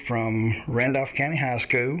 graduated from Randolph County High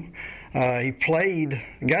School. He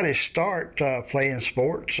got his start playing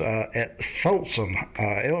sports at Folsom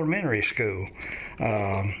Elementary School.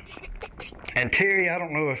 And Terry, I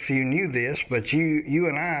don't know if you knew this, but you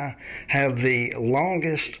and I have the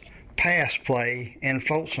longest pass play in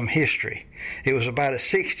Folsom history. It was about a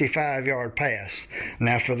 65-yard pass.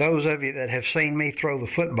 Now, for those of you that have seen me throw the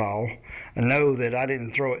football, know that I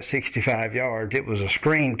didn't throw it 65 yards. It was a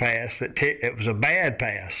screen pass. It was a bad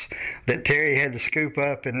pass that Terry had to scoop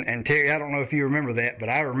up. And Terry, I don't know if you remember that, but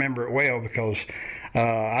I remember it well because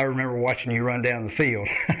I remember watching you run down the field.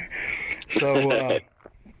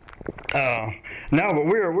 No, but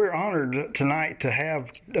we're honored tonight to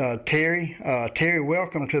have Terry. Terry,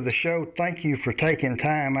 welcome to the show. Thank you for taking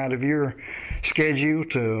time out of your schedule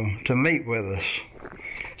to meet with us.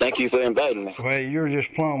 Thank you for inviting me. Well, you're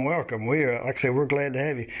just plumb welcome. Like I said, we're glad to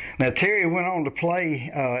have you. Now, Terry went on to play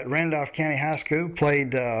at Randolph County High School.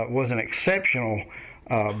 Was an exceptional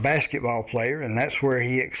basketball player, and that's where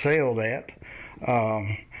he excelled at.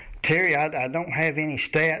 Terry, I don't have any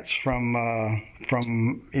stats from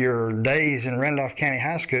your days in Randolph County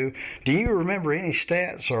High School. Do you remember any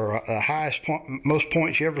stats or most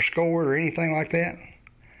points you ever scored or anything like that?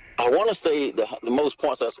 I want to say the most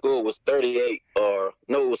points I scored was 38, it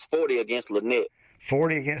was 40 against Lynette.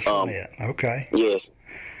 40 against Lynette. Okay. Yes.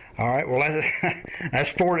 All right. Well,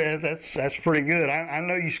 that's 40. That's pretty good. I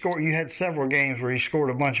know you scored. You had several games where you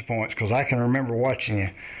scored a bunch of points because I can remember watching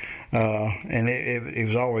you. And it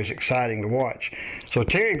was always exciting to watch. So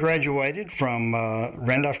Terry graduated from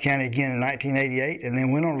Randolph County again in 1988 and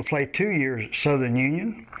then went on to play 2 years at Southern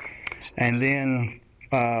Union and then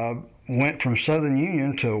went from Southern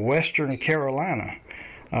Union to Western Carolina.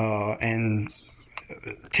 And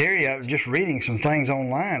Terry, I was just reading some things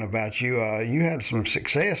online about you. You had some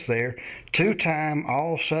success there. 2-time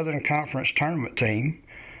All-Southern Conference Tournament team.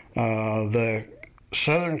 The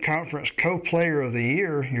Southern Conference Co-Player of the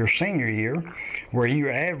Year, your senior year, where you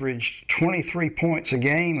averaged 23 points a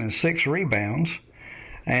game and 6 rebounds.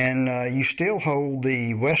 And you still hold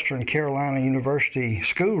the Western Carolina University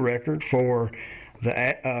school record for the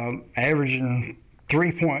averaging a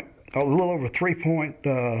little over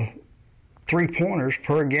 3-pointers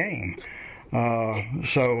per game.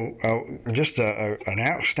 Just an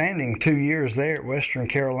outstanding 2 years there at Western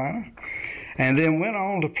Carolina. And then went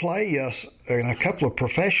on to play in a couple of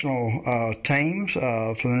professional teams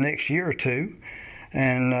for the next year or two.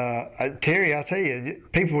 And Terry, I tell you,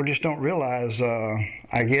 people just don't realize,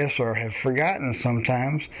 I guess, or have forgotten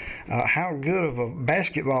sometimes, how good of a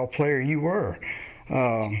basketball player you were.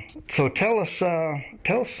 So tell us,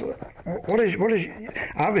 what is?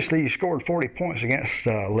 Obviously, you scored 40 points against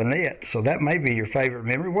Lynette, so that may be your favorite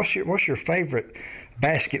memory. What's your favorite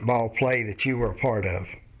basketball play that you were a part of?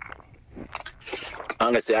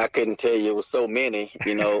 Honestly, I couldn't tell you. It was so many,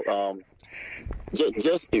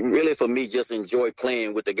 just really for me, just enjoy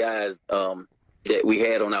playing with the guys that we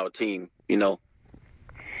had on our team,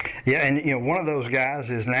 Yeah, and one of those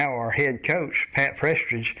guys is now our head coach, Pat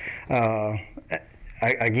Prestridge.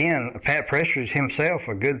 Again, Pat Prestridge himself,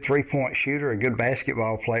 a good 3-point shooter, a good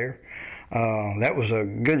basketball player. That was a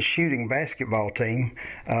good shooting basketball team.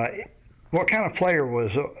 What kind of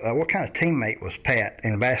teammate was Pat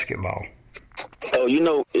in basketball? Oh,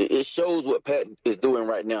 it shows what Pat is doing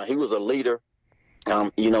right now. He was a leader.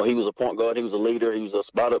 He was a point guard. He was a leader. He was a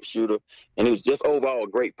spot-up shooter. And he was just overall a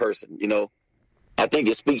great person, I think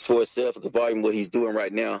it speaks for itself at the volume what he's doing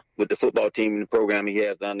right now with the football team and the program he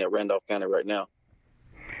has down there at Randolph County right now.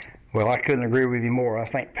 Well, I couldn't agree with you more. I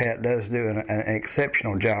think Pat does do an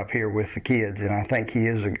exceptional job here with the kids, and I think he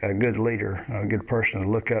is a good leader, a good person to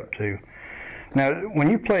look up to. Now, when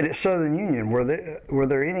you played at Southern Union, were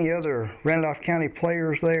there any other Randolph County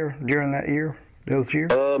players there during those years?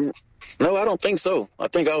 No, I don't think so. I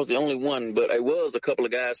think I was the only one, but it was a couple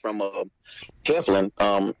of guys from Heflin.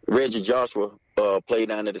 Reggie Joshua played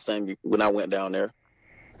down there the same when I went down there.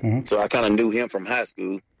 Mm-hmm. So I kind of knew him from high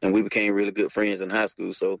school, and we became really good friends in high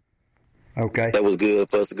school. So that was good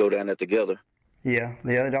for us to go down there together. Yeah,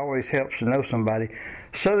 it always helps to know somebody.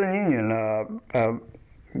 Southern Union,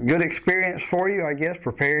 good experience for you, I guess,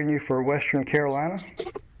 preparing you for Western Carolina?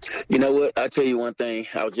 You know what? I'll tell you one thing.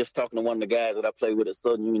 I was just talking to one of the guys that I played with at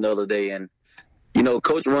Southern Union the other day, and You know,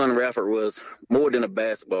 Coach Ron Rafford was more than a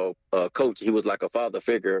basketball coach. He was like a father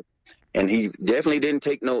figure, and he definitely didn't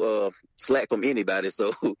take no slack from anybody.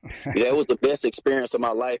 So that was the best experience of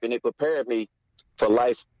my life, and it prepared me for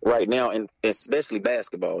life right now, and especially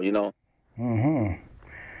basketball, you know. Mm-hmm.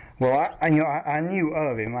 Well, I knew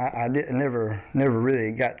of him. I never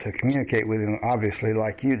really got to communicate with him, obviously,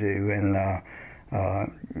 like you do. And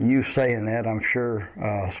you saying that, I'm sure,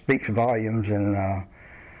 speaks volumes. And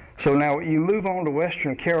so now you move on to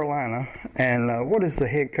Western Carolina, and what is the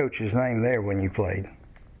head coach's name there when you played?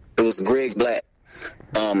 It was Greg Black.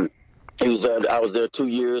 I was there 2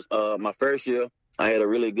 years. My first year, I had a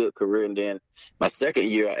really good career, and then my second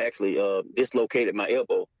year, I actually dislocated my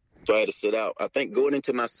elbow, so I had to sit out. I think going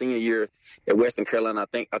into my senior year at Western Carolina,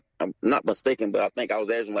 I'm not mistaken, but I think I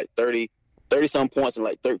was averaging like 30-some points and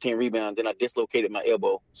like 13 rebounds. Then I dislocated my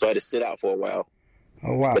elbow, so I had to sit out for a while.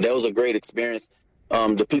 Oh, wow. But that was a great experience.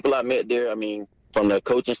 The people I met there, I mean, from the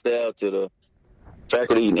coaching staff to the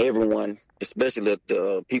faculty and everyone, especially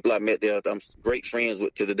the people I met there, I'm great friends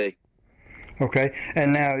with to today. Okay,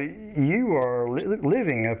 and now you are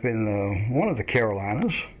living up in one of the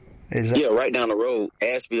Carolinas. Is that? Yeah, right down the road,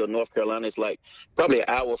 Asheville, North Carolina. It's like probably an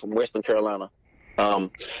hour from Western Carolina.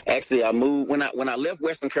 Actually, I moved when I left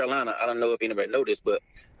Western Carolina. I don't know if anybody noticed, but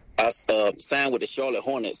I signed with the Charlotte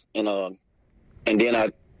Hornets, and then I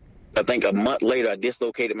think a month later I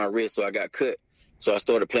dislocated my wrist, so I got cut. So I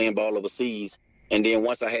started playing ball overseas, and then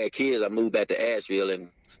once I had kids, I moved back to Asheville,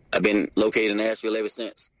 and I've been located in Asheville ever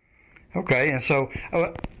since. Okay, and so,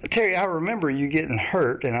 Terry, I remember you getting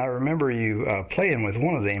hurt, and I remember you playing with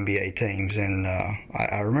one of the NBA teams, and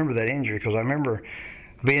I remember that injury because I remember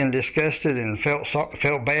being disgusted and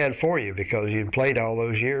felt bad for you because you'd played all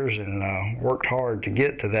those years and worked hard to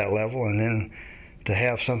get to that level, and then to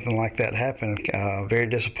have something like that happen, very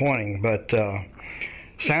disappointing. But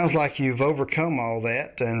sounds like you've overcome all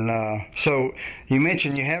that, and so you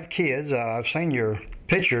mentioned you have kids. I've seen your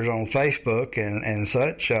pictures on Facebook and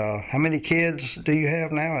such. How many kids do you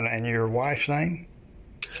have now, and your wife's name?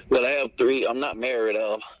 Well, I have 3. I'm not married.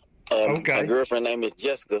 Okay. My girlfriend's name is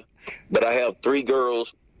Jessica, but I have 3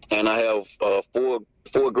 girls, and I have 4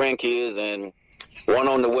 grandkids and 1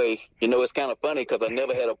 on the way. You know, it's kind of funny because I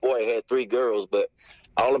never had a boy. I had 3 girls, but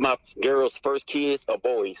all of my girls' first kids are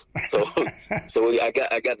boys. So I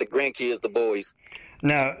got the grandkids, the boys.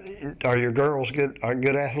 Now, are your girls good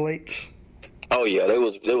athletes? Oh yeah, they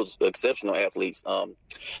was exceptional athletes. None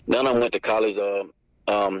of them went to college.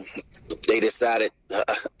 They decided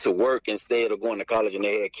to work instead of going to college, and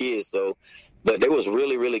they had kids. So, but they was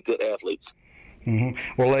really, really good athletes. Mm-hmm.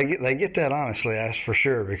 Well, they get that honestly, that's for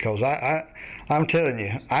sure. Because I'm telling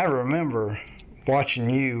you, I remember watching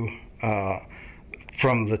you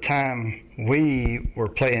from the time we were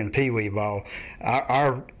playing Pee Wee ball.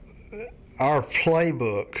 Our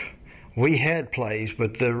playbook. We had plays,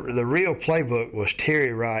 but the real playbook was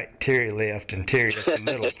Terry right, Terry left, and Terry up the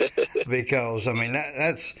middle. Because I mean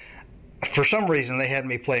that's for some reason they had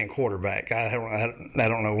me playing quarterback. I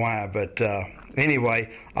don't know why, but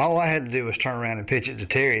anyway, all I had to do was turn around and pitch it to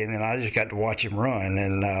Terry, and then I just got to watch him run.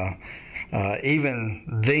 And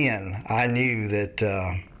even then, I knew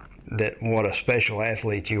that what a special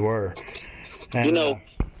athlete you were. And, you know.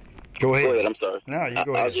 Go ahead. I'm sorry. No, you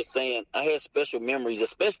go ahead. I was just saying, I had special memories,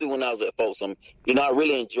 especially when I was at Folsom. You know, I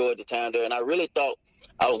really enjoyed the time there, and I really thought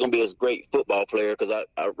I was going to be a great football player because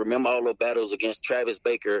I remember all the battles against Travis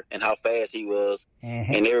Baker and how fast he was,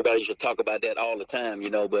 and everybody used to talk about that all the time, you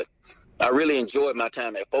know. But I really enjoyed my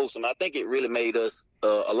time at Folsom. I think it really made us,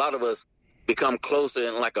 a lot of us, become closer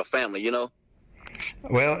and like a family, you know.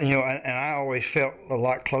 Well, you know, and I always felt a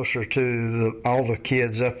lot closer to all the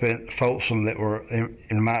kids up at Folsom that were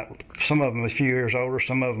in my, some of them a few years older,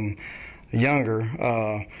 some of them younger,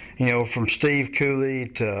 you know, from Steve Cooley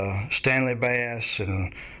to Stanley Bass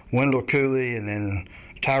and Wendell Cooley, and then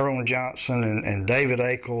Tyrone Johnson and David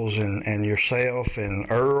Ackles and yourself and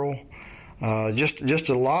Earl. Just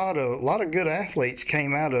a lot of good athletes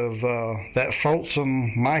came out of that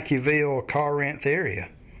Folsom, Mikeyville, Corinth area.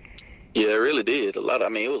 Yeah, it really did.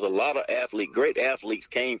 It was a lot of great athletes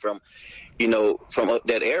came from, you know, from up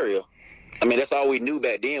that area. I mean, that's all we knew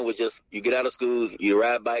back then was just you get out of school, you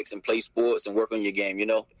ride bikes and play sports and work on your game, you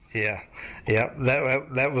know? Yeah.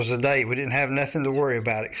 That was the day. We didn't have nothing to worry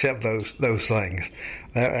about except those things.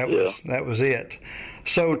 That was it.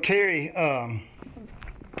 So, Terry,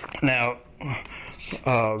 now,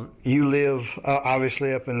 you live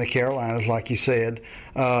obviously up in the Carolinas, like you said.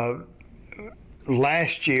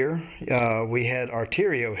 Last year, we had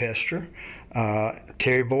Arterio Hester,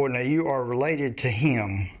 Terry Boyd. Now, you are related to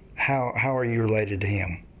him. How are you related to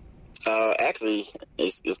him? actually,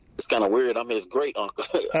 it's kind of weird. I'm his great uncle.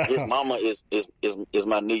 His mama is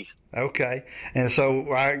my niece. Okay, and so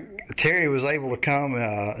Terry was able to come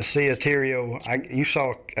see Terrio. You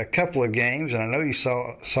saw a couple of games, and I know you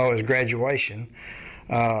saw his graduation.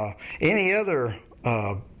 Any other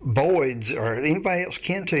Boyds or anybody else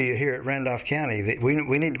kin to you here at Randolph County that we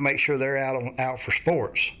need to make sure they're out for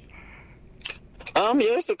sports? Yeah,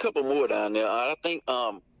 there's a couple more down there. I think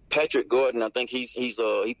Patrick Gordon. I think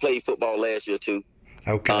he played football last year too.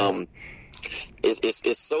 Okay.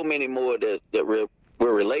 It's so many more that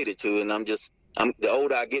we're related to, and the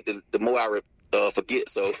older I get, the more I forget.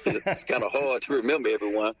 So it's kind of hard to remember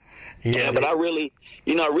everyone. Yeah, but I really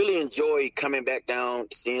enjoy coming back down,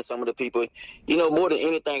 seeing some of the people. More than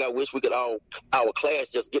anything, I wish we could our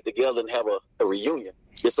class just get together and have a reunion.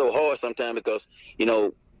 It's so hard sometimes because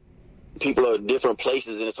people are in different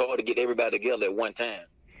places, and it's hard to get everybody together at one time.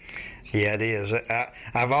 Yeah, it is.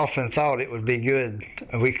 I've often thought it would be good.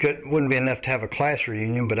 Wouldn't be enough to have a class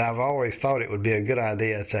reunion, but I've always thought it would be a good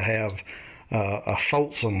idea to have a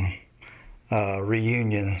Folsom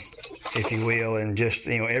reunion, if you will, and just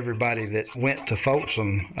everybody that went to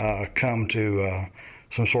Folsom come to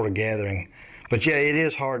some sort of gathering. But yeah, it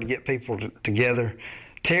is hard to get people together.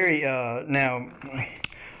 Terry, now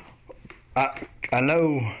I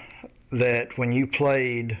know that when you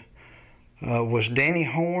played, was Danny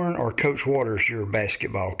Horn or Coach Waters your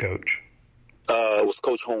basketball coach? It was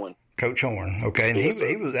Coach Horn. Coach Horn, okay, and yes,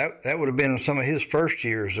 he was that would have been some of his first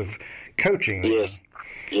years of coaching. Yes,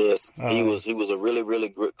 he was a really,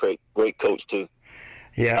 really great coach too.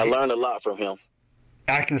 Yeah, I learned a lot from him.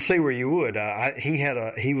 I can see where you would.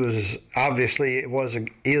 He was obviously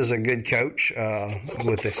is a good coach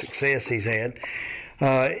with the success he's had.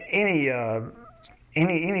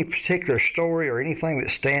 Any particular story or anything that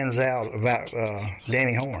stands out about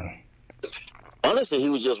Danny Horn? Honestly, he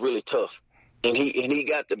was just really tough, and he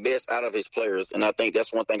got the best out of his players. And I think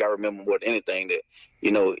that's one thing I remember more than anything, that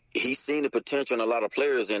he's seen the potential in a lot of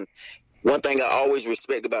players. And one thing I always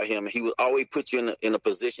respect about him, he would always put you in a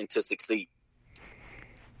position to succeed.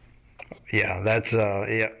 Yeah, that's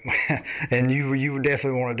yeah, and you would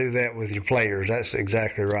definitely want to do that with your players. That's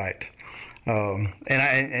exactly right.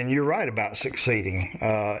 And you're right about succeeding,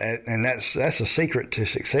 and that's a secret to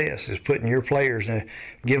success, is putting your players and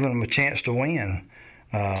giving them a chance to win.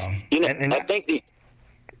 I think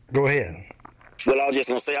go ahead. Well, I was just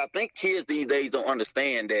gonna say, I think kids these days don't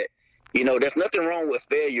understand that there's nothing wrong with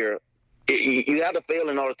failure. You got to fail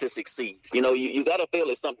in order to succeed. You got to fail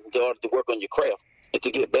at something in order to work on your craft and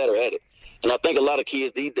to get better at it. And I think a lot of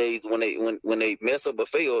kids these days, when they mess up or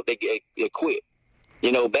fail, they quit.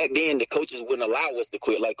 Back then the coaches wouldn't allow us to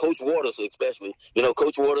quit, like Coach Waters especially.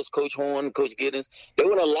 Coach Waters, Coach Horn, Coach Giddens, they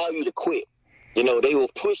wouldn't allow you to quit. They will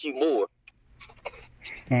push you more.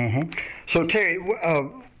 Mm-hmm. So Terry,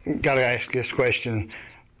 got to ask this question: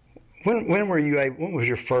 When were you able? When was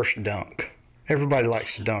your first dunk? Everybody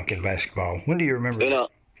likes to dunk in basketball. When do you remember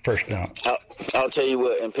first dunk? I'll tell you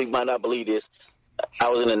what, and people might not believe this. I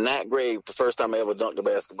was in the 9th grade the first time I ever dunked a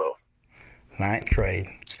basketball. 9th grade.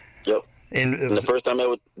 Yep. And the first time I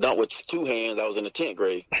ever dunked with 2 hands, I was in the 10th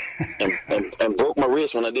grade, and broke my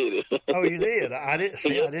wrist when I did it. Oh, you did? I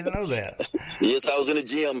didn't know that. Yes, I was in the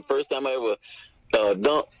gym. First time I ever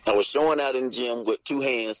dunked, I was showing out in the gym with 2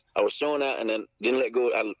 hands. I was showing out and then didn't let go.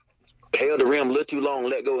 I held the rim a little too long,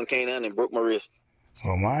 let go, and came down and broke my wrist.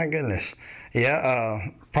 Oh my goodness! Yeah,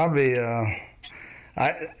 probably.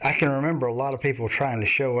 I can remember a lot of people trying to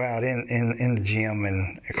show out in the gym,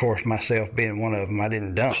 and of course myself being one of them. I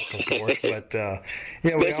didn't dunk, of course, but yeah,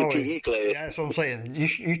 especially PE class. Yeah, that's what I'm saying.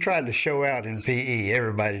 You tried to show out in PE.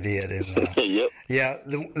 Everybody did. And, yep. Yeah,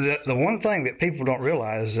 the one thing that people don't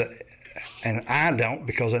realize, and I don't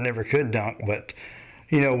because I never could dunk, but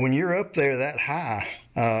when you're up there that high,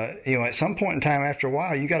 at some point in time, after a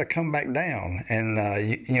while, you got to come back down, and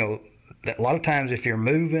a lot of times if you're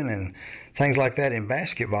moving and things like that in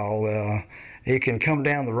basketball, it can come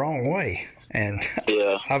down the wrong way, and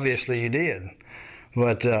obviously you did.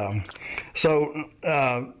 But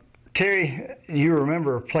Terry, you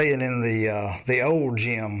remember playing in the old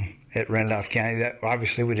gym at Randolph County. That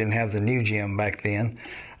obviously we didn't have the new gym back then.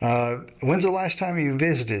 When's the last time you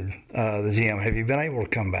visited the gym? Have you been able to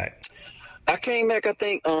come back? I came back, I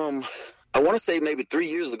think, I want to say maybe 3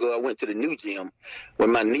 years ago. I went to the new gym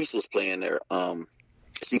when my niece was playing there.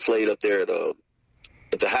 She played up there at the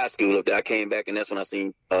high school up there. I came back, and that's when I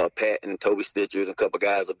seen Pat and Toby Stitcher and a couple of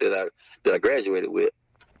guys up there that I graduated with.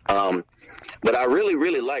 But I really,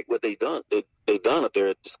 really like what they done up there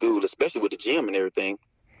at the school, especially with the gym and everything.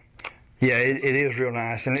 Yeah, it is real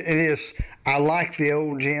nice, and it is. I like the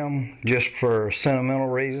old gym just for sentimental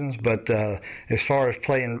reasons, but as far as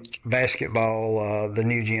playing basketball, the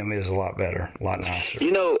new gym is a lot better, a lot nicer.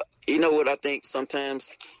 You know what I think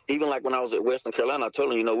sometimes, even like when I was at Western Carolina, I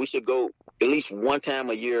told them, we should go at least one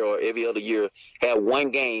time a year or every other year, have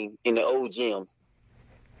one game in the old gym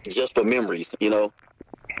just for memories, Hey,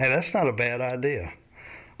 that's not a bad idea.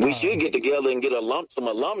 We should get together and get some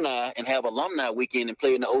alumni and have alumni weekend and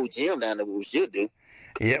play in the old gym down there. We should do.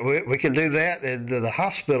 Yeah, we could do that. The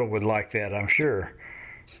hospital would like that, I'm sure.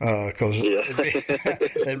 Because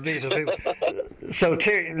it'd be some people. So,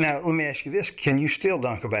 Terry, now let me ask you this. Can you still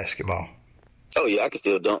dunk a basketball? Oh, yeah, I can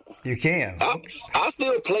still dunk. You can? I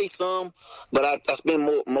still play some, but I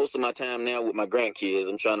spend most of my time now with my grandkids.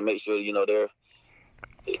 I'm trying to make sure, they're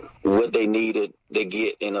what they need, they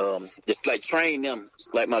get, and just like train them.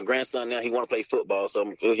 Like my grandson now, he want to play football, so I'm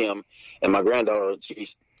with him. And my granddaughter,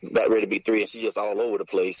 she's about ready to be 3, and she's just all over the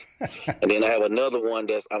place. And then I have another one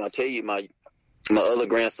that's, I'm gonna tell you, my other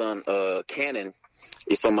grandson, Cannon,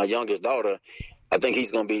 is from my youngest daughter. I think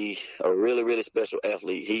he's gonna be a really, really special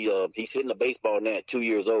athlete. He's hitting the baseball now at 2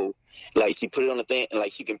 years old. Like, she put it on the thing, and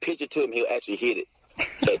like she can pitch it to him, he'll actually hit it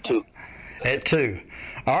at 2. At 2.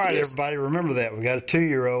 All right, yes. Everybody, remember that. We got a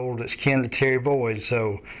 2-year-old that's kin to Terry Boyd.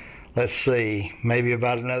 So let's see, maybe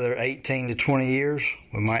about another 18 to 20 years,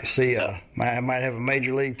 we might see might have a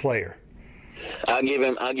major league player. I'll give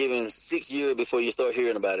him 6 years before you start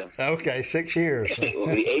hearing about him. Okay, 6 years.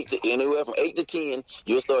 Anywhere from 8 to 10,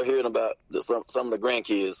 you'll start hearing about some of the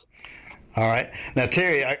grandkids. All right. Now,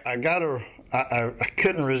 Terry, I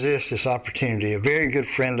couldn't resist this opportunity. A very good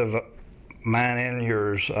friend of mine and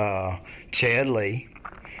yours, Chad Lee,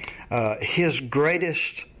 his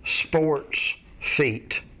greatest sports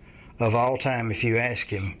feat of all time, if you ask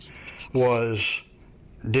him, was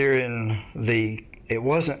during it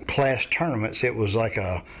wasn't class tournaments, it was like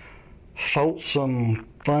a Folsom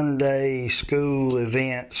Fun Day, school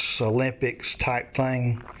events, Olympics type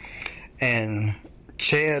thing. And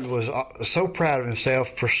Chad was so proud of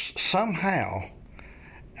himself for somehow,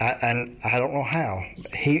 and I don't know how,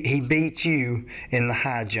 he beat you in the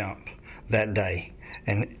high jump that day.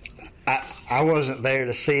 And I wasn't there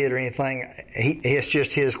to see it or anything. It's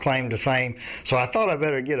just his claim to fame. So I thought I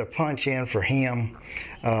better get a punch in for him.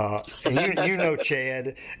 And you know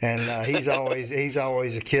Chad, and he's always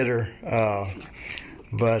a kidder.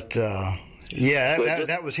 But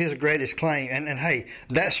that was his greatest claim. And hey,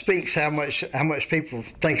 that speaks how much people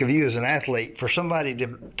think of you as an athlete. For somebody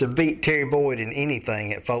to beat Terry Boyd in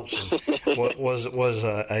anything at Folsom was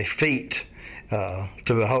a feat to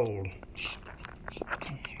behold.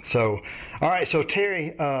 So, all right. So,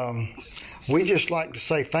 Terry, we just like to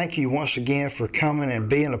say thank you once again for coming and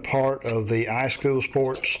being a part of the iSchool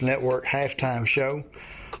Sports Network halftime show.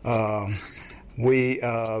 We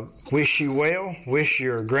wish you well, wish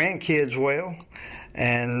your grandkids well,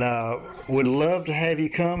 and would love to have you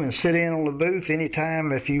come and sit in on the booth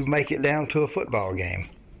anytime if you make it down to a football game.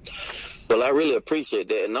 Well, I really appreciate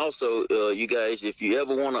that. And also, you guys, if you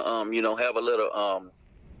ever want to, have a little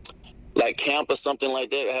like camp or something like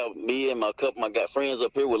that, have me and my friends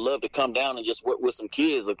up here would love to come down and just work with some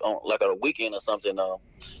kids like on a weekend or something.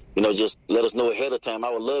 Just let us know ahead of time. I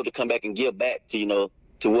would love to come back and give back to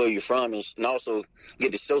to where you're from, and also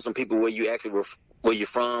get to show some people where you actually where you're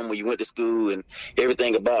from, where you went to school, and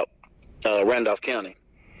everything about Randolph County.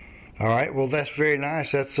 All right. Well, that's very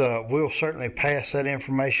nice. That's we'll certainly pass that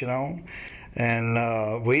information on, and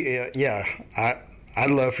I'd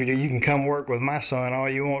love for you. You can come work with my son all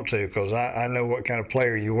you want to, because I know what kind of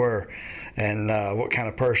player you were, and what kind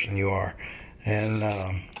of person you are.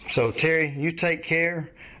 And so, Terry, you take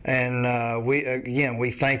care. And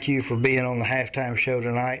we thank you for being on the halftime show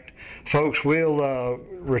tonight. Folks, we'll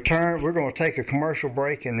return. We're going to take a commercial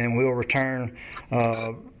break, and then we'll return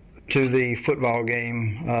to the football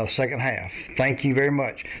game second half. Thank you very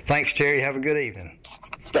much. Thanks, Terry. Have a good evening.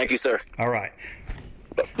 Thank you, sir. All right.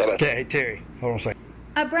 Bye-bye. Hey, Terry, hold on a second.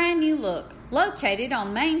 A brand new look, located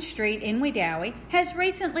on Main Street in Wedowee, has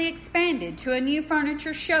recently expanded to a new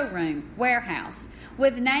furniture showroom warehouse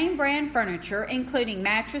with name brand furniture including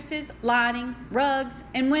mattresses, lighting, rugs,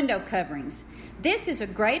 and window coverings. This is a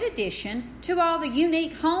great addition to all the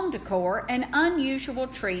unique home decor and unusual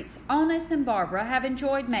treats Onis and Barbara have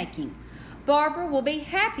enjoyed making. Barbara will be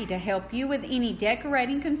happy to help you with any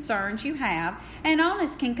decorating concerns you have, and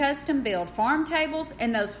Onis can custom build farm tables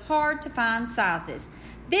in those hard-to-find sizes.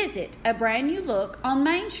 Visit A Brand New Look on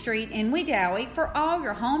Main Street in Wedowee for all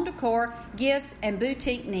your home decor, gifts, and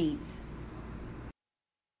boutique needs.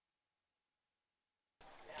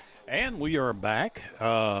 And we are back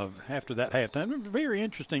after that halftime. A very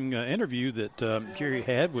interesting interview that Jerry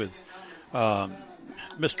had with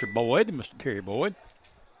Mr. Boyd, Mr. Terry Boyd.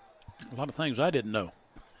 A lot of things I didn't know.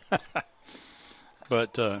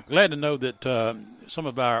 But glad to know that some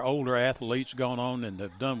of our older athletes gone on and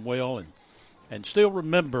have done well and still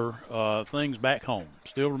remember things back home.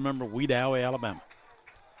 Still remember Wedowee, Alabama.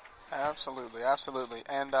 Absolutely, absolutely.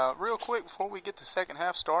 And real quick, before we get the second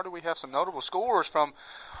half started, we have some notable scores from.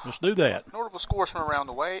 Let's do that. Notable scores from around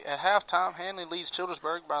the way. At halftime, Hanley leads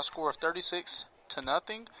Childersburg by a score of 36-0.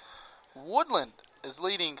 Woodland is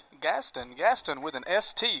leading Gaston. Gaston with an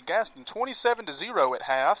ST. Gaston 27-0 at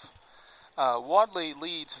half. Wadley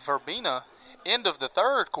leads Verbena end of the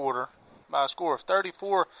third quarter by a score of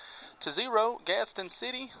 34-0. Gaston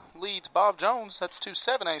City leads Bob Jones. That's two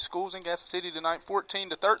 7A schools in Gaston City tonight,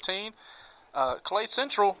 14-13. Clay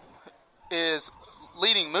Central is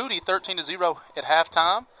leading Moody 13-0 at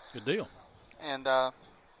halftime. Good deal. And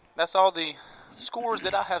that's all the scores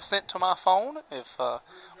that I have sent to my phone. If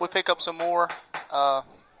we pick up some more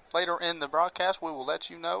later in the broadcast, we will let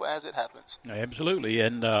you know as it happens. Absolutely.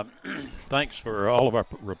 And thanks for all of our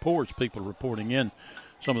reports, people reporting in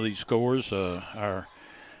some of these scores.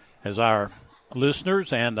 As our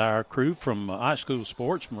listeners and our crew from high school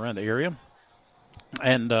sports from around the area.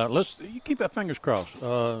 And let's keep our fingers crossed.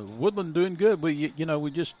 Woodland doing good. We're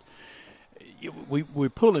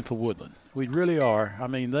pulling for Woodland. We really are. I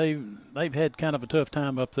mean, they've had kind of a tough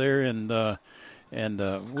time up there, and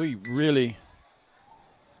we really.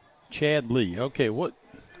 Chad Lee. Okay, what?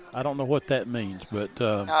 I don't know what that means, but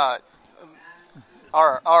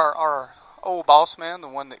our old boss man, the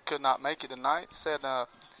one that could not make it tonight, said.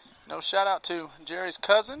 Shout out to Jerry's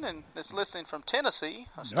cousin and that's listening from Tennessee,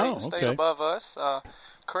 a state above us,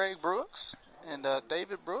 Craig Brooks and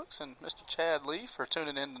David Brooks and Mr. Chad Lee for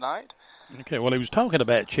tuning in tonight. Okay, well, he was talking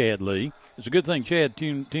about Chad Lee. It's a good thing Chad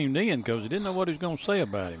tuned in because he didn't know what he was going to say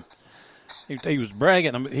about him. He was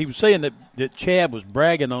bragging. He was saying that Chad was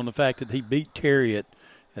bragging on the fact that he beat Terry at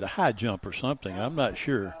a high jump or something. I'm not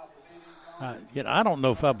sure. I don't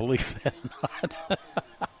know if I believe that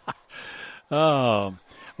or not.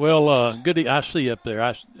 Well, good. I see up there.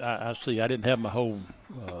 I see. I didn't have my whole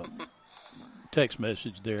text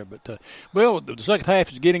message there, but the second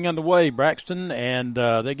half is getting underway. Braxton and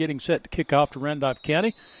they're getting set to kick off to Randolph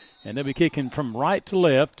County, and they'll be kicking from right to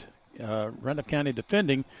left. Randolph County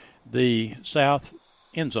defending the south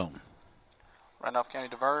end zone. Randolph County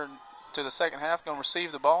diverted to the second half, going to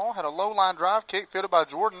receive the ball. Had a low line drive kick fielded by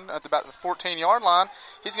Jordan at about the 14-yard line.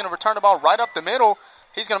 He's going to return the ball right up the middle.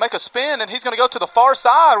 He's going to make a spin, and he's going to go to the far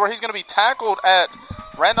side where he's going to be tackled at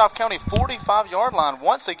Randolph County 45-yard line.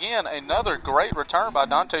 Once again, another great return by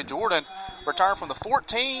Dante Jordan. Return from the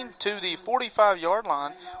 14 to the 45-yard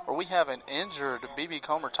line where we have an injured BB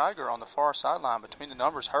Comer Tiger on the far sideline between the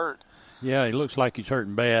numbers hurt. Yeah, he looks like he's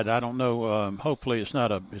hurting bad. I don't know. Hopefully it's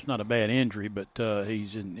not a bad injury, but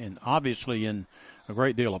he's obviously in a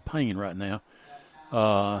great deal of pain right now.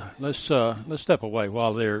 Let's step away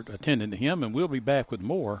while they're attending to him, and we'll be back with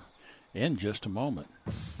more in just a moment.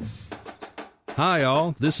 Hi,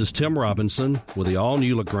 all. This is Tim Robinson with the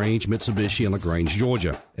all-new LaGrange Mitsubishi in LaGrange,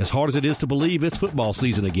 Georgia. As hard as it is to believe, it's football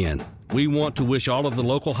season again. We want to wish all of the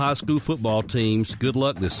local high school football teams good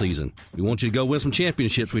luck this season. We want you to go win some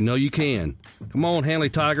championships. We know you can. Come on, Hanley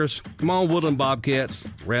Tigers. Come on, Woodland Bobcats,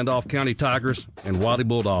 Randolph County Tigers, and Wadley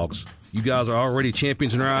Bulldogs. You guys are already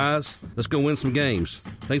champions in our eyes. Let's go win some games.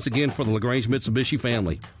 Thanks again for the LaGrange Mitsubishi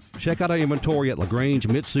family. Check out our inventory at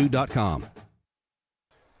LaGrangeMitsu.com.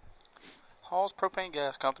 Hall's Propane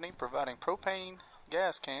Gas Company, providing propane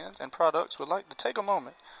gas cans and products, would like to take a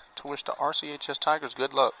moment to wish the RCHS Tigers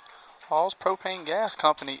good luck. Hall's Propane Gas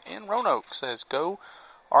Company in Roanoke says, go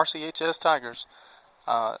RCHS Tigers.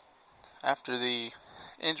 After the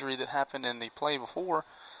injury that happened in the play before,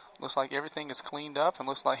 looks like everything is cleaned up and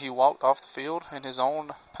looks like he walked off the field in his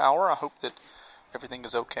own power. I hope that everything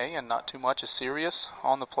is okay and not too much is serious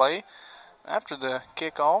on the play. After the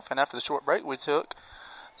kickoff and after the short break we took,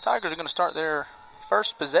 Tigers are going to start their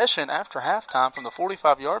first possession after halftime from the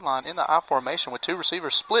 45-yard line in the I formation with two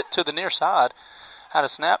receivers split to the near side. Had a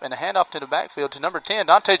snap and a handoff to the backfield to number 10,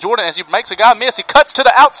 Dante Jordan, as he makes a guy miss. He cuts to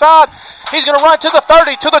the outside. He's going to run to the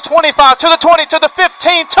 30, to the 25, to the 20, to the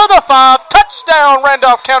 15, to the 5. Touchdown,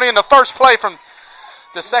 Randolph County in the first play from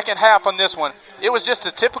the second half on this one. It was just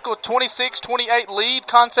a typical 26-28 lead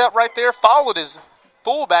concept right there. Followed his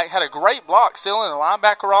fullback, had a great block, sealing the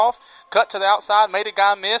linebacker off. Cut to the outside, made a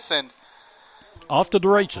guy miss, and off to the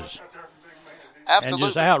races. Absolutely.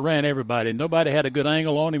 And just outran everybody. Nobody had a good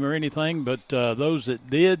angle on him or anything, but those that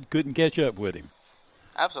did couldn't catch up with him.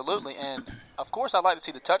 Absolutely, and of course I'd like to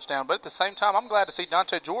see the touchdown, but at the same time I'm glad to see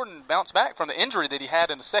Dante Jordan bounce back from the injury that he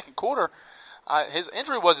had in the second quarter. His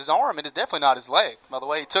injury was his arm, and it's definitely not his leg. By the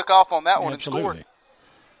way, he took off on that one and scored.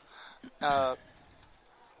 Now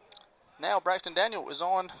Braxton Daniel is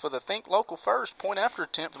on for the Think Local First point after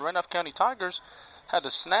attempt. The Randolph County Tigers had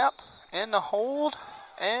the snap and the hold,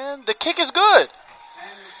 and the kick is good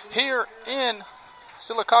here in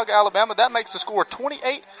Sylacauga, Alabama. That makes the score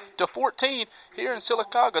 28-14 here in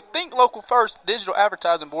Sylacauga. Think Local First digital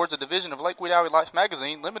advertising boards, a division of Lake Wedowee Life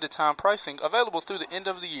magazine. Limited time pricing available through the end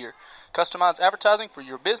of the year. Customized advertising for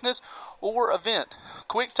your business or event.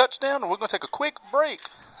 Quick touchdown, and we're going to take a quick break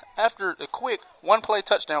after a quick one-play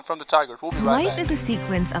touchdown from the Tigers. We'll be right back. Life is a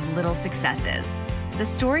sequence of little successes. The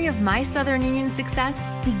story of my Southern Union success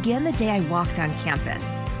began the day I walked on campus.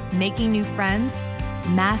 Making new friends,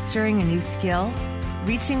 mastering a new skill,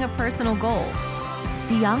 reaching a personal goal.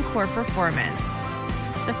 The encore performance,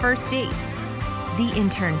 the first date, the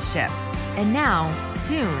internship, and now,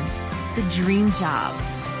 soon, the dream job.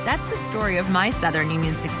 That's the story of my Southern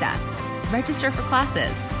Union success. Register for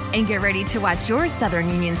classes and get ready to watch your Southern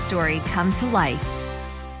Union story come to life.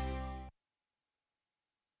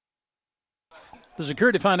 The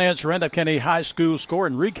Security Finance Randolph County High School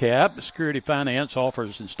scoring recap. Security Finance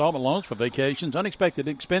offers installment loans for vacations, unexpected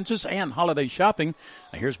expenses, and holiday shopping.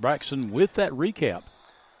 Now here's Braxton with that recap.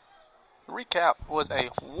 The recap was a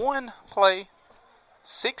one-play,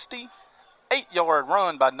 68-yard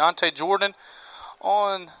run by Dante Jordan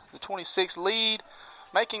on the 26th lead,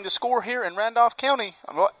 making the score here in Randolph County.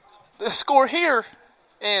 The score here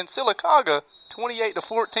in Sylacauga,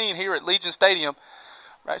 28-14 here at Legion Stadium.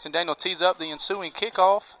 Braxton Daniel tees up the ensuing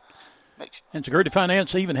kickoff. And Security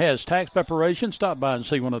Finance even has tax preparation. Stop by and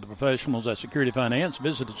see one of the professionals at Security Finance.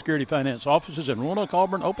 Visit the Security Finance offices in Roanoke,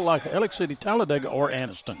 Auburn, Opelika, Ellick City, Talladega, or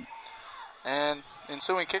Anniston. And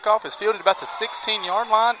ensuing kickoff is fielded about the 16-yard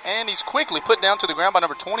line, and he's quickly put down to the ground by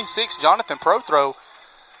number 26, Jonathan Prothrow,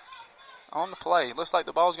 on the play. Looks like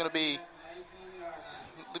the ball's going to be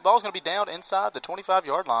down inside the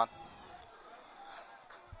 25-yard line.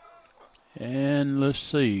 And let's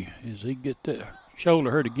see, does he get the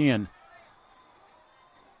shoulder hurt again?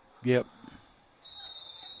 Yep.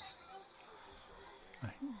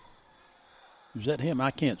 Is that him?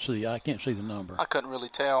 I can't see the number. I couldn't really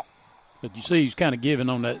tell. But you see, he's kind of giving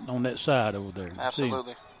on that side over there.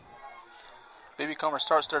 Absolutely. BB Comer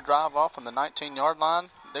starts their drive off from the 19-yard line.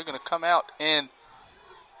 They're going to come out in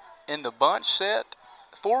the bunch set.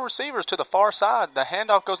 4 receivers to the far side. The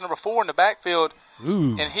handoff goes number 4 in the backfield.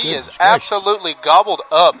 Ooh, and he is absolutely gobbled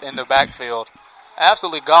up in the backfield.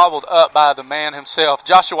 Absolutely gobbled up by the man himself.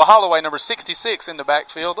 Joshua Holloway, number 66 in the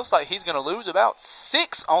backfield. Looks like he's going to lose about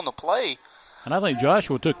 6 on the play. And I think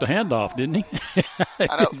Joshua took the handoff, didn't he?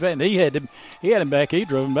 I know. he had him back. He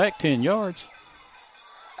drove him back 10 yards.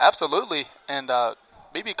 Absolutely. And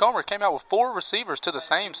BB Comer came out with 4 receivers to the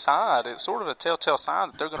same side. It's sort of a telltale sign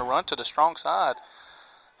that they're going to run to the strong side.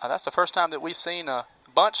 That's the first time that we've seen a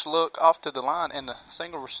bunch look off to the line and the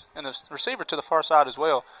receiver to the far side as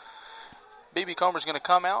well. BB Comer's going to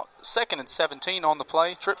come out 2nd and 17 on the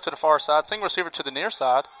play. Trip to the far side. Single receiver to the near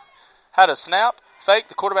side. Had a snap. Fake.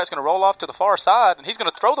 The quarterback's going to roll off to the far side, and he's going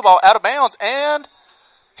to throw the ball out of bounds, and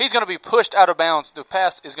he's going to be pushed out of bounds. The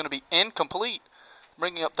pass is going to be incomplete,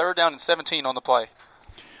 bringing up 3rd down and 17 on the play.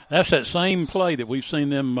 That's that same play that we've seen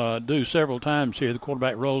them do several times here. The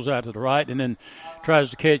quarterback rolls out to the right and then tries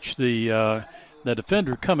to catch the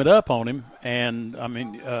defender coming up on him, and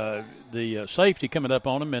the safety coming up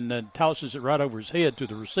on him, and then tosses it right over his head to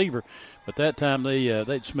the receiver. But that time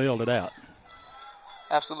they'd smelled it out.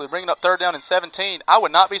 Absolutely, bringing up 3rd down and 17. I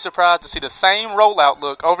would not be surprised to see the same rollout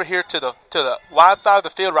look over here to the wide side of the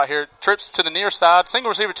field right here. Trips to the near side, single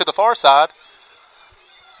receiver to the far side.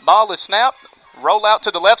 Ball is snapped. Roll out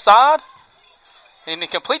to the left side, and he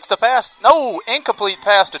completes the pass. No, incomplete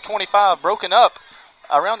pass to 25, broken up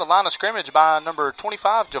around the line of scrimmage by number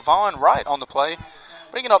 25, Javon Wright on the play.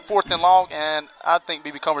 Bringing up 4th and long, and I think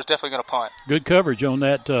BB Comer is definitely going to punt. Good coverage on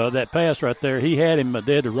that pass right there. He had him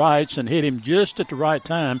dead to rights and hit him just at the right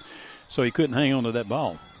time, so he couldn't hang on to that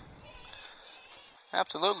ball.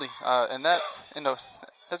 Absolutely, and that's going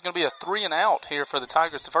to be a 3 and out here for the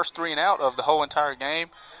Tigers, the first 3 and out of the whole entire game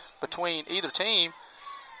between either team.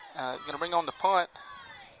 Going to bring on the punt.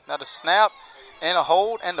 Now the snap and a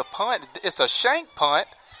hold and the punt. It's a shank punt,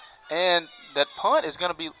 and that punt is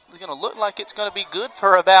going to look like it's going to be good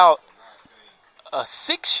for about a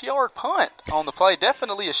 6-yard punt on the play.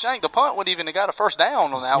 Definitely a shank. The punt wouldn't even have got a 1st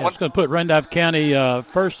down on that one. It's going to put Randolph County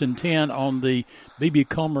 1st and 10 on the BB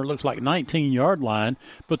Comer, looks like 19-yard line.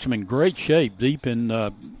 Puts them in great shape deep in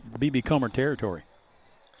BB Comer territory.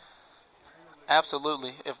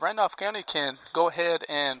 Absolutely. If Randolph County can go ahead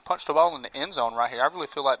and punch the ball in the end zone right here, I really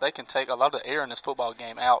feel like they can take a lot of the air in this football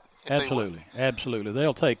game out. Absolutely.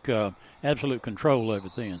 They'll take absolute control of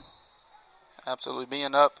it then. Absolutely.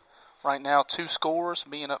 Being up right now 2 scores,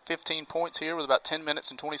 being up 15 points here with about 10 minutes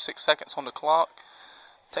and 26 seconds on the clock.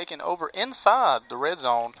 Taking over inside the red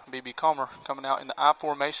zone, BB Comer coming out in the I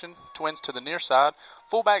formation, twins to the near side.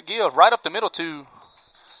 Fullback give right up the middle to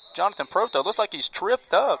Jonathan Proto. Looks like he's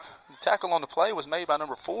tripped up. The tackle on the play was made by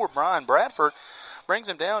number 4, Brian Bradford. Brings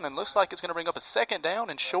him down and looks like it's going to bring up a second down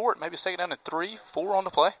and short, maybe a second down and 3, 4 on the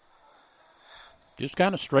play. Just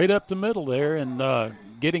kind of straight up the middle there and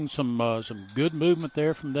getting some good movement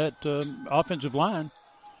there from that offensive line.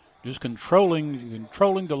 Just controlling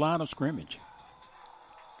the line of scrimmage.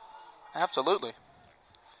 Absolutely.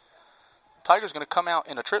 Tigers going to come out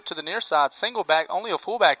in a trip to the near side, single back, only a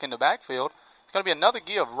fullback in the backfield. It's going to be another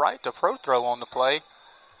give right to Prothrow on the play.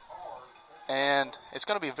 And it's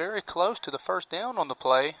going to be very close to the first down on the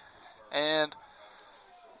play. And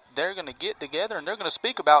they're going to get together and they're going to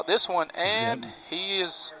speak about this one. And he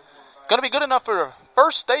is going to be good enough for a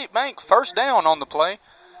First State Bank first down on the play.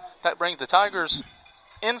 That brings the Tigers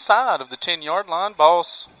inside of the 10-yard line. Ball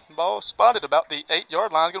spotted about the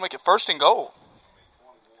 8-yard line. Going to make it 1st and goal.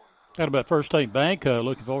 Got about First State Bank.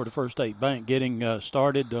 Looking forward to First State Bank getting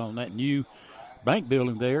started on that new bank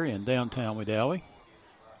building there in downtown Wedowee.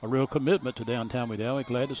 A real commitment to downtown Wedowee.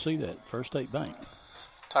 Glad to see that. First State Bank.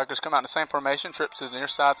 Tigers come out in the same formation. Trips to the near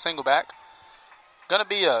side, single back. Going to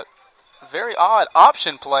be a very odd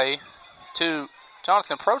option play to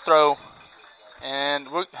Jonathan Prothrow.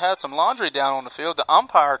 And we had some laundry down on the field. The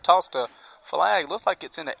umpire tossed a flag. Looks like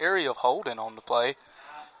it's in the area of holding on the play.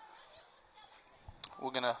 We're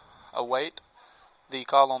going to await the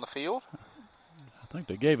call on the field. I think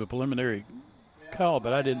they gave a preliminary call,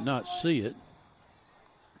 but I did not see it.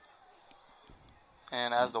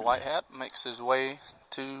 And as the white hat makes his way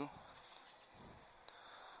to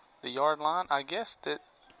the yard line, I guess that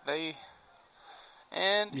they –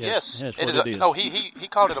 and yes it is. No, he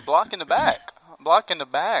called it a block in the back. Block in the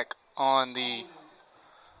back on the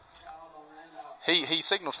 – he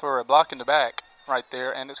signals for a block in the back right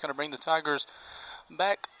there, and it's going to bring the Tigers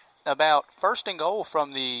back about 1st and goal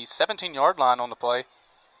from the 17-yard line on the play.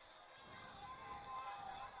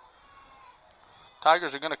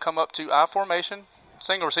 Tigers are going to come up to I formation.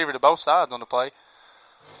 Single receiver to both sides on the play.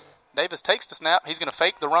 Davis takes the snap. He's going to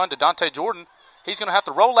fake the run to Dante Jordan. He's going to have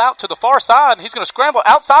to roll out to the far side, and he's going to scramble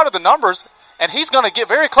outside of the numbers, and he's going to get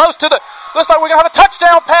very close to the – looks like we're going to have a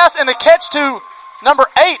touchdown pass and the catch to number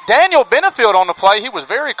 8, Daniel Benefield on the play. He was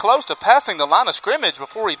very close to passing the line of scrimmage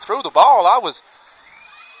before he threw the ball.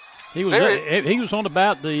 He was on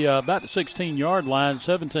about the 16-yard line,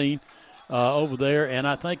 17 over there, and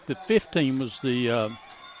I think the 15 was the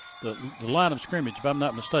line of scrimmage, if I'm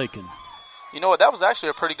not mistaken. You know what? That was actually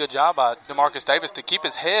a pretty good job by DeMarcus Davis to keep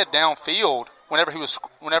his head downfield whenever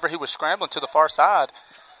he was scrambling to the far side.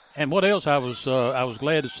 And what else? I was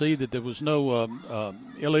glad to see that there was no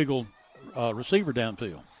illegal receiver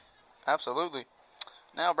downfield. Absolutely.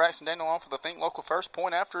 Now Braxton Daniel on for the Think Local First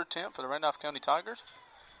point after attempt for the Randolph County Tigers.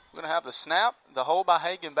 We're going to have the snap, the hold by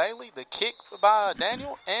Hagan Bailey, the kick by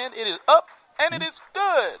Daniel, and it is up, and it is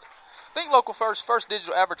good. Think Local First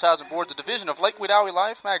digital advertising board, the division of Lake Wedowee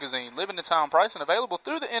Life magazine, limited time price and available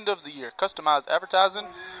through the end of the year. Customized advertising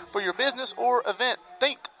for your business or event.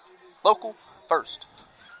 Think Local First.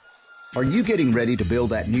 Are you getting ready to build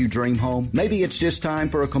that new dream home? Maybe it's just time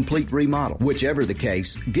for a complete remodel. Whichever the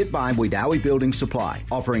case, get by Wedowee Building Supply,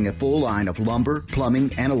 offering a full line of lumber,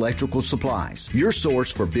 plumbing, and electrical supplies. Your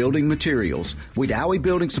source for building materials, Wedowee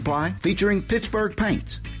Building Supply, featuring Pittsburgh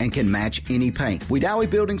paints and can match any paint. Wedowee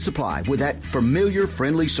Building Supply with that familiar,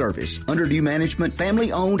 friendly service. Under new management,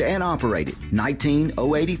 family owned and operated.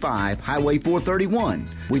 19085 Highway 431.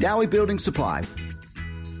 Wedowee Building Supply.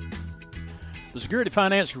 The Security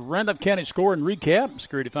Finance Randolph County Score and Recap.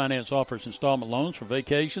 Security Finance offers installment loans for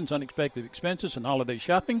vacations, unexpected expenses, and holiday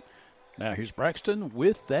shopping. Now here's Braxton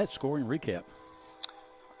with that scoring recap.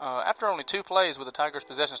 After only 2 plays with the Tigers'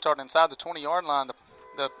 possession starting inside the 20-yard line,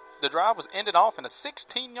 the drive was ended off in a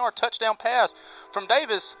 16-yard touchdown pass from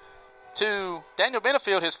Davis to Daniel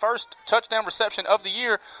Benefield, his first touchdown reception of the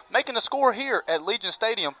year, making the score here at Legion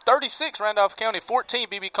Stadium. 36 Randolph County, 14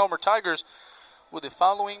 BB Comer Tigers, with the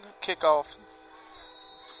following kickoff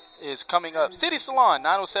is coming up. City Salon,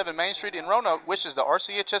 907 Main Street in Roanoke, wishes the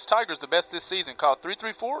RCHS Tigers the best this season. Call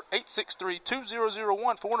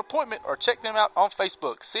 334-863-2001 for an appointment or check them out on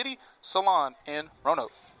Facebook. City Salon in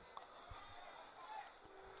Roanoke.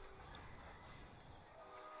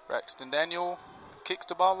 Braxton Daniel kicks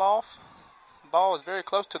the ball off. ball is very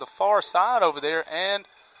close to the far side over there, and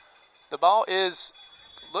the ball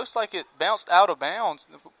looks like it bounced out of bounds,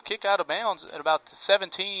 kick out of bounds at about the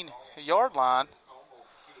 17-yard line.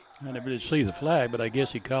 I never did see the flag, but I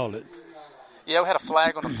guess he called it. Yeah, we had a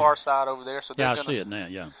flag on the far side over there. So I see it now,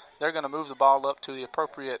 yeah. They're going to move the ball up to the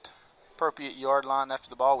appropriate yard line after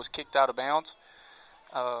the ball was kicked out of bounds.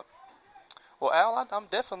 Well, Al, I'm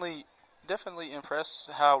definitely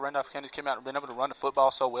impressed how Randolph County's came out and been able to run the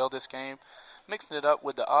football so well this game, mixing it up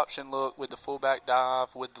with the option look, with the fullback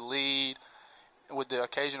dive, with the lead, with the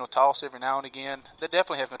occasional toss every now and again. They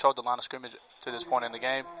definitely have controlled the line of scrimmage to this point in the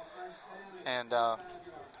game. And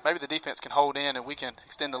maybe the defense can hold in and we can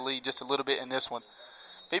extend the lead just a little bit in this one.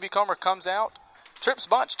 BB Comer comes out, trips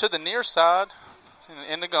bunch to the near side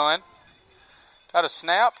in the gun. Got a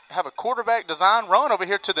snap, have a quarterback design run over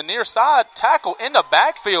here to the near side, tackle in the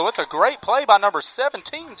backfield. It's a great play by number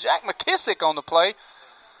 17, Jack McKissick on the play.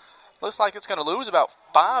 Looks like it's going to lose about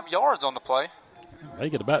 5 yards on the play.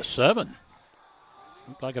 Make it about 7.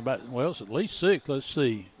 Looks like it's at least 6. Let's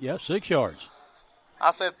see. Yeah, 6 yards.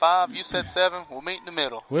 I said 5, you said 7. We'll meet in the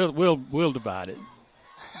middle. We'll divide it.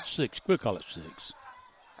 6. We'll call it 6.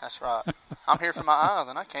 That's right. I'm here for my eyes,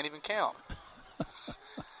 and I can't even count.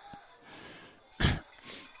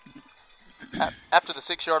 After the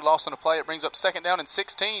 6-yard loss on the play, it brings up 2nd down and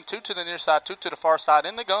 16. 2 to the near side, 2 to the far side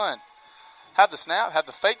in the gun. Have the snap, have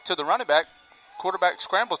the fake to the running back. Quarterback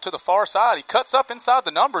scrambles to the far side. He cuts up inside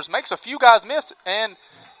the numbers, makes a few guys miss, and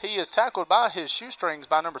he is tackled by his shoestrings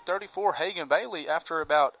by number 34, Hagan Bailey, after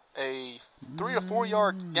about a 3 or 4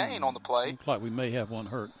 yard gain on the play. Looks like we may have one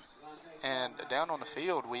hurt. And down on the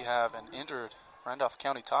field, we have an injured Randolph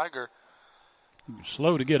County Tiger. He's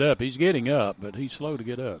slow to get up. He's getting up, but he's slow to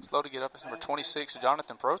get up. Slow to get up is number 26,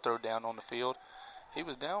 Jonathan Prothro, down on the field. He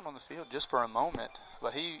was down on the field just for a moment,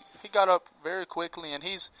 but he got up very quickly, and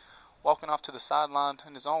he's walking off to the sideline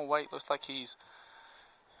in his own weight. Looks like he's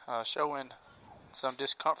showing some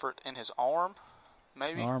discomfort in his arm,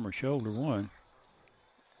 maybe. Arm or shoulder, one.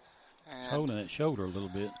 He's holding that shoulder a little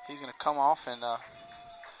bit. He's going to come off, and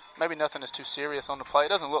maybe nothing is too serious on the play. It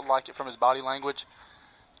doesn't look like it from his body language.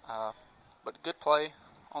 But good play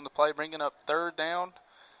on the play, bringing up 3rd down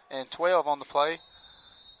and 12 on the play.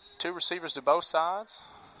 2 receivers to both sides.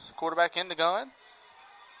 Quarterback in the gun.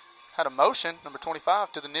 Had a motion, number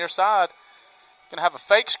 25, to the near side. Going to have a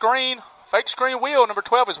fake screen wheel. Number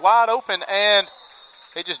 12 is wide open, and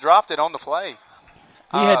he just dropped it on the play.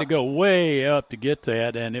 He had to go way up to get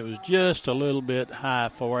that, and it was just a little bit high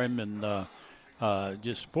for him, and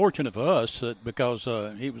just fortunate for us because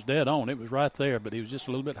he was dead on. It was right there, but he was just a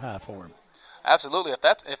little bit high for him. Absolutely. If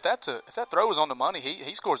that throw was on the money,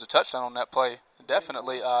 he scores a touchdown on that play.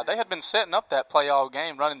 Definitely. They had been setting up that play all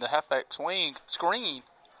game, running the halfback screen.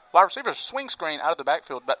 Wide receiver swing screen out of the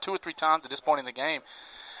backfield about 2 or 3 times at this point in the game.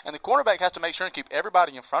 And the cornerback has to make sure and keep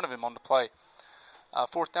everybody in front of him on the play.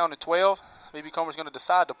 4th down and 12. BB Comer's going to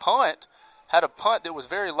decide to punt. Had a punt that was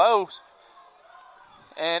very low,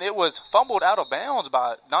 and it was fumbled out of bounds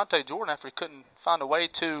by Dante Jordan after he couldn't find a way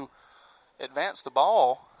to advance the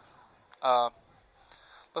ball.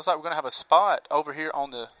 Looks like we're going to have a spot over here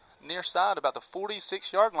on the near side, about the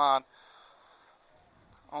 46-yard line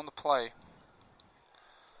on the play.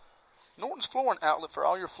 Norton's Flooring Outlet for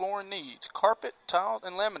all your flooring needs. Carpet, tile,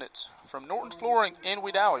 and laminates from Norton's Flooring in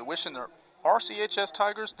Wedowee. Wishing the RCHS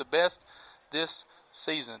Tigers the best this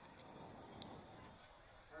season.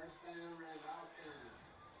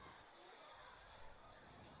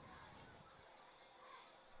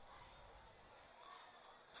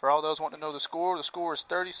 For all those wanting to know the score is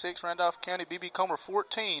 36 Randolph County, BB Comer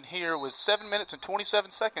 14 here with 7 minutes and 27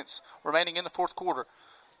 seconds remaining in the 4th quarter.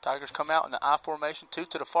 Tigers come out in the I formation, 2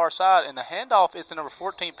 to the far side, and the handoff is to number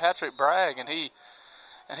 14, Patrick Bragg, and he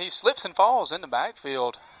slips and falls in the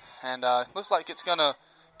backfield, and looks like it's going to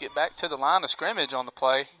get back to the line of scrimmage on the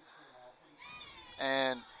play,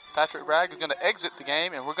 and Patrick Bragg is going to exit the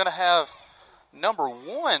game, and we're going to have number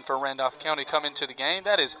 1 for Randolph County come into the game.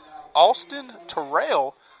 That is Austin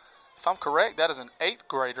Terrell. If I'm correct, that is an 8th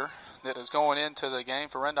grader that is going into the game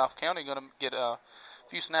for Randolph County, going to get a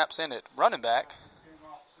few snaps in at running back.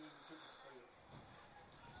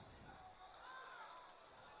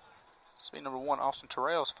 This will be number 1, Austin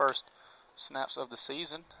Terrell's first snaps of the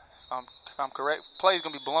season. If I'm correct, play is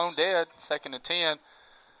going to be blown dead. 2nd and 10.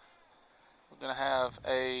 We're going to have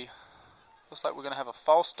looks like we're going to have a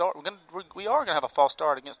false start. We are going to have a false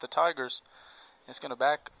start against the Tigers. It's going to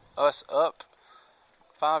back us up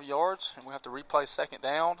 5 yards, and we have to replay 2nd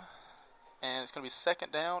down. And it's going to be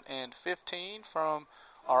 2nd down and 15 from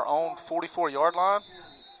our own 44-yard line.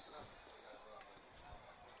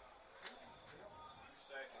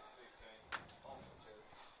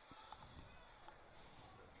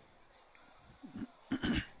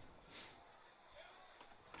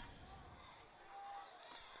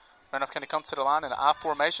 Randolph County comes to the line in an I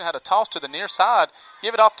formation, had a toss to the near side,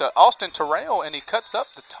 give it off to Austin Terrell, and he cuts up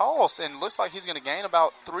the toss, and looks like he's going to gain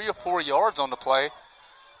about 3 or 4 yards on the play.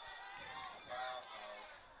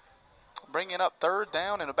 Bringing up third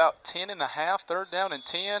down and about 10.5, third down and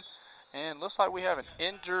 10. And looks like we have an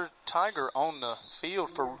injured Tiger on the field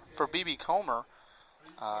for BB Comer.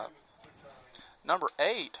 Number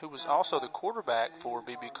 8, who was also the quarterback for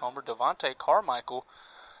BB Comer, Devontae Carmichael,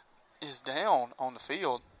 is down on the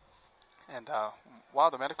field. And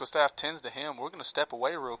while the medical staff tends to him, we're going to step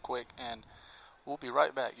away real quick, and we'll be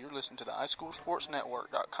right back. You're listening to the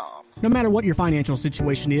iSchoolSportsNetwork.com. No matter what your financial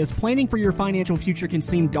situation is, planning for your financial future can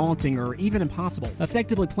seem daunting or even impossible.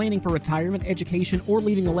 Effectively planning for retirement, education, or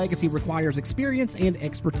leaving a legacy requires experience and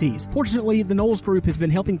expertise. Fortunately, the Knowles Group has been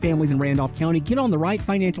helping families in Randolph County get on the right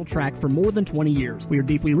financial track for more than 20 years. We are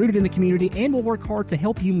deeply rooted in the community and will work hard to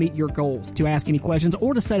help you meet your goals. To ask any questions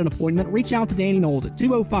or to set an appointment, reach out to Danny Knowles at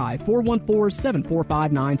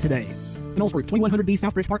 205-414-7459 today. The Knowles Group, 2100B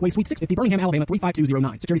Southbridge Parkway, Suite 650, Birmingham, Alabama,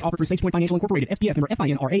 35209. Securities offered through SafePoint Financial Incorporated, SPF member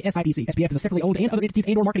FINRA SIPC. SPF is a separately owned and other entities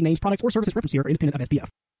and or marketing names, products, or services referenced here are independent of SPF.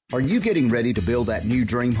 Are you getting ready to build that new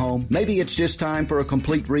dream home? Maybe it's just time for a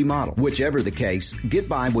complete remodel. Whichever the case, get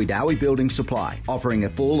by Wedowie Building Supply, offering a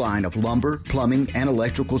full line of lumber, plumbing, and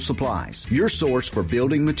electrical supplies. Your source for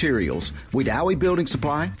building materials, Wedowie Building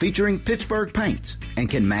Supply, featuring Pittsburgh paints and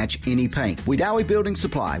can match any paint. Wedowie Building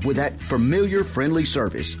Supply, with that familiar, friendly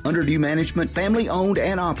service, under new management, family owned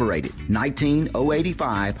and operated.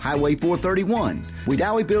 19085 Highway 431.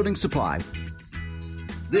 Wedowie Building Supply.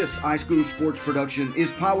 This iSchool Sports production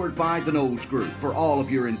is powered by the Knowles Group. For all of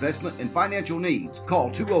your investment and financial needs, call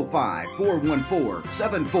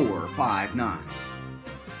 205-414-7459.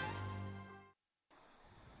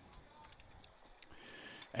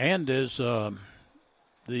 And as the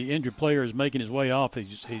injured player is making his way off,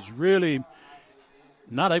 he's really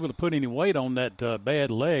not able to put any weight on that bad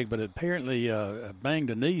leg, but apparently banged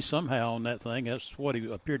a knee somehow on that thing. That's what he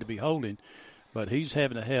appeared to be holding. But he's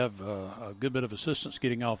having to have a good bit of assistance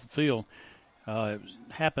getting off the field. It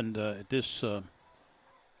happened at this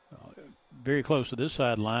very close to this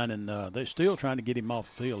sideline, and they're still trying to get him off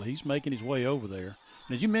the field. He's making his way over there.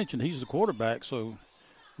 And as you mentioned, he's the quarterback, so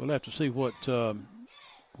we'll have to see what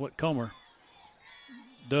Comer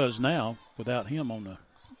does now without him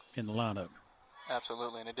in the lineup.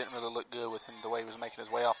 Absolutely, and it didn't really look good with him the way he was making his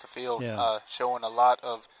way off the field, yeah. Showing a lot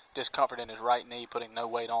of discomfort in his right knee, putting no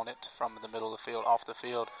weight on it from the middle of the field, off the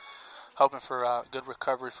field. Hoping for a good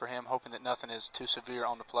recovery for him, hoping that nothing is too severe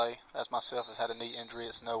on the play. As myself has had a knee injury,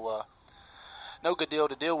 it's no good deal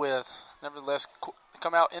to deal with. Nevertheless,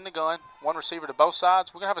 come out in the gun, one receiver to both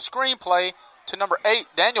sides. We're going to have a screen play to number 8,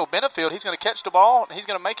 Daniel Benefield. He's going to catch the ball, and he's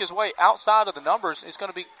going to make his way outside of the numbers. It's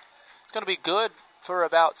going to be good for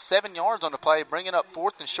about 7 yards on the play, bringing up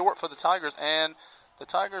 4th and short for the Tigers. And the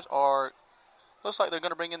Tigers looks like they're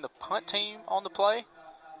going to bring in the punt team on the play.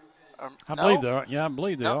 I believe they are. Yeah, I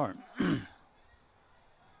believe they are.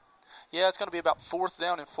 Yeah, it's going to be about 4th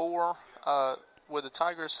down and 4, where the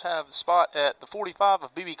Tigers have the spot at the 45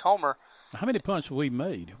 of BB Comer. How many punts have we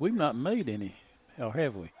made? We've not made any, or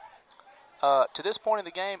have we? To this point in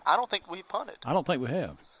the game, I don't think we've punted. I don't think we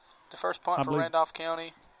have. The first punt for Randolph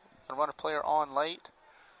County. Going to run a player on late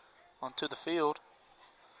onto the field.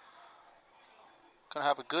 Going to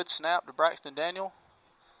have a good snap to Braxton Daniel.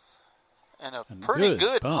 And a pretty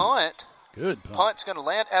good punt. Good punt. Punt's going to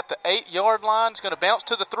land at the 8-yard line. It's going to bounce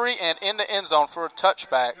to the 3 and in the end zone for a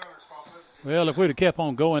touchback. Well, if we'd have kept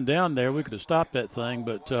on going down there, we could have stopped that thing.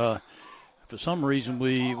 But for some reason,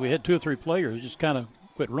 we had 2 or 3 players just kind of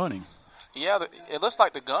quit running. Yeah, it looks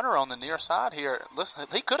like the gunner on the near side here. Listen,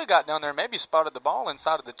 he could have got down there, maybe spotted the ball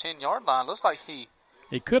inside of the 10-yard line. Looks like he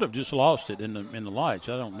could have just lost it in the lights.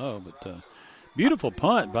 I don't know, but beautiful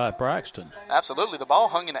punt by Braxton. Absolutely, the ball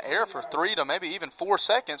hung in the air for 3 to maybe even 4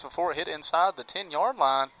 seconds before it hit inside the 10-yard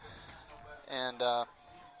line. And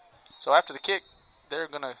so after the kick, they're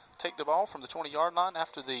going to take the ball from the 20-yard line.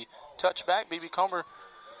 After the touchback, BB Comer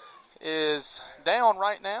is down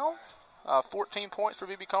right now. 14 points for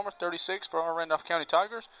BB Comer, 36 for our Randolph County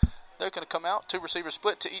Tigers. They're going to come out, 2 receivers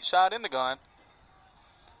split to each side in the gun.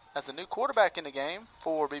 As the new quarterback in the game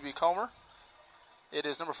for BB Comer, it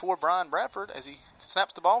is number 4, Brian Bradford. As he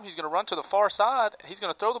snaps the ball, he's going to run to the far side. He's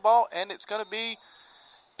going to throw the ball, and it's going to be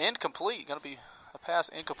incomplete. Going to be a pass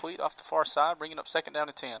incomplete off the far side, bringing up 2nd down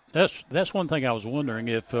and 10. That's one thing I was wondering,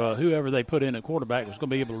 if whoever they put in at quarterback was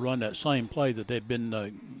going to be able to run that same play that they've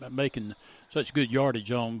been making such good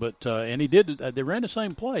yardage on. But and he did. They ran the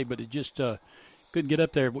same play, but it just couldn't get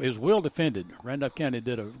up there. It was well defended. Randolph County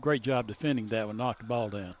did a great job defending that one, knocked the ball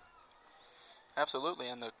down. Absolutely,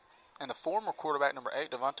 and And the former quarterback, number 8,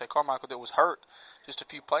 Devontae Carmichael, that was hurt just a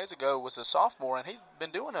few plays ago, was a sophomore, and he'd been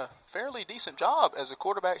doing a fairly decent job as a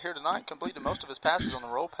quarterback here tonight, completing most of his passes on the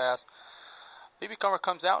roll pass. BB Comer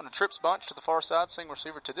comes out in a trips bunch to the far side, single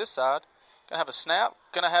receiver to this side. Going to have a snap,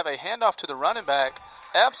 going to have a handoff to the running back.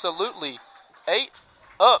 Absolutely ate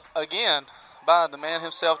up again by the man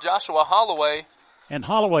himself, Joshua Holloway. And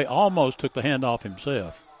Holloway almost took the handoff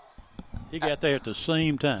himself. He got there at the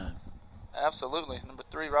same time. Absolutely. Number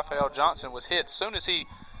 3, Raphael Johnson, was hit. As soon as he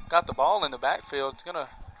got the ball in the backfield, it's going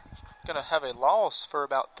to have a loss for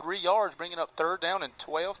about 3 yards, bringing up 3rd down and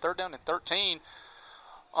 12, 3rd down and 13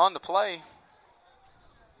 on the play.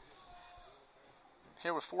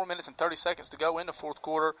 Here with 4 minutes and 30 seconds to go in the fourth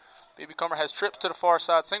quarter. BB Comer has trips to the far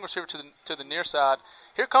side, single receiver to the near side.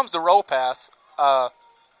 Here comes the roll pass.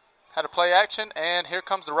 Had a play action, and here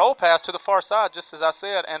comes the roll pass to the far side, just as I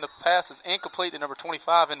said, and the pass is incomplete to number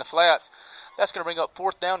 25 in the flats. That's going to bring up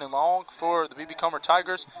 4th down and long for the BB Comer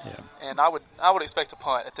Tigers, and I would expect a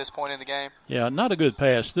punt at this point in the game. Yeah, not a good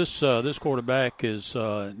pass. This quarterback is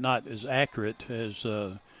not as accurate as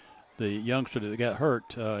the youngster that got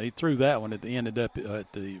hurt. He threw that one ended up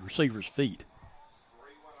at the receiver's feet.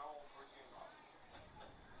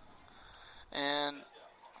 And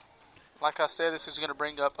like I said, this is going to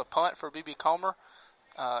bring up a punt for BB Comer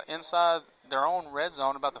inside their own red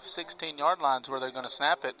zone, about the 16-yard lines where they're going to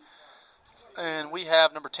snap it. And we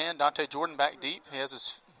have number 10, Dante Jordan, back deep. He has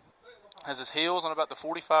his heels on about the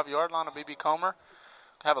 45-yard line of BB Comer.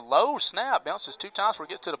 Have a low snap, bounces 2 times before it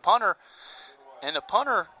gets to the punter, and the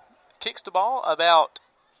punter kicks the ball about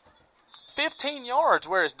 15 yards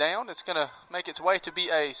where it's down. It's going to make its way to be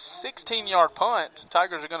a 16-yard punt.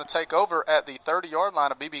 Tigers are going to take over at the 30-yard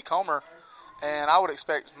line of BB Comer, and I would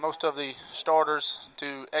expect most of the starters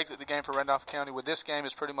to exit the game for Randolph County with this game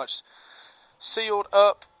is pretty much sealed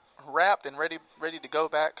up, wrapped, and ready to go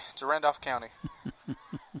back to Randolph County.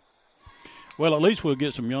 Well, at least we'll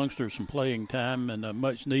get some youngsters some playing time and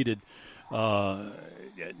much needed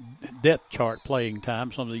depth chart playing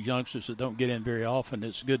time. Some of these youngsters that don't get in very often,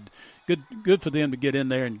 it's good for them to get in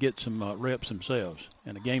there and get some reps themselves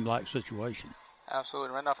in a game-like situation.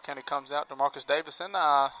 Absolutely. Randolph County comes out to Marcus Davison.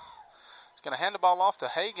 He's going to hand the ball off to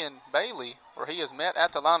Hagan Bailey, where he is met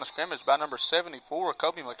at the line of scrimmage by number 74,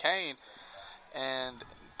 Kobe McCain, and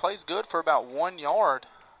plays good for about 1 yard.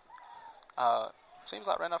 Seems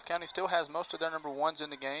like Randolph County still has most of their number 1s in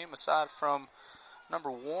the game, aside from number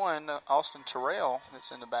 1, Austin Terrell,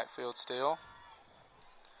 that's in the backfield still.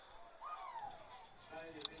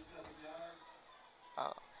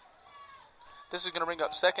 This is going to bring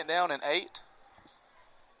up 2nd down and 8.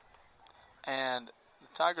 And the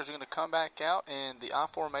Tigers are going to come back out in the I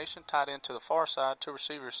formation, tied into the far side, 2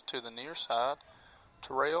 receivers to the near side.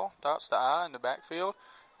 Terrell dots the I in the backfield.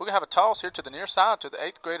 We're going to have a toss here to the near side to the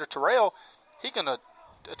 8th grader Terrell. He's going to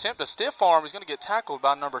attempt a stiff arm. He's going to get tackled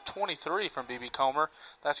by number 23 from BB Comer.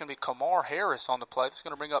 That's going to be Kamar Harris on the play. This is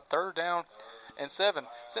going to bring up 3rd down and 7.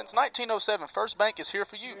 Since 1907, First Bank is here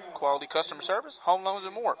for you. Quality customer service, home loans,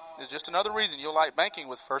 and more. It's just another reason you'll like banking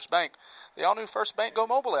with First Bank. The all-new First Bank Go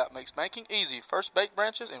mobile app makes banking easy. First Bank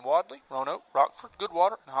branches in Wadley, Roanoke, Rockford,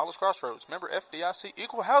 Goodwater, and Hollis Crossroads. Member FDIC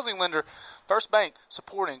Equal Housing Lender. First Bank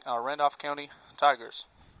supporting our Randolph County Tigers.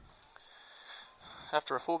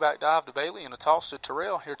 After a fullback dive to Bailey and a toss to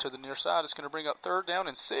Terrell here to the near side, it's going to bring up 3rd down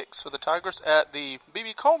and 6 for the Tigers at the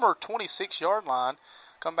BB Comer 26-yard line.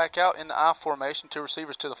 Come back out in the I formation, 2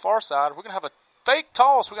 receivers to the far side. We're going to have a fake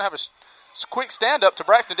toss. We're going to have a quick stand-up to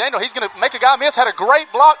Braxton Daniel. He's going to make a guy miss. Had a great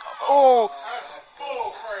block. Oh,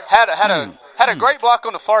 had a great block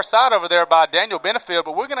on the far side over there by Daniel Benefield,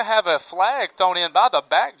 but we're going to have a flag thrown in by the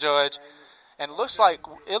back judge. And it looks like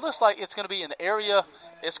it's going to be an area.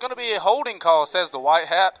 It's going to be a holding call, says the white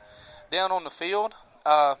hat down on the field.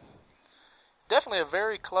 Definitely a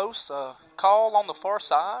very close call on the far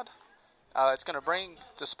side. It's going to bring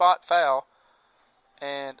to spot foul.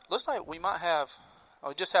 And looks like we might have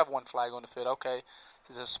we just have one flag on the field. Okay,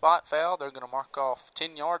 this is a spot foul. They're going to mark off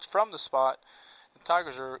 10 yards from the spot. The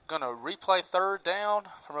Tigers are going to replay 3rd down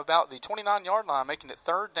from about the 29-yard line, making it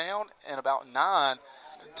 3rd down and about 9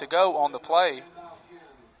 to go on the play. That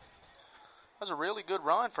was a really good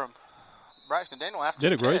run from Braxton Daniel after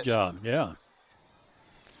Did the a great catch. job, yeah.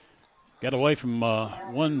 Got away from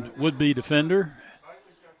one would-be defender.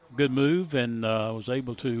 Good move, and was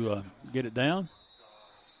able to get it down.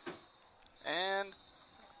 And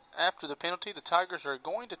after the penalty, the Tigers are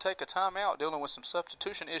going to take a timeout, dealing with some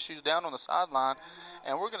substitution issues down on the sideline,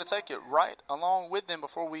 and we're going to take it right along with them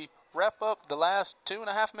before we wrap up the last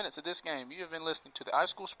 2.5 minutes of this game. You have been listening to the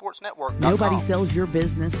iSchool Sports Network. Nobody sells your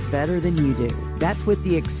business better than you do. That's with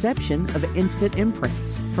the exception of Instant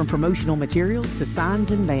Imprints. From promotional materials to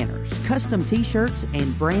signs and banners, custom t-shirts,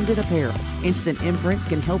 and branded apparel, Instant Imprints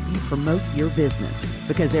can help you promote your business.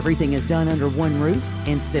 Because everything is done under one roof,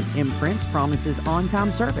 Instant Imprints promises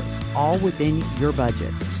on-time service, all within your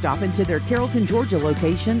budget. Stop into their Carrollton, Georgia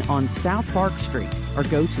location on South Park Street or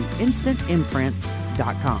go to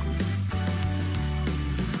instantimprints.com.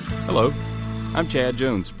 Hello, I'm Chad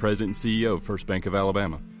Jones, President and CEO of First Bank of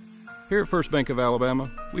Alabama. Here at First Bank of Alabama,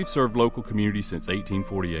 we've served local communities since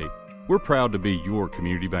 1848. We're proud to be your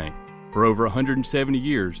community bank. For over 170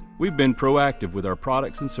 years, we've been proactive with our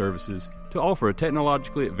products and services to offer a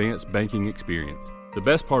technologically advanced banking experience. The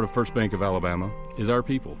best part of First Bank of Alabama is our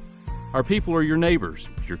people. Our people are your neighbors,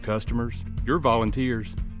 your customers, your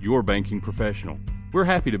volunteers, your banking professional. We're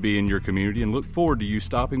happy to be in your community and look forward to you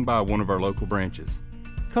stopping by one of our local branches.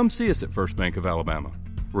 Come see us at First Bank of Alabama.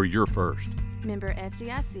 We're your first. Member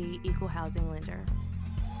FDIC, Equal Housing Lender.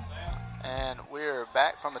 And we're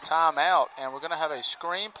back from a timeout, and we're going to have a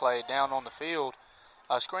screen play down on the field.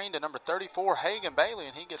 A screen to number 34, Hagan Bailey,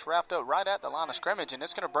 and he gets wrapped up right at the line of scrimmage, and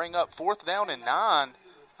it's going to bring up 4th down and 9.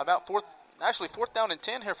 Fourth down and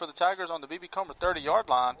 10 here for the Tigers on the BB Comer 30-yard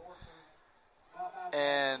line.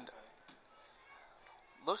 And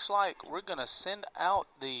looks like we're going to send out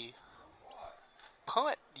the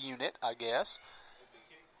punt unit, I guess.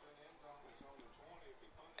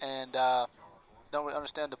 And don't really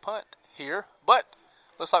understand the punt here, but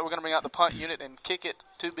looks like we're going to bring out the punt unit and kick it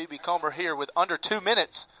to BB Comer here with under 2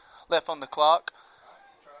 minutes left on the clock.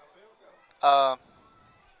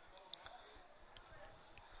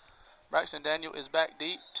 Braxton Daniel is back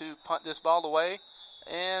deep to punt this ball away,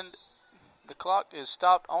 and the clock is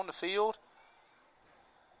stopped on the field.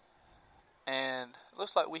 And it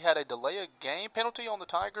looks like we had a delay of game penalty on the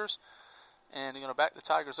Tigers. And they're going to back the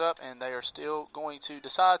Tigers up, and they are still going to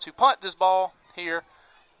decide to punt this ball here.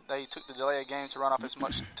 They took the delay of game to run off as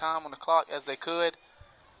much time on the clock as they could.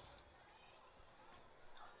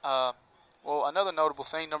 Well, another notable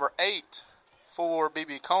thing, number 8 for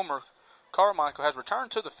BB Comer, Carmichael, has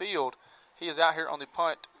returned to the field. He is out here on the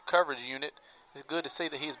punt coverage unit. It's good to see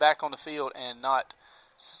that he's back on the field and not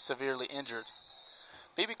severely injured.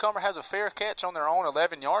 BB Comer has a fair catch on their own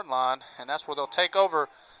 11-yard line, and that's where they'll take over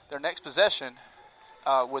their next possession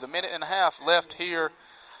with 1.5 minutes left here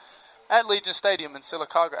at Legion Stadium in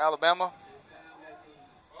Sylacauga, Alabama.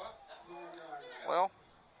 Well,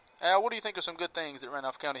 Al, what do you think are some good things that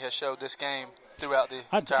Randolph County has showed this game throughout the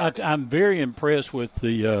entire I'm very impressed with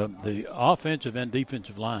the offensive and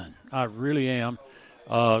defensive line. I really am.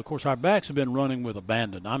 Of course, our backs have been running with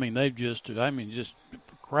abandon. I mean, just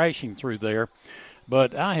crashing through there.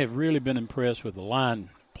 But I have really been impressed with the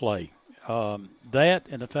line play. That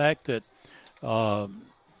and the fact that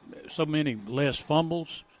so many less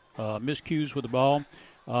fumbles, miscues with the ball.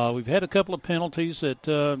 We've had a couple of penalties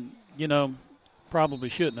that, probably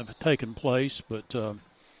shouldn't have taken place, but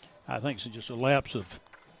I think it's just a lapse of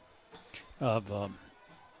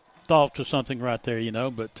thought to something right there,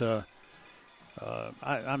 But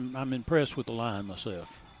I'm impressed with the line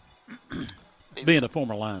myself, being a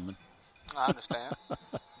former lineman. I understand.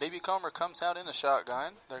 BB Comer comes out in the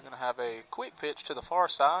shotgun. They're going to have a quick pitch to the far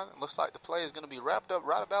side. It looks like the play is going to be wrapped up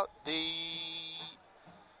right about the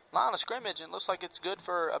line of scrimmage, and it looks like it's good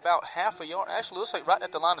for about half a yard. Actually, it looks like right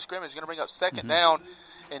at the line of scrimmage. It's going to bring up 2nd down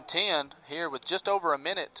and 10 here with just over a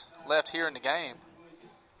minute left here in the game.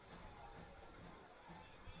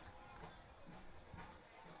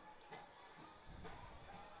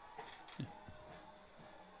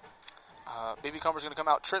 BB Comer's going to come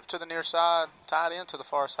out, trip to the near side, tied in to the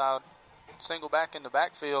far side, single back in the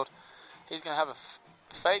backfield. He's going to have a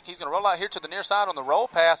fake. He's going to roll out here to the near side on the roll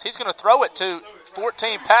pass. He's going to throw it to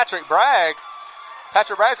 14, Patrick Bragg.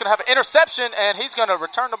 Patrick Bragg's going to have an interception, and he's going to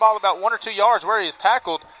return the ball about 1 or 2 yards where he is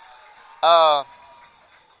tackled. Look,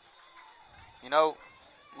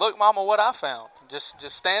 Mama, what I found. Just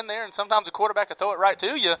stand there, and sometimes the quarterback will throw it right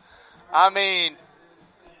to you. I mean,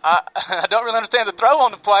 I don't really understand the throw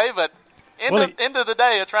on the play, but end of the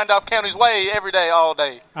day, it's Randolph County's way every day, all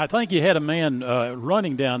day. I think you had a man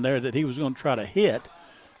running down there that he was going to try to hit.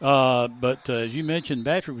 But as you mentioned,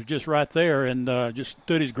 Patrick was just right there and just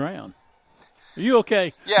stood his ground. Are you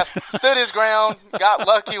okay? Yes, stood his ground, got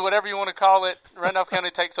lucky, whatever you want to call it. Randolph County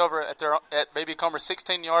takes over at BB Comer's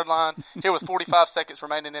 16-yard line here with 45 seconds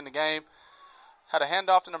remaining in the game. Had a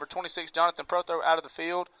handoff to number 26, Jonathan Prothro, out of the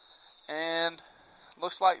field. And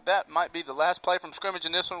looks like that might be the last play from scrimmage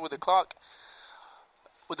in this one with the clock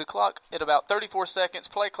at about 34 seconds,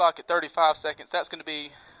 play clock at 35 seconds. That's going to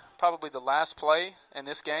be probably the last play in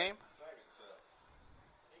this game.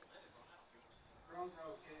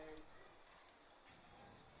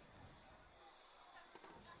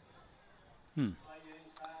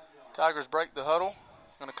 Tigers break the huddle.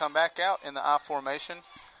 Going to come back out in the I formation.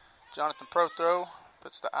 Jonathan Prothrow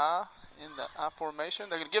puts the I in the I formation.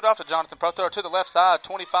 They're going to give it off to Jonathan Prothrow to the left side,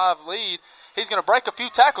 25 lead. He's going to break a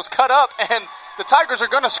few tackles, cut up, and the Tigers are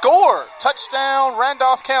going to score. Touchdown,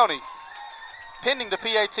 Randolph County. Pending the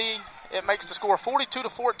PAT, it makes the score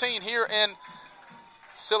 42-14 here in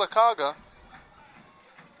Sylacauga.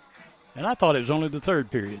 And I thought it was only the third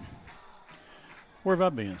period. Where have I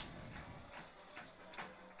been?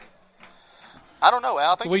 I don't know,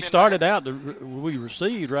 Al. I think we started out, we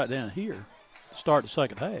received right down here to start the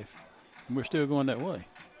second half, and we're still going that way.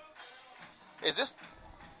 Is this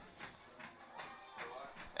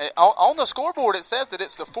on the scoreboard? It says that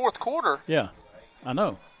it's the fourth quarter. Yeah, I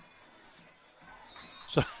know.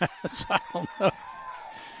 So I don't know.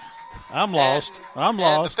 I'm lost.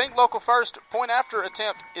 And the Think Local First point after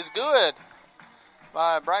attempt is good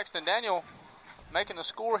by Braxton Daniel, making the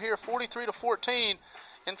score here 43-14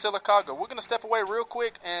 in Sylacauga. We're going to step away real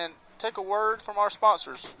quick and take a word from our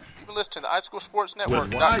sponsors. You've been listening to the iSchoolSportsNetwork.com.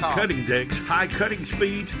 With wide cutting decks, high cutting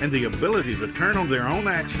speeds, and the ability to turn on their own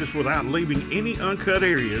axis without leaving any uncut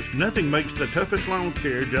areas, nothing makes the toughest lawn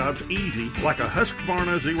care jobs easy like a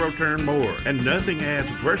Husqvarna zero-turn mower. And nothing adds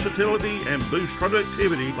versatility and boosts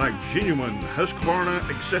productivity like genuine Husqvarna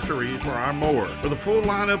accessories for our mower. For the full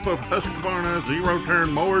lineup of Husqvarna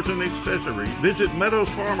zero-turn mowers and accessories, visit Meadows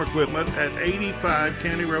Farm Equipment at 85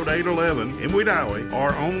 County Road 811 in Wedowee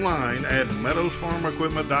or online at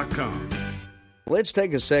meadowsfarmequipment.com. Let's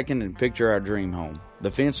take a second and picture our dream home.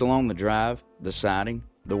 The fence along the drive, the siding,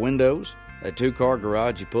 the windows, that two-car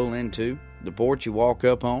garage you pull into, the porch you walk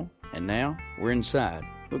up on, and now we're inside.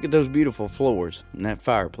 Look at those beautiful floors and that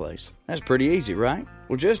fireplace. That's pretty easy, right?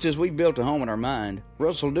 Well, just as we built a home in our mind,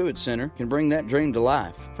 Russell Do It Center can bring that dream to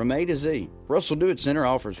life from A to Z. Russell Do It Center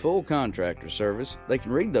offers full contractor service. They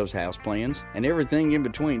can read those house plans and everything in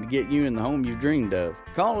between to get you in the home you've dreamed of.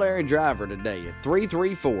 Call Larry Driver today at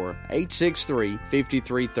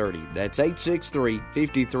 334-863-5330. That's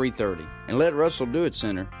 863-5330. And let Russell Do It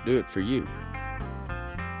Center do it for you.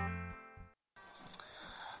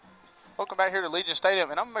 Welcome back here to Legion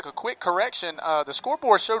Stadium, and I'm going to make a quick correction. The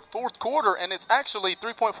scoreboard showed fourth quarter, and it's actually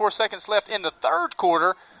 3.4 seconds left in the third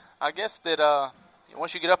quarter. I guess that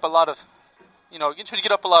once you get up a lot of,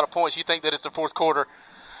 points, you think that it's the fourth quarter.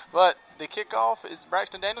 But the kickoff is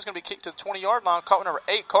Braxton Daniels going to be kicked to the 20-yard line. Caught with number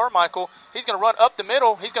 8, Carmichael. He's going to run up the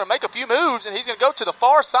middle. He's going to make a few moves, and he's going to go to the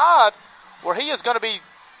far side where he is not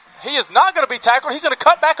going to be tackled. He's going to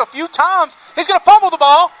cut back a few times. He's going to fumble the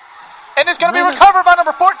ball. And it's going to be recovered by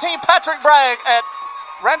number 14, Patrick Bragg, at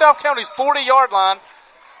Randolph County's 40-yard line.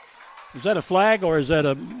 Is that a flag or is that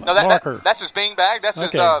a marker? That's his bean bag. That's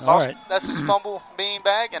his right. That's his fumble bean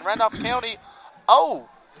bag. And Randolph County,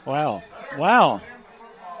 Wow.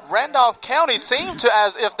 Randolph County seemed to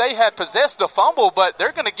as if they had possessed the fumble, but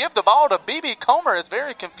they're going to give the ball to BB Comer. It's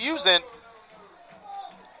very confusing.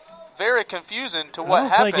 Very confusing to what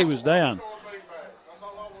happened. I don't think he was down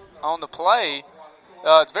on the play.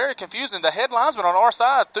 It's very confusing. The head linesman on our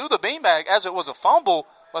side threw the beanbag as it was a fumble,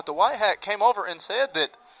 but the White Hat came over and said that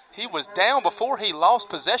he was down before he lost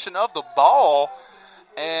possession of the ball.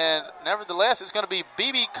 And nevertheless, it's going to be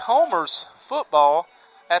BB Comer's football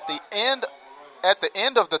at the end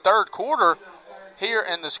of the third quarter here,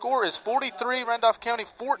 and the score is 43 Randolph County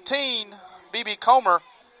 14 BB Comer.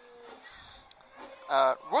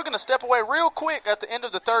 We're going to step away real quick at the end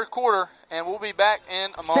of the third quarter, and we'll be back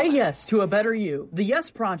in a moment. Say yes to a better you. The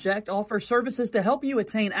YES Project offers services to help you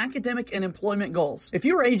attain academic and employment goals. If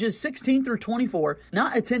you are ages 16 through 24,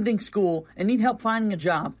 not attending school, and need help finding a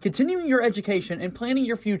job, continuing your education, and planning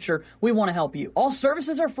your future, we want to help you. All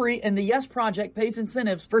services are free, and the YES Project pays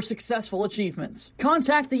incentives for successful achievements.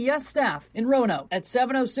 Contact the YES staff in Roanoke at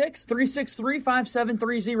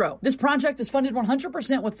 706-363-5730. This project is funded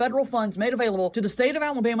 100% with federal funds made available to the State of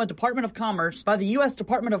Alabama Department of Commerce by the U.S.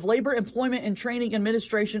 Department of Labor, Employment, and Training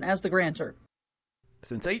Administration as the grantor.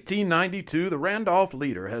 Since 1892, the Randolph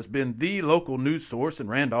Leader has been the local news source in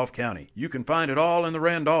Randolph County. You can find it all in the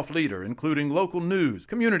Randolph Leader, including local news,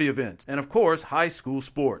 community events, and of course, high school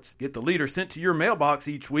sports. Get the Leader sent to your mailbox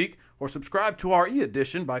each week or subscribe to our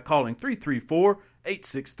e-edition by calling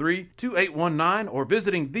 334-863-2819 or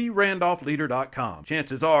visiting therandolphleader.com.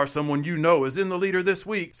 Chances are someone you know is in the Leader this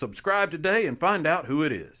week. Subscribe today and find out who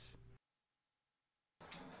it is.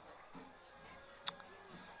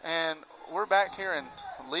 And we're back here in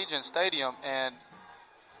Legion Stadium, and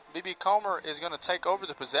BB Comer is going to take over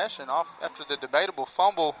the possession off after the debatable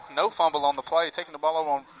fumble, no fumble on the play, taking the ball over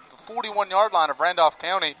on the 41-yard line of Randolph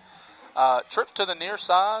County. Trips to the near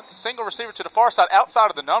side, single receiver to the far side, outside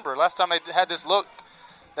of the number. Last time they had this look,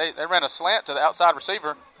 they ran a slant to the outside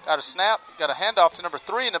receiver, got a snap, got a handoff to number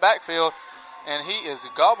 3 in the backfield, and he is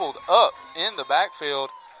gobbled up in the backfield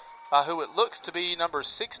by who it looks to be number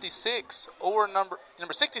 66 or number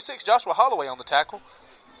 66, Joshua Holloway on the tackle.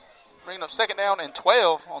 Bringing up 2nd down and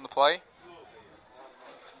 12 on the play.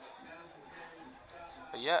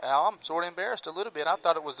 But yeah, Al, I'm sort of embarrassed a little bit. I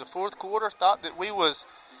thought it was the 4th quarter. Thought that we was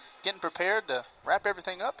getting prepared to wrap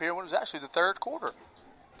everything up here when it was actually the 3rd quarter.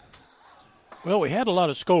 Well, we had a lot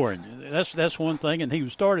of scoring. That's one thing, and he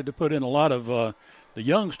started to put in a lot of the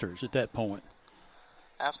youngsters at that point.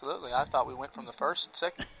 Absolutely. I thought we went from the first,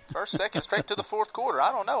 second, straight to the 4th quarter.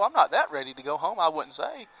 I don't know. I'm not that ready to go home, I wouldn't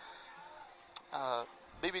say.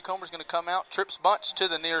 BB Comer's going to come out, trips bunch to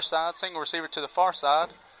the near side, single receiver to the far side.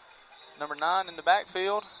 Number 9 in the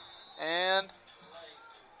backfield. And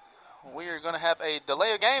we are going to have a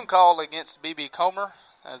delay of game call against BB Comer,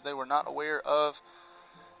 as they were not aware of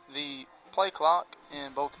the play clock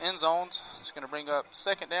in both end zones. It's going to bring up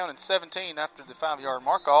 2nd down and 17 after the 5-yard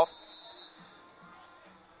mark off.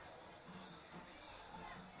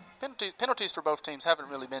 Penalties for both teams haven't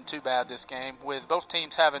really been too bad this game, with both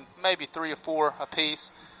teams having maybe 3 or 4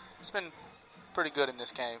 apiece. It's been pretty good in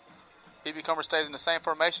this game. BB Comer stays in the same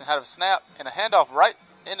formation, had a snap and a handoff right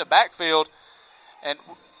in the backfield, and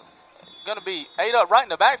going to be ate up right in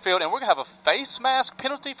the backfield, and we're going to have a face mask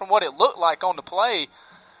penalty from what it looked like on the play.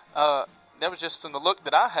 That was just from the look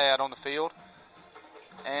that I had on the field,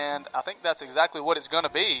 and I think that's exactly what it's going to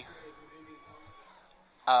be.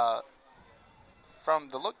 From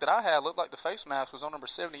the look that I had, it looked like the face mask was on number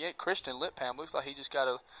 78, Christian Lipham. Looks like he just got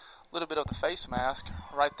a little bit of the face mask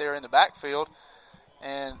right there in the backfield.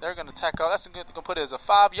 And they're going to tackle. That's going to put it as a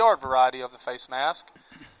 5-yard variety of the face mask.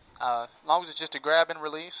 As long as it's just a grab and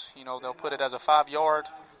release, they'll put it as a 5-yard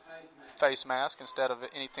face mask instead of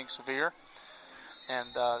anything severe. And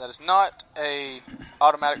that is not a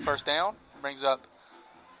automatic first down.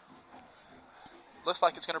 Looks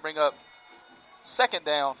like it's going to bring up 2nd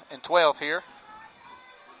down and 12 here.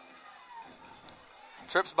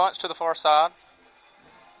 Trips bunch to the far side.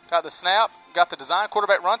 Got the snap. Got the design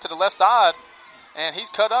quarterback run to the left side. And he's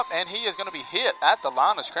cut up, and he is going to be hit at the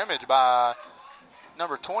line of scrimmage by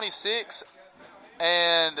number 26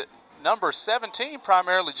 and number 17,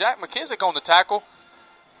 primarily Jack McKissick on the tackle.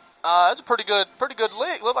 That's a pretty good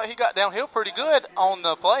lick. Looked like he got downhill pretty good on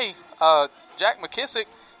the play. Jack McKissick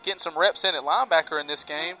getting some reps in at linebacker in this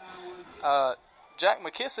game. Jack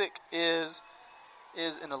McKissick is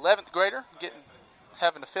an 11th grader,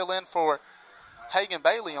 having to fill in for Hagan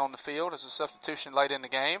Bailey on the field as a substitution late in the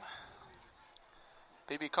game.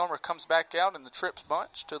 BB Comer comes back out in the trips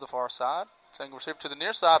bunch to the far side. Single receiver to the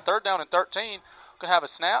near side. 3rd down and 13. Going to have a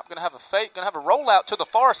snap. Going to have a fake. Going to have a rollout to the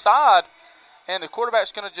far side. And the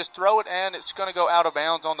quarterback's going to just throw it, and it's going to go out of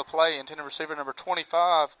bounds on the play. Intended receiver number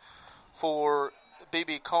 25 for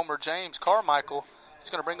BB Comer, James Carmichael. It's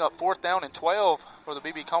going to bring up 4th down and 12 for the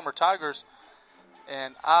BB Comer Tigers.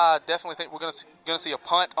 And I definitely think we're going to see a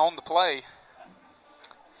punt on the play.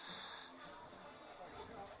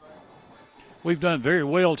 We've done very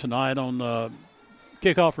well tonight on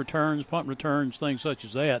kickoff returns, punt returns, things such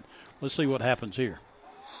as that. Let's see what happens here.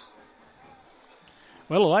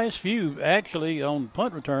 Well, the last few actually on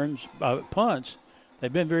punt returns, punts,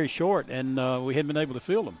 they've been very short, and we haven't been able to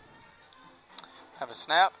field them. Have a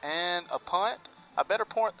snap and a punt. A better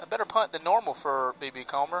punt than normal for BB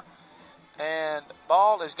Comer. And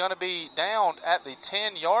ball is going to be down at the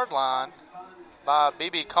 10-yard line by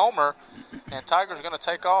BB Comer. And Tigers are going to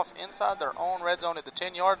take off inside their own red zone at the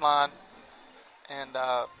 10-yard line. And,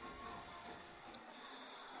 I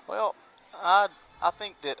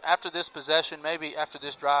think that after this possession, maybe after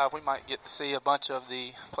this drive, we might get to see a bunch of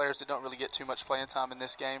the players that don't really get too much playing time in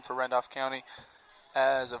this game for Randolph County.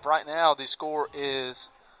 As of right now, the score is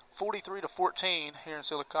 43-14 here in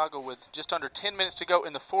Sylacauga with just under 10 minutes to go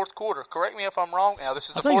in the 4th quarter. Correct me if I'm wrong. Now, this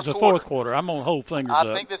is the 4th quarter. I think it's the 4th quarter. I'm going to hold fingers up.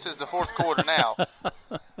 I think this is the 4th quarter now.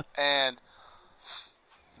 And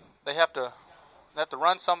they have to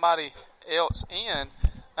run somebody else in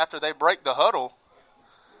after they break the huddle.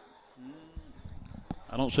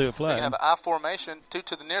 I don't see a flag. They have an I formation, 2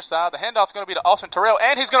 to the near side. The handoff's going to be to Austin Terrell,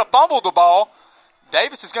 and he's going to fumble the ball.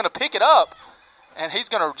 Davis is going to pick it up, and he's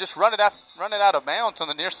going to just run it out of bounds on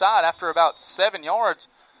the near side after about 7 yards.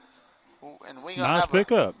 And we're going nice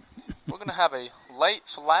pickup. We're going to have a late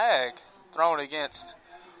flag thrown against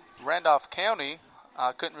Randolph County.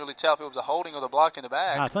 I couldn't really tell if it was a holding or the block in the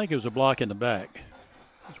back. I think it was a block in the back.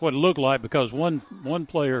 That's what it looked like because one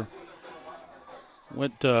player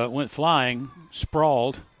went flying,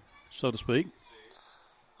 sprawled, so to speak.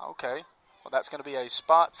 Okay. Well, that's going to be a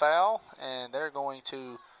spot foul, and they're going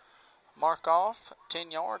to mark off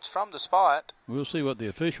 10 yards from the spot. We'll see what the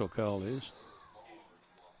official call is.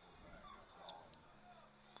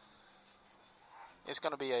 It's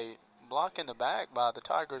going to be a block in the back by the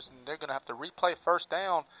Tigers, and they're going to have to replay first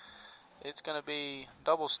down. It's going to be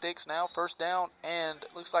double sticks now, first down, and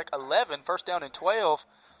it looks like 11, first down and 12.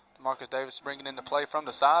 Marcus Davis bringing in the play from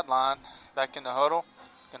the sideline, back in the huddle.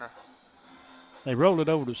 They rolled it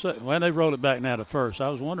over to second. Well, they rolled it back now to first. I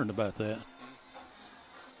was wondering about that.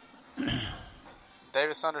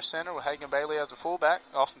 Davis under center with Hagan Bailey as a fullback.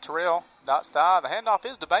 Austin Terrell dots the I. The handoff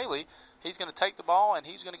is to Bailey. He's going to take the ball, and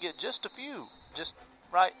he's going to get just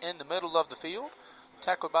right in the middle of the field.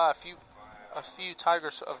 Tackled by a few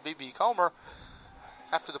Tigers of BB Comer.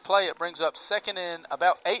 After the play, it brings up second and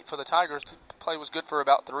about 8 for the Tigers. The play was good for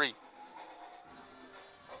about 3.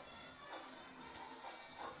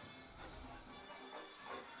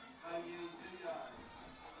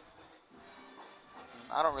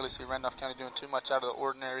 I don't really see Randolph County doing too much out of the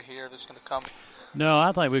ordinary here. They're just going to come. No,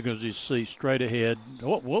 I think we're going to just see straight ahead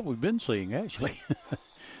what we've been seeing, actually.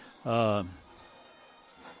 It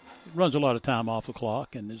runs a lot of time off the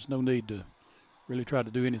clock, and there's no need to really try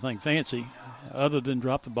to do anything fancy other than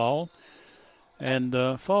drop the ball and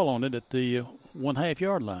fall on it at the 1/2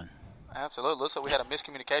 yard line. Absolutely. Looks like we had a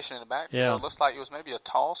miscommunication in the backfield. Yeah. Looks like it was maybe a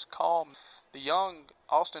toss call. The young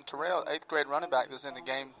Austin Terrell, 8th grade running back that's in the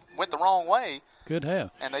game, went the wrong way. Could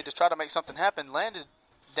have. And they just tried to make something happen, landed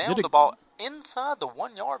down the ball inside the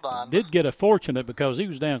 1 yard line. Did get a fortunate because he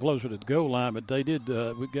was down closer to the goal line, but they did.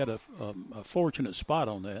 We got a fortunate spot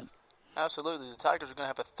on that. Absolutely. The Tigers are going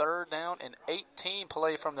to have a 3rd down and 18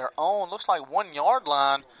 play from their own. Looks like 1 yard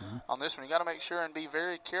line on this one. You got to make sure and be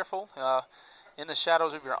very careful in the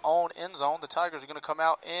shadows of your own end zone. The Tigers are going to come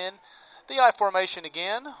out in the I formation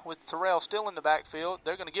again with Terrell still in the backfield.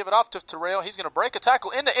 They're going to give it off to Terrell. He's going to break a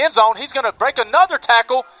tackle in the end zone. He's going to break another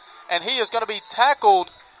tackle, and he is going to be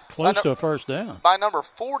tackled close to a first down by number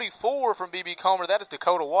 44 from BB Comer. That is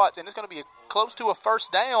Dakota Watts, and it's going to be close to a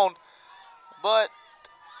first down,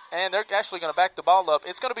 and they're actually going to back the ball up.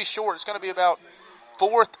 It's going to be short. It's going to be about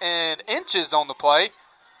 4th and inches on the play.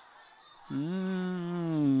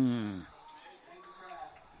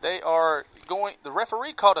 They are going. The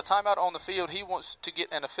referee called a timeout on the field. He wants to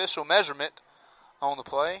get an official measurement on the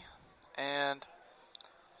play, and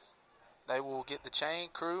they will get the chain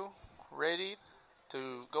crew ready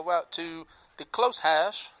to go out to the close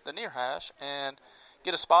hash, the near hash, and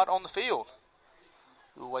get a spot on the field.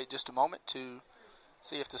 We'll wait just a moment to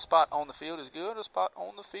see if the spot on the field is good. A spot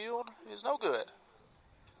on the field is no good.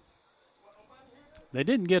 They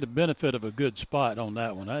didn't get a benefit of a good spot on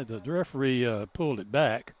that one. The referee pulled it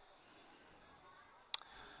back.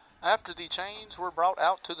 After the chains were brought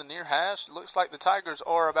out to the near hash, it looks like the Tigers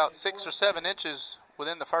are about 6 or 7 inches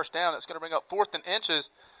within the first down. That's going to bring up 4th and inches.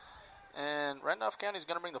 And Randolph County is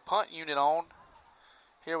going to bring the punt unit on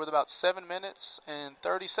here with about 7 minutes and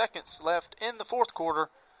 30 seconds left in the 4th quarter.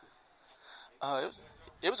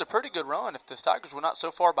 It was a pretty good run. If the Tigers were not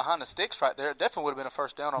so far behind the sticks right there, it definitely would have been a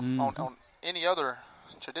first down on any other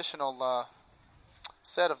traditional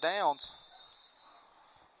set of downs.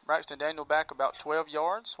 Braxton Daniel back about 12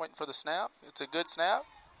 yards, waiting for the snap. It's a good snap.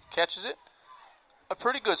 Catches it. A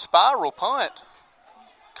pretty good spiral punt.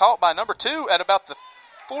 Caught by number 2 at about the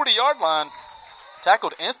 40-yard line.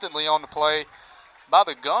 Tackled instantly on the play by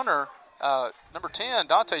the gunner, number 10,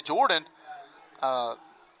 Dante Jordan.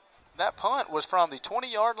 That punt was from the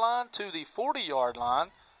 20-yard line to the 40-yard line.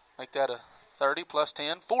 Make that a 30 plus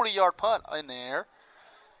 10, 40-yard punt in the air.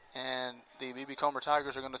 And the BB Comer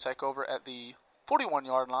Tigers are going to take over at the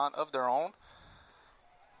 41-yard line of their own.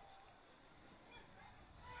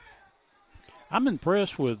 I'm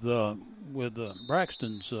impressed with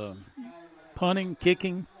Braxton's punting,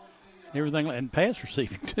 kicking, everything, and pass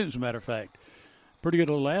receiving too. As a matter of fact, pretty good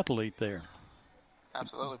little athlete there.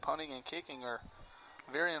 Absolutely, punting and kicking are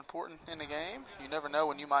very important in the game. You never know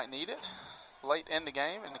when you might need it. Late in the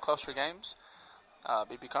game, in the closer games,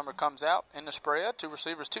 BB Comer comes out in the spread, 2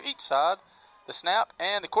 receivers to each side. The snap,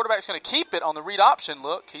 and the quarterback's going to keep it on the read option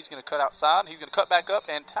look. He's going to cut outside. He's going to cut back up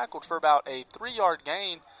and tackled for about a 3-yard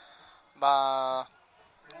gain by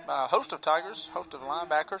a host of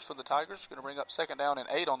linebackers for the Tigers. Going to bring up 2nd down and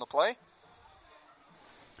 8 on the play.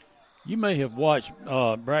 You may have watched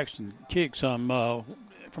Braxton kick some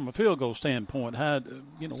from a field goal standpoint.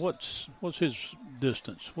 What's his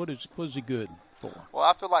distance? What is he good for? Well,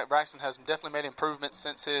 I feel like Braxton has definitely made improvements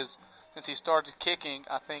since he started kicking.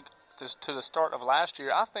 I think to the start of last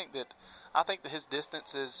year. I think that his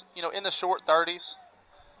distance is, in the short 30s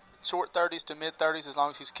to mid 30s, as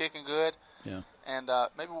long as he's kicking good. Yeah. And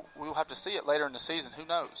maybe we'll have to see it later in the season. Who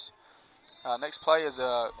knows? Next play is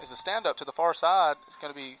a stand up to the far side. It's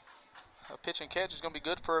going to be a pitch and catch. Is going to be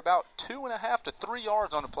good for about 2.5 to 3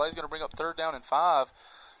 yards on the play. It's going to bring up 3rd down and 5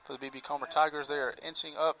 for the BB Comer Tigers. They are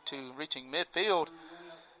inching up to reaching midfield,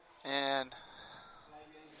 and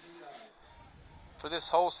for this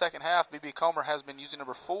whole second half, BB Comer has been using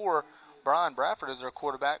number 4, Brian Bradford, as their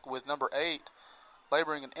quarterback, with number 8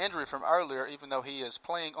 laboring an injury from earlier, even though he is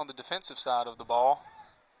playing on the defensive side of the ball.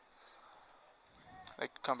 They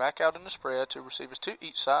come back out in the spread, 2 receivers to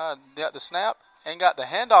each side. They got the snap and got the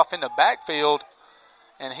handoff in the backfield,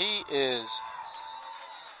 and he is...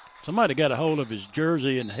 Somebody got a hold of his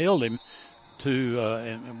jersey and held him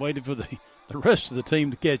and waited for the rest of the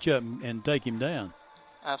team to catch up and take him down.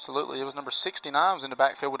 Absolutely. It was number 69 was in the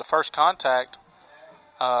backfield with the first contact.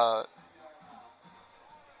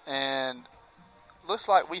 And looks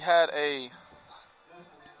like we had a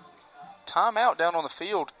timeout down on the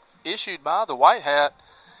field issued by the White Hat,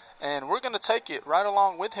 and we're going to take it right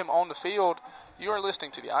along with him on the field. You are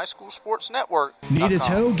listening to the iSchool Sports Network. Need a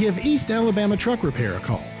tow? Give East Alabama Truck Repair a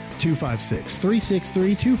call.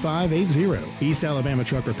 256-363-2580. East Alabama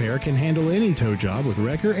Truck Repair can handle any tow job with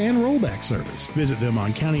wrecker and rollback service. Visit them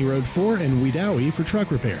on County Road 4 in Wedowee for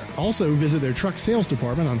truck repair. Also visit their truck sales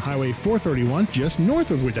department on Highway 431 just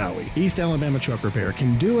north of Wedowee. East Alabama Truck Repair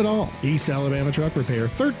can do it all. East Alabama Truck Repair,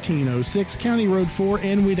 1306 County Road 4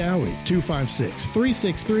 in Wedowee.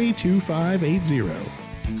 256-363-2580.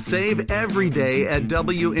 Save every day at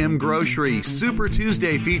WM Grocery. Super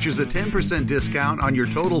Tuesday features a 10% discount on your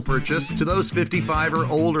total purchase to those 55 or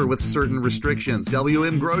older with certain restrictions.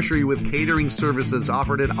 WM Grocery with catering services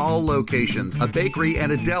offered at all locations. A bakery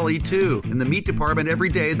and a deli too. In the meat department every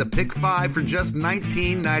day, the Pick 5 for just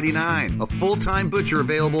 $19.99. A full-time butcher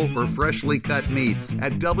available for freshly cut meats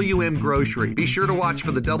at WM Grocery. Be sure to watch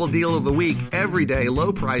for the double deal of the week. Every day,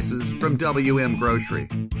 low prices from WM Grocery.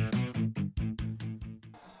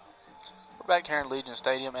 Back here in Legion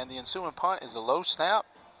Stadium, and the ensuing punt is a low snap,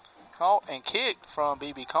 caught and kicked from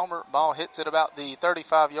BB Comer. Ball hits at about the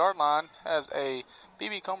 35-yard line, has a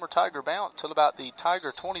BB Comer Tiger bounce till about the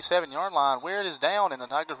Tiger 27-yard line, where it is down, and the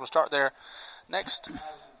Tigers will start their next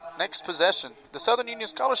possession. The Southern Union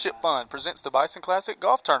Scholarship Fund presents the Bison Classic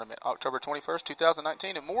Golf Tournament, October 21st,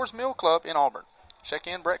 2019, at Moore's Mill Club in Auburn.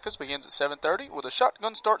 Check-in breakfast begins at 7:30 with a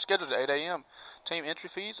shotgun start scheduled at 8 a.m. Team entry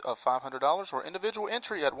fees of $500 or individual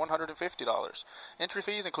entry at $150. Entry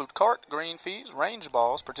fees include cart, green fees, range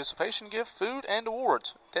balls, participation gift, food, and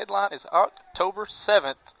awards. Deadline is October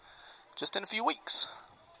 7th, just in a few weeks.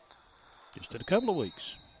 Just in a couple of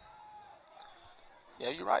weeks. Yeah,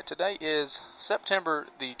 you're right. Today is September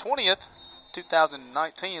the 20th,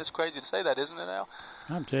 2019. It's crazy to say that, isn't it, Al?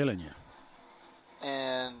 I'm telling you.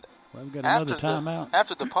 And... well, we've got another timeout.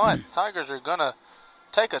 After the punt, Tigers are going to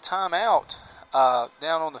take a timeout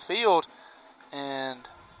down on the field, and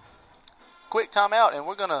quick timeout, and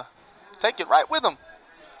we're going to take it right with them.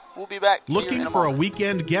 We'll be back. Looking for a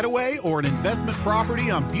weekend getaway or an investment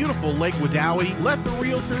property on beautiful Lake Wedowee? Let the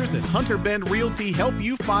realtors at Hunter Bend Realty help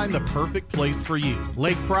you find the perfect place for you.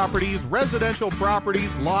 Lake properties, residential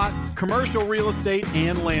properties, lots, commercial real estate,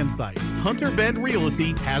 and land sites. Hunter Bend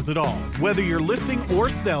Realty has it all. Whether you're listing or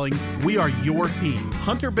selling, we are your team.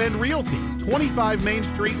 Hunter Bend Realty, 25 Main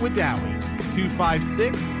Street, Wedowee,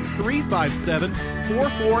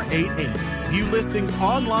 256-357-4488. View listings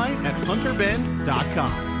online at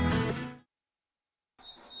hunterbend.com.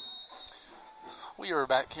 We are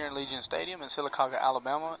back here in Legion Stadium in Sylacauga,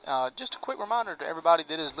 Alabama. Just a quick reminder to everybody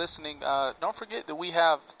that is listening, don't forget that we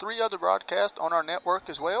have 3 other broadcasts on our network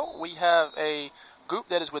as well. We have a group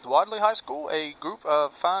that is with Wadley High School, a group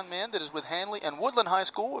of fine men that is with Hanley and Woodland High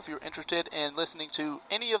School. If you're interested in listening to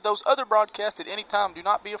any of those other broadcasts at any time, do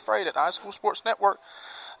not be afraid at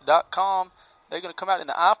iSchoolSportsNetwork.com. They're going to come out in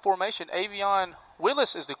the I formation. Avion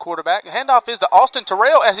Willis is the quarterback. Handoff is to Austin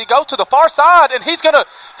Terrell as he goes to the far side, and he's going to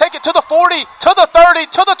take it to the 40, to the 30,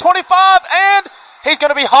 to the 25, and he's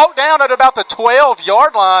going to be hawked down at about the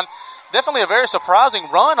 12-yard line. Definitely a very surprising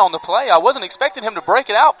run on the play. I wasn't expecting him to break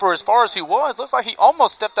it out for as far as he was. Looks like he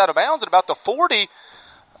almost stepped out of bounds at about the 40,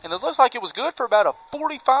 and it looks like it was good for about a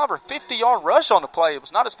 45 or 50-yard rush on the play. I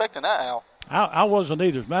was not expecting that, Al. I wasn't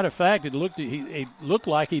either. As a matter of fact, it looked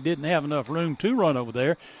like he didn't have enough room to run over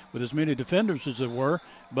there with as many defenders as there were.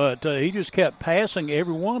 But he just kept passing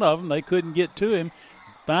every one of them. They couldn't get to him.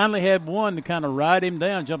 Finally had one to kind of ride him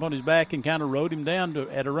down, jump on his back, and kind of rode him down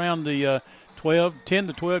at around the 10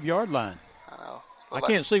 to 12-yard line. I know. I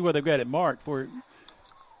can't see where they've got it marked. Where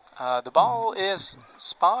The ball is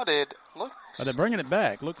spotted. Look, they're bringing it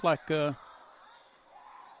back. Looks like what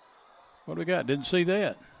do we got? Didn't see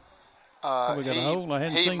that. We got a hole? I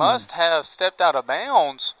hadn't seen must have stepped out of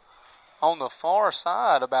bounds on the far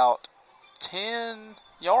side about 10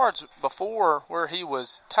 yards before where he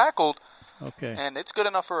was tackled. Okay. And it's good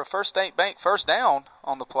enough for a First State Bank first down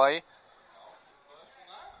on the play.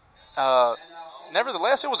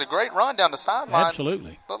 Nevertheless, it was a great run down the sideline.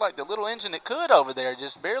 Absolutely. Looked like the little engine it could over there.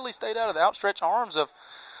 Just barely stayed out of the outstretched arms of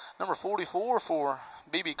number 44 for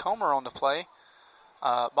BB Comer on the play.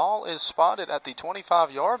 Ball is spotted at the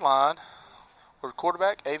 25-yard line with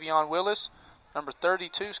quarterback Avion Willis, number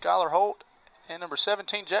 32 Skylar Holt, and number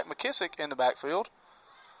 17 Jack McKissick in the backfield.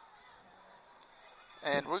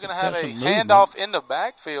 And we're going to have a handoff in the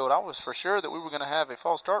backfield. I was for sure that we were going to have a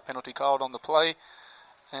false start penalty called on the play.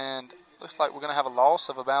 And looks like we're going to have a loss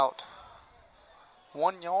of about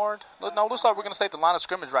 1 yard. No, looks like we're going to stay at the line of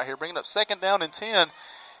scrimmage right here, bringing up 2nd down and 10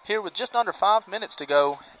 here with just under 5 minutes to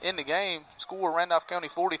go in the game. Score Randolph County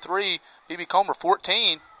 43, BB Comer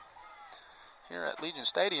 14 here at Legion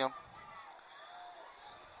Stadium.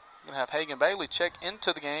 We're going to have Hagan Bailey check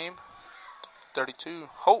into the game. 32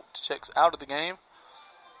 Holt checks out of the game.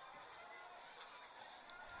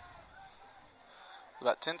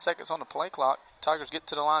 About 10 seconds on the play clock. Tigers get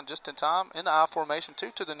to the line just in time in the I formation, 2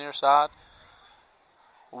 to the near side.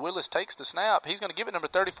 Willis takes the snap. He's going to give it number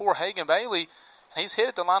 34, Hagan Bailey. He's hit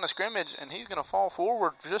at the line of scrimmage, and he's going to fall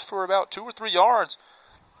forward just for about 2 or 3 yards.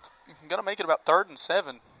 Going to make it about 3rd and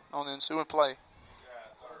 7 on the ensuing play.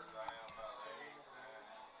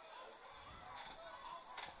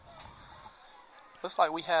 Looks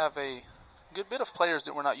like we have a good bit of players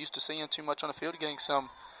that we're not used to seeing too much on the field, getting some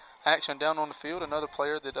action down on the field. Another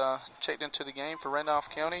player that checked into the game for Randolph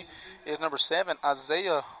County is number 7,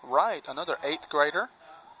 Isaiah Wright, another 8th grader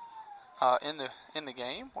in the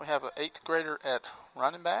game. We have an 8th grader at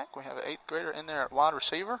running back. We have an 8th grader in there at wide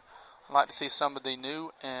receiver. I'd like to see some of the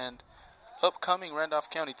new and upcoming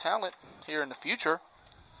Randolph County talent here in the future.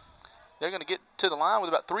 They're going to get to the line with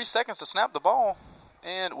about 3 seconds to snap the ball.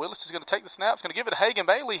 And Willis is going to take the snap. He's going to give it to Hagan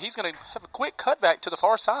Bailey. He's going to have a quick cutback to the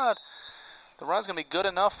far side. The run's going to be good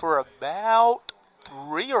enough for about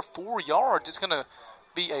 3 or 4 yards. It's going to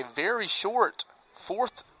be a very short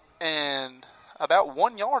 4th and about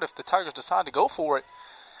 1 yard if the Tigers decide to go for it.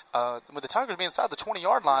 With the Tigers being inside the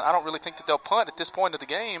 20-yard line, I don't really think that they'll punt at this point of the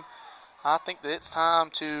game. I think that it's time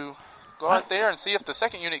to go out there and see if the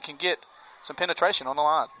second unit can get some penetration on the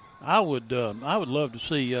line. I would love to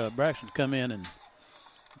see Braxton come in and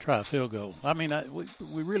try a field goal. I mean,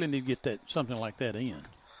 we really need to get something like that in.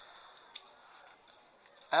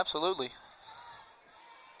 Absolutely.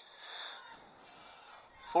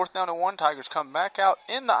 4th down and 1. Tigers come back out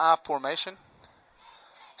in the I formation.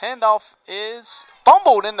 Handoff is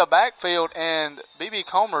fumbled in the backfield, and BB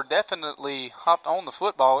Comer definitely hopped on the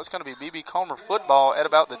football. It's going to be BB Comer football at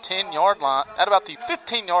about the 10-yard line, at about the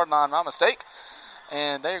 15-yard line, my mistake.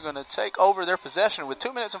 And they're going to take over their possession with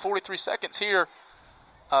 2 minutes and 43 seconds here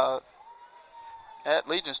at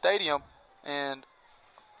Legion Stadium. And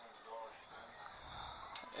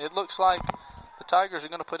it looks like the Tigers are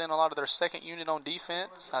going to put in a lot of their second unit on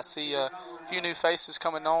defense. I see a few new faces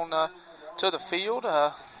coming on to the field.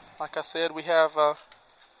 Like I said, we have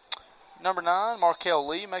number 9, Markel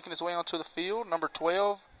Lee, making his way onto the field. Number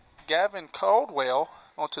 12, Gavin Caldwell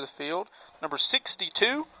onto the field. Number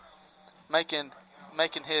 62, making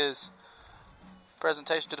his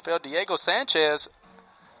presentation to the field, Diego Sanchez.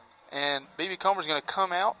 And BB Comer's going to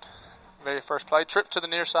come out. Very first play, trip to the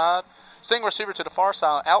near side. Single receiver to the far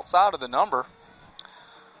side, outside of the number.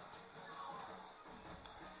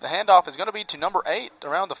 The handoff is going to be to number 8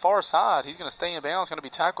 around the far side. He's going to stay in bounds, going to be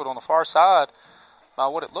tackled on the far side by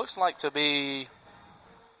what it looks like to be,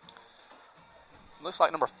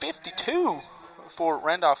 number 52 for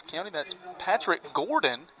Randolph County. That's Patrick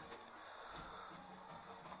Gordon.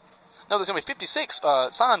 No, there's going to be 56,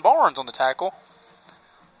 Sion Barnes on the tackle.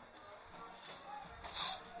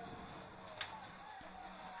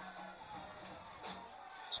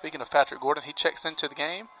 Speaking of Patrick Gordon, he checks into the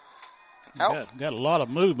game. Got a lot of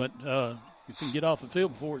movement. You can get off the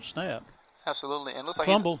field before it's snapped. Absolutely. And looks like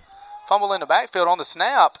fumble in the backfield on the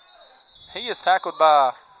snap. He is tackled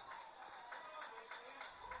by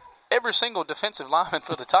every single defensive lineman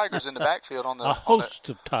for the Tigers in the backfield. A host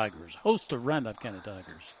of Randolph County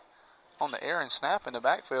Tigers. On the air and snap in the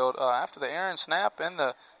backfield. After the air and snap and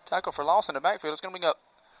the tackle for loss in the backfield, it's going to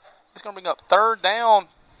bring up 3rd down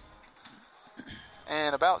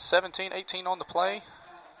and about 17, 18 on the play.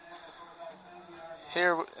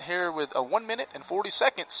 Here with a 1 minute and 40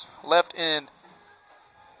 seconds left in,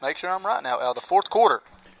 make sure I'm right now, the 4th quarter.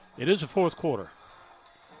 It is the fourth quarter.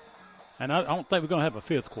 And I don't think we're going to have a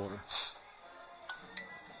fifth quarter.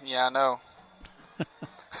 Yeah, I know.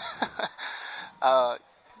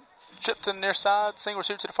 Trip to the near side, single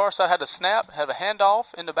receiver to the far side, had a snap, had a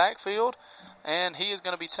handoff in the backfield, and he is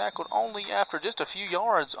going to be tackled only after just a few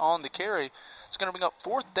yards on the carry. It's going to bring up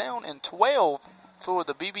 4th down and 12 for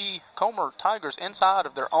the BB Comer Tigers inside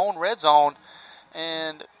of their own red zone.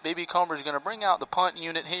 And BB Comer is going to bring out the punt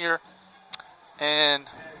unit here. And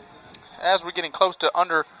as we're getting close to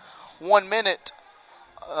under 1 minute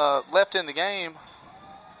left in the game,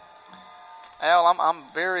 Al, I'm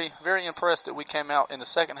very, very impressed that we came out in the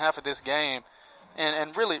second half of this game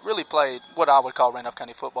and really, really played what I would call Randolph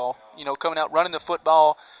County football. You know, coming out, running the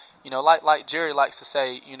football. You know, like Jerry likes to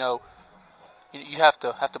say, you know, you have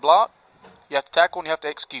to block, you have to tackle, and you have to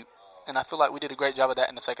execute. And I feel like we did a great job of that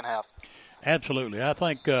in the second half. Absolutely. I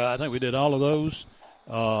think we did all of those.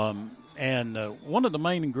 And one of the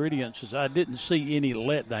main ingredients is I didn't see any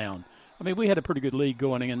letdown. I mean, we had a pretty good lead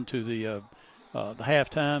going into the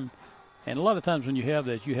halftime. And a lot of times when you have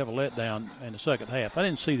that, you have a letdown in the second half. I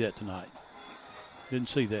didn't see that tonight. Didn't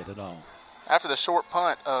see that at all. After the short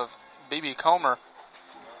punt of BB Comer,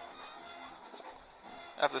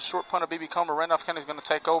 Randolph County is going to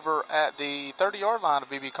take over at the 30-yard line of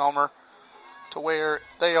BB Comer to where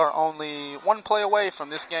they are only one play away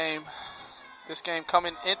from this game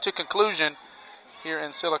coming into conclusion here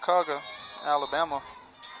in Sylacauga, Alabama.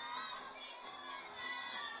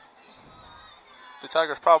 The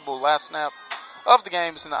Tigers' probable last snap of the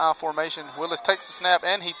game is in the I formation. Willis takes the snap,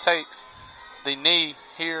 and he takes the knee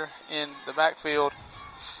here in the backfield.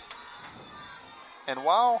 And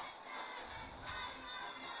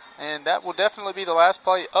that will definitely be the last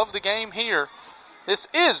play of the game here. This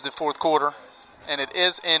is the fourth quarter, and it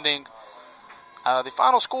is ending. The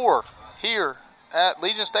final score here at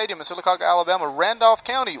Legion Stadium in Sylacauga, Alabama, Randolph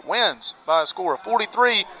County wins by a score of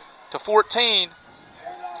 43-14.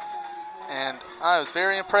 And I was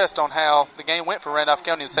very impressed on how the game went for Randolph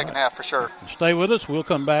County in the second half for sure. Stay with us. We'll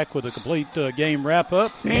come back with a complete game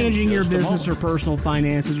wrap-up. Managing your business or personal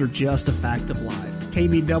finances are just a fact of life.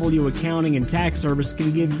 KBW Accounting and Tax Service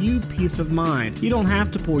can give you peace of mind. You don't have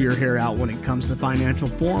to pull your hair out when it comes to financial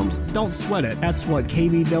forms. Don't sweat it. That's what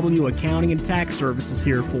KBW Accounting and Tax Service is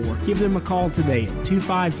here for. Give them a call today at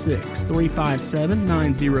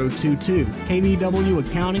 256-357-9022. KBW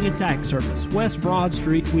Accounting and Tax Service, West Broad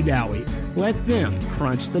Street, Wedowee. Let them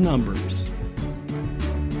crunch the numbers.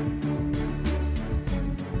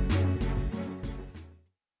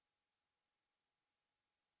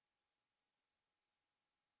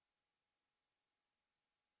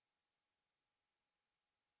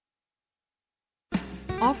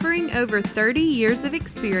 Offering over 30 years of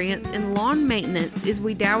experience in lawn maintenance is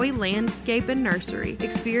Wedowee Landscape and Nursery.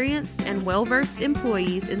 Experienced and well-versed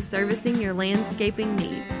employees in servicing your landscaping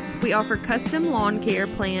needs. We offer custom lawn care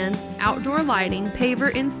plans, outdoor lighting,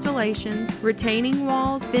 paver installations, retaining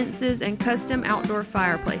walls, fences, and custom outdoor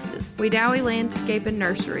fireplaces. Wedowee Landscape and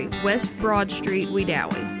Nursery, West Broad Street,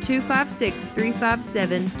 Wedowee.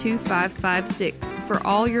 256-357-2556 for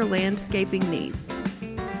all your landscaping needs.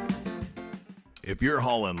 If you're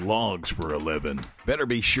hauling logs for a living, better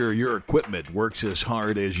be sure your equipment works as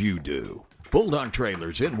hard as you do. Bulldog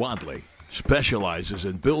Trailers in Wadley specializes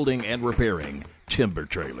in building and repairing timber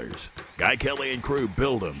trailers. Guy Kelly and crew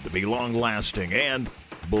build them to be long-lasting and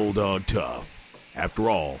Bulldog tough. After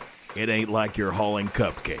all, it ain't like you're hauling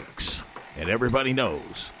cupcakes. And everybody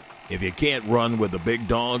knows, if you can't run with the big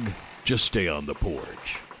dog, just stay on the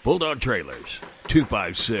porch. Bulldog Trailers,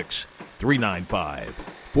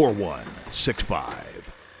 256-395-4165.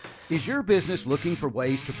 Is your business looking for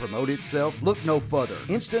ways to promote itself? Look no further.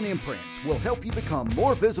 Instant Imprints will help you become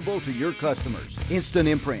more visible to your customers. Instant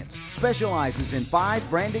Imprints specializes in 5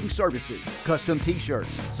 branding services: custom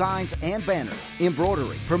t-shirts, signs and banners,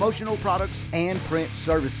 embroidery, promotional products, and print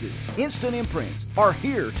services. Instant Imprints are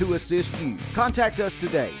here to assist you. Contact us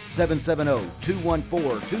today,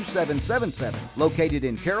 770-214-2777, located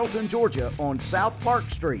in Carrollton, Georgia on South Park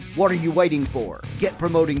Street. What are you waiting for? Get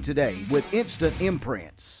promoting today with Instant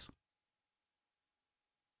Imprints.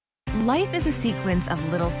 Life is a sequence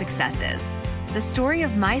of little successes. The story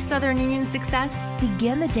of my Southern Union success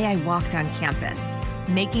began the day I walked on campus.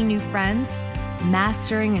 Making new friends,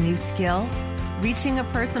 mastering a new skill, reaching a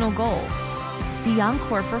personal goal. The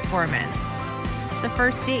encore performance. The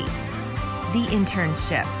first date. The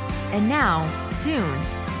internship. And now, soon,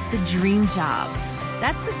 the dream job.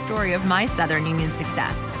 That's the story of my Southern Union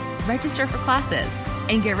success. Register for classes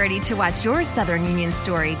and get ready to watch your Southern Union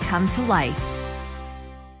story come to life.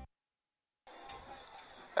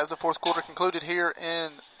 As the fourth quarter concluded here in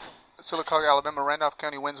Sylacauga, Alabama. Randolph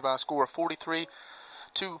County wins by a score of 43-14.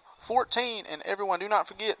 And everyone, do not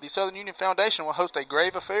forget, the Southern Union Foundation will host a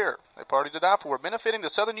grave affair, a party to die for, benefiting the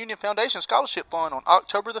Southern Union Foundation Scholarship Fund on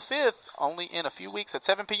October the 5th, only in a few weeks at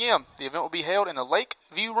 7 p.m. The event will be held in the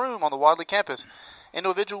Lakeview Room on the Wadley campus.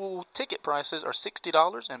 Individual ticket prices are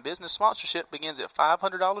 $60, and business sponsorship begins at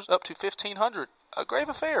 $500 up to $1,500. A grave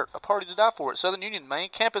affair, a party to die for at Southern Union Main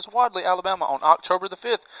Campus, Wadley, Alabama, on October the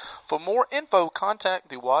 5th. For more info, contact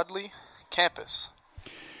the Wadley campus.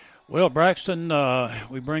 Well, Braxton,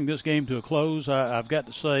 we bring this game to a close. I've got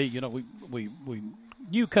to say, we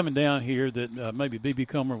knew coming down here that maybe BB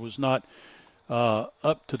Comer was not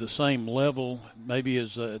up to the same level maybe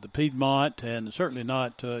as the Piedmont, and certainly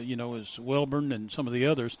not, as Welborn and some of the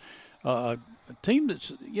others. A team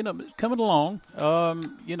that's, coming along. They were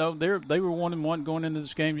 1-1 going into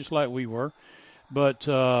this game just like we were. But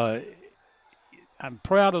I'm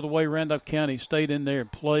proud of the way Randolph County stayed in there and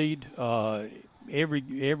played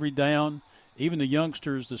every down. Even the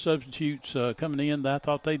youngsters, the substitutes coming in, I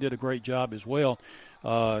thought they did a great job as well,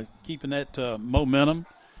 keeping that momentum.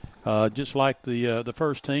 Just like the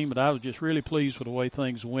first team, but I was just really pleased with the way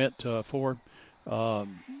things went for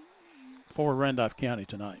Randolph County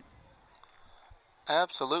tonight.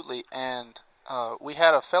 Absolutely, and we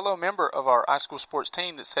had a fellow member of our iSchool Sports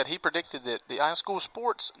team that said he predicted that the iSchool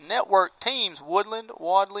Sports Network teams, Woodland,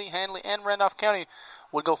 Wadley, Handley, and Randolph County,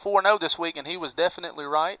 would go 4-0 this week, and he was definitely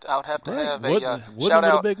right. I would have to have a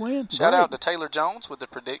shout-out to Taylor Jones with the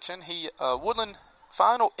prediction. Woodland...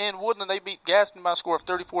 Final in Woodland, they beat Gaston by a score of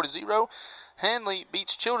 34-0. Handley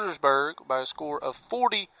beats Childersburg by a score of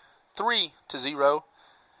 43-0.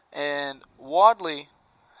 And Wadley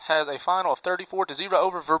has a final of 34-0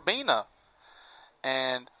 over Verbena.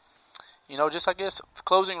 And, just I guess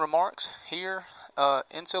closing remarks here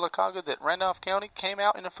in Sylacauga, that Randolph County came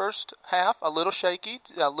out in the first half a little shaky,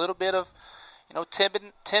 a little bit of,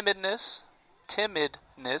 timidness,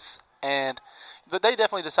 but they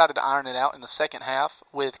definitely decided to iron it out in the second half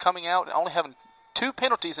with coming out and only having 2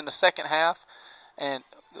 penalties in the second half. And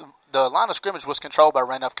the line of scrimmage was controlled by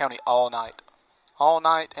Randolph County all night.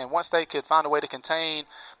 And once they could find a way to contain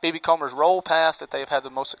BB Comer's roll pass that they've had the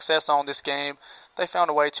most success on this game, they found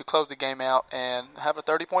a way to close the game out and have a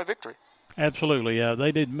 30-point victory. Absolutely.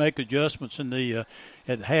 They did make adjustments in the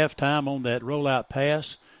at halftime on that rollout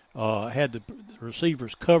pass. Had the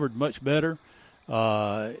receivers covered much better.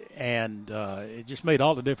 And it just made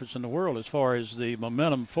all the difference in the world as far as the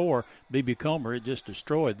momentum for BB Comer. It just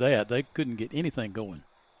destroyed that. They couldn't get anything going.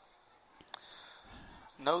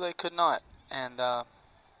 No, they could not. And I'm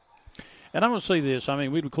going to say this. We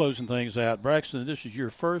were closing things out. Braxton, this is your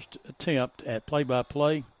first attempt at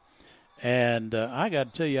play-by-play. And I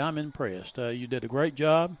got to tell you, I'm impressed. You did a great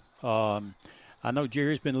job. I know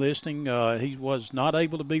Jerry's been listening. He was not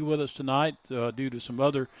able to be with us tonight due to some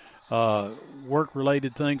other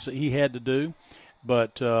work-related things that he had to do.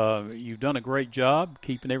 But you've done a great job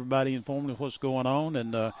keeping everybody informed of what's going on.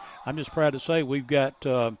 And I'm just proud to say we've got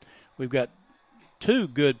 2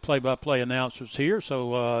 good play-by-play announcers here.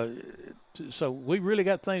 So we really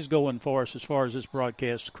got things going for us as far as this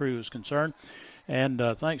broadcast crew is concerned. And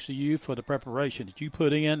thanks to you for the preparation that you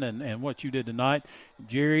put in and what you did tonight.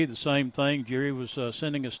 Jerry, the same thing. Jerry was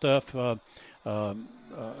sending us stuff, texting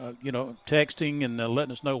and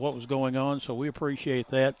letting us know what was going on. So we appreciate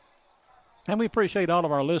that. And we appreciate all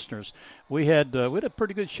of our listeners. We had a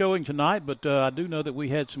pretty good showing tonight, but I do know that we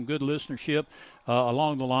had some good listenership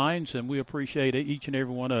along the lines, and we appreciate each and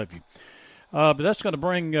every one of you. But that's going to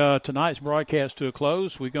bring tonight's broadcast to a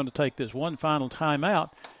close. We're going to take this one final time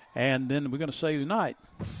out, and then we're going to say goodnight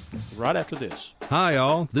right after this. Hi,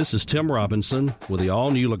 all. This is Tim Robinson with the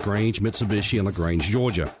all-new LaGrange Mitsubishi in LaGrange,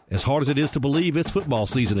 Georgia. As hard as it is to believe, it's football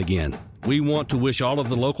season again. We want to wish all of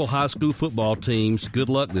the local high school football teams good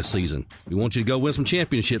luck this season. We want you to go win some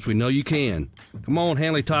championships. We know you can. Come on,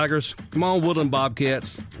 Handley Tigers. Come on, Woodland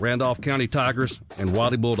Bobcats, Randolph County Tigers, and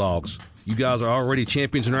Wadley Bulldogs. You guys are already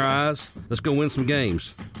champions in our eyes. Let's go win some games.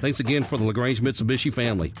 Thanks again for the LaGrange Mitsubishi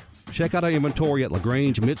family. Check out our inventory at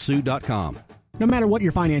LaGrangeMitsu.com. No matter what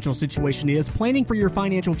your financial situation is, planning for your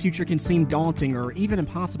financial future can seem daunting or even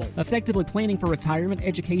impossible. Effectively planning for retirement,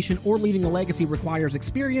 education, or leaving a legacy requires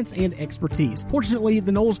experience and expertise. Fortunately,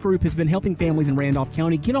 the Knowles Group has been helping families in Randolph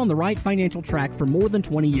County get on the right financial track for more than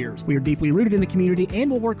 20 years. We are deeply rooted in the community and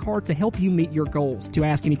will work hard to help you meet your goals. To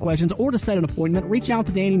ask any questions or to set an appointment, reach out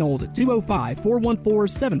to Danny Knowles at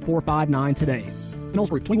 205-414-7459 today. Knowles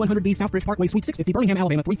Group, 2100B Southbridge Parkway, Suite 650, Birmingham,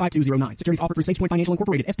 Alabama, 35209. Securities offered through SagePoint Financial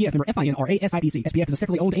Incorporated, SPF member FINRA SIPC. SPF is a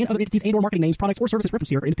separately owned and other entities and or marketing names, products, or services referenced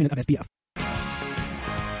here are independent of SPF.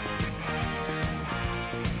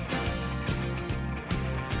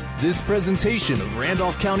 This presentation of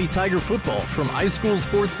Randolph County Tiger football from iSchool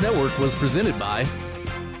Sports Network was presented by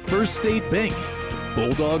First State Bank,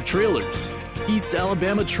 Bulldog Trailers, East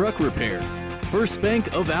Alabama Truck Repair, First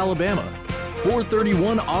Bank of Alabama,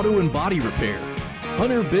 431 Auto and Body Repair,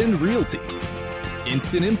 Hunter Bend Realty,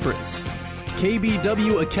 Instant Imprints,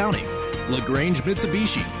 KBW Accounting, LaGrange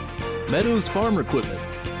Mitsubishi, Meadows Farm Equipment,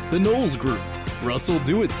 The Knowles Group, Russell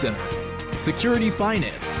Do-It Center, Security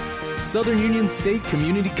Finance, Southern Union State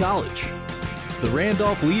Community College, The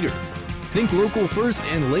Randolph Leader, Think Local First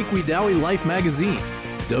and Lake Wedowee Life Magazine,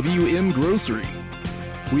 WM Grocery,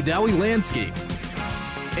 Wedowee Landscape,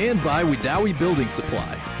 and by Wedowee Building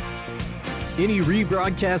Supply. Any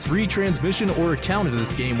rebroadcast, retransmission, or account of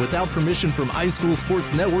this game without permission from iSchool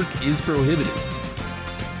Sports Network is prohibited.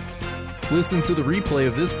 Listen to the replay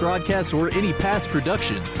of this broadcast or any past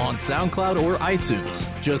production on SoundCloud or iTunes.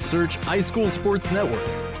 Just search iSchool Sports Network.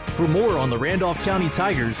 For more on the Randolph County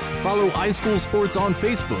Tigers, follow iSchool Sports on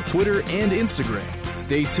Facebook, Twitter, and Instagram.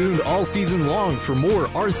 Stay tuned all season long for more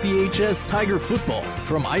RCHS Tiger football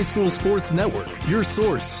from iSchool Sports Network, your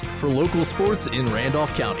source for local sports in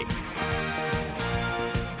Randolph County.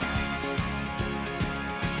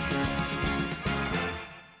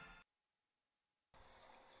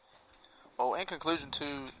 Well, in conclusion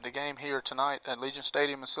to the game here tonight at Legion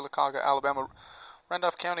Stadium in Sylacauga, Alabama,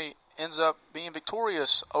 Randolph County ends up being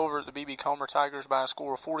victorious over the BB Comer Tigers by a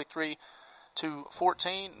score of 43-14.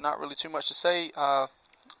 Not really too much to say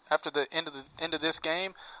after the end of this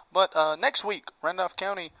game, but next week Randolph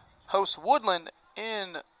County hosts Woodland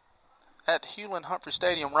at Hewlin Humphrey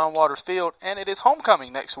Stadium, Ron Waters Field, and it is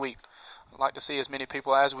homecoming next week. I'd like to see as many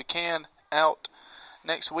people as we can out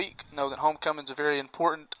next week. Know that homecoming is a very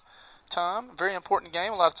important time, very important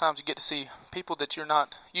game. A lot of times you get to see people that you're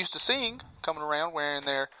not used to seeing coming around wearing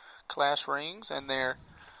their class rings and their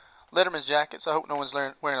Letterman's jackets. I hope no one's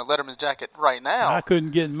wearing a Letterman's jacket right now. I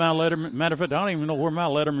couldn't get my Letterman. Matter of fact, I don't even know where my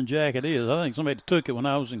Letterman jacket is. I think somebody took it when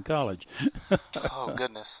I was in college. Oh,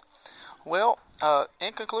 goodness. Well,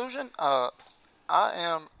 in conclusion, I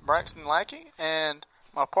am Braxton Lackey, and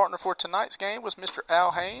my partner for tonight's game was Mr.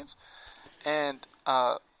 Al Haynes. And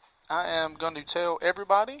I am going to tell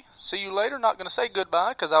everybody, see you later. Not going to say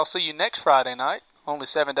goodbye because I'll see you next Friday night, only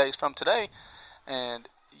 7 days from today. And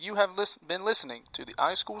you have been listening to the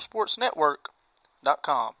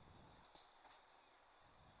iSchoolSportsNetwork.com.